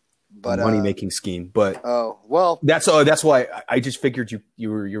do. But money making scheme. But that's why I just figured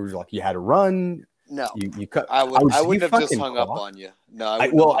you were like you had to run. No, you cut. I wouldn't have just hung up on you.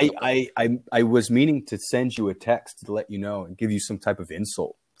 No, I was meaning to send you a text to let you know and give you some type of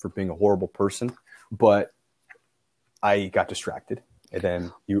insult for being a horrible person, but I got distracted, and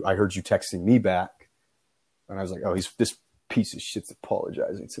then I heard you texting me back, and I was like, oh, this piece of shit's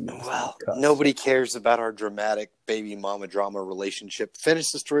apologizing to me. Well, nobody cares about our dramatic baby mama drama relationship.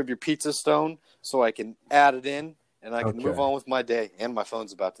 Finish the story of your pizza stone so I can add it in. And I can move on with my day, and my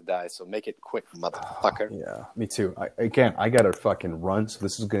phone's about to die, so make it quick, motherfucker. Yeah, me too. I got to fucking run, so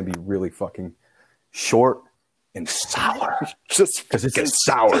this is going to be really fucking short and sour. Just because it's a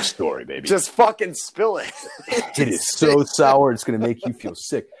sour story, baby. Just fucking spill it. It is so sour, it's going to make you feel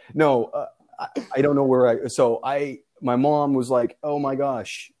sick. No, I don't know where my mom was like, oh my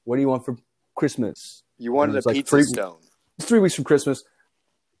gosh, what do you want for Christmas? You wanted a pizza stone. It's 3 weeks from Christmas.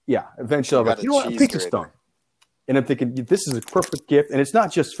 Yeah, eventually I'm like, you want a pizza stone? And I'm thinking, this is a perfect gift. And it's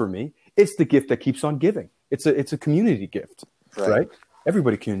not just for me. It's the gift that keeps on giving. It's a community gift, right?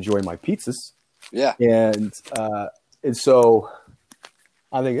 Everybody can enjoy my pizzas. Yeah. And so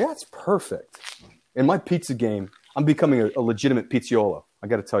I think that's perfect. In my pizza game, I'm becoming a legitimate pizzaiolo. I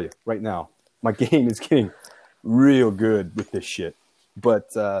got to tell you right now, my game is getting real good with this shit.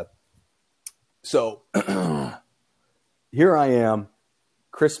 But so here I am.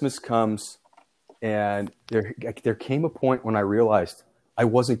 Christmas comes. And there came a point when I realized I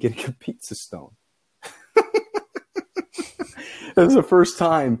wasn't getting a pizza stone. It was the first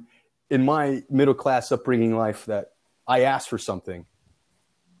time in my middle-class upbringing life that I asked for something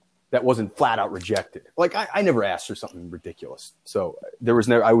that wasn't flat out rejected. Like I never asked for something ridiculous. So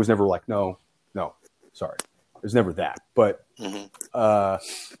I was never like, no, sorry. There's never that. But it's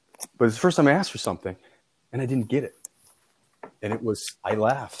the first time I asked for something and I didn't get it. And I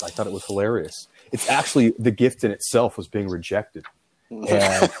laughed. I thought it was hilarious. It's actually the gift in itself was being rejected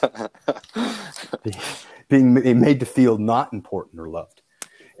and being made to feel not important or loved.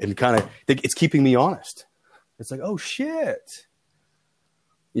 And it's keeping me honest. It's like, oh shit.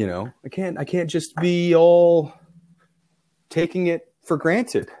 I can't just be all taking it for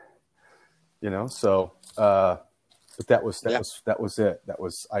granted, So, but that was it.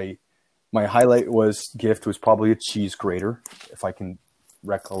 My highlight gift was probably a cheese grater, if I can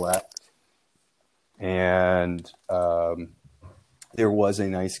recollect. And there was a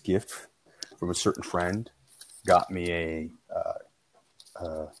nice gift from a certain friend. Got me a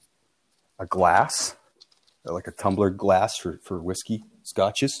glass, like a tumbler glass for whiskey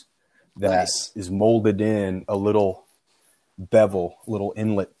scotches that is molded in a little bevel, little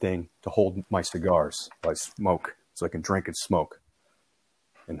inlet thing to hold my cigars while I smoke, so I can drink and smoke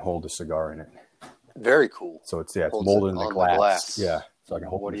and hold a cigar in it. Very cool. So it's molded in the glass. Yeah, so I can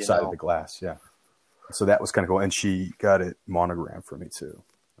hold it inside of the glass. Yeah. So that was kind of cool. And she got it monogrammed for me too.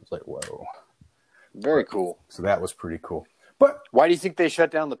 I was like, whoa. Very cool. So that was pretty cool. But why do you think they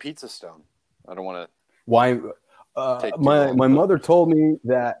shut down the pizza stone? I don't want to. Why? My mother told me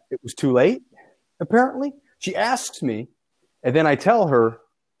that it was too late, apparently. She asks me, and then I tell her,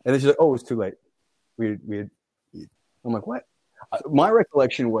 and then she's like, oh, it was too late. I'm like, what? My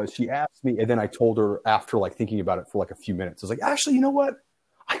recollection was she asked me, and then I told her after thinking about it for a few minutes. I was like, actually, you know what?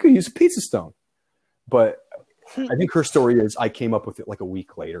 I could use a pizza stone. But I think her story is I came up with it a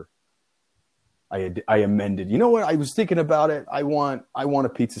week later. I amended. You know what? I was thinking about it. I want a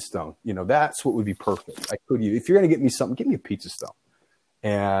pizza stone. That's what would be perfect. If you're going to get me something, get me a pizza stone.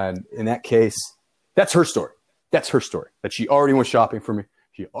 And in that case, that's her story. That's her story. That she already went shopping for me.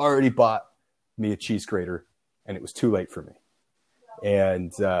 She already bought me a cheese grater, and it was too late for me.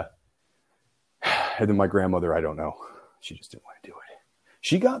 And then my grandmother, I don't know. She just didn't want to do it.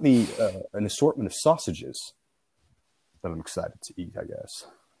 She got me an assortment of sausages that I'm excited to eat, I guess.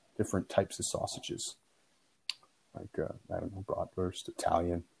 Different types of sausages. I don't know, bratwurst,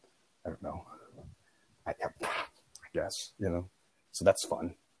 Italian. I don't know. I guess, So that's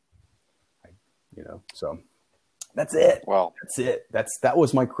fun. So that's it. Wow. That's it. That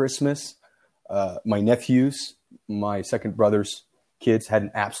was my Christmas. My nephews, my second brother's kids had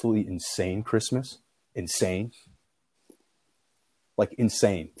an absolutely insane Christmas. Insane. Like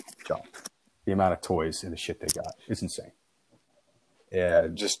insane, John. The amount of toys and the shit they got is insane. Yeah,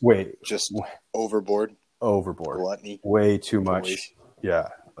 Just overboard. Gluttony. Way too much. Toys. Yeah.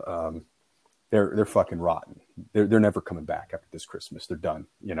 They're fucking rotten. They're never coming back after this Christmas. They're done,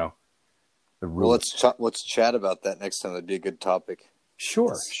 They're Well, ruined. let's chat about that next time. That'd be a good topic.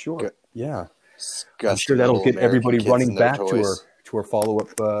 Sure. Good. Yeah. Disgusting I'm sure that'll little get everybody American kids running and their back to toys. our follow-up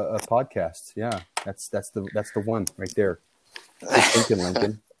podcasts. Yeah. That's the one right there. Good thinking,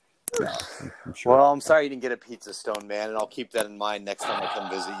 Lincoln. Yeah, I'm sure. Well, I'm sorry you didn't get a Pizza Stone, man, and I'll keep that in mind next time I come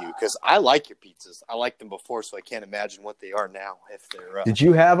visit you because I like your pizzas. I liked them before, so I can't imagine what they are now. If they're Did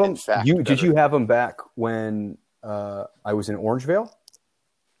you have them? in fact, Did better. you have them back when I was in Orangevale?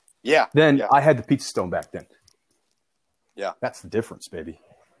 Yeah. Then yeah. I had the Pizza Stone back then. Yeah. That's the difference, baby,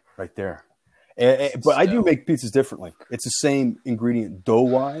 right there. But I do make pizzas differently. It's the same ingredient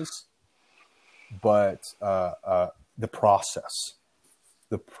dough-wise, but the process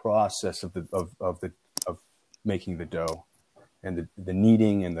of making the dough and the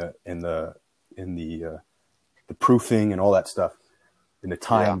kneading and the proofing and all that stuff and the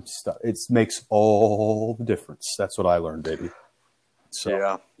time stuff, it makes all the difference. That's what I learned, baby. So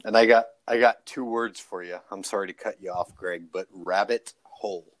Yeah, and I got 2 words for you. I'm sorry to cut you off, Greg, but rabbit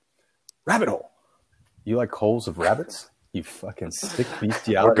hole. rabbit hole. You like holes of rabbits? You fucking sick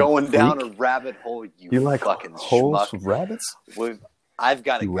bestiality. We're going freak. down a rabbit hole. You like fucking holes schmuck. of rabbits? I've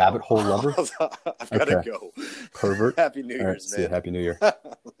got to You go. rabbit hole lover? I've got to Okay. go. Pervert. Happy New All right, Year's, see you. man. Happy New Year.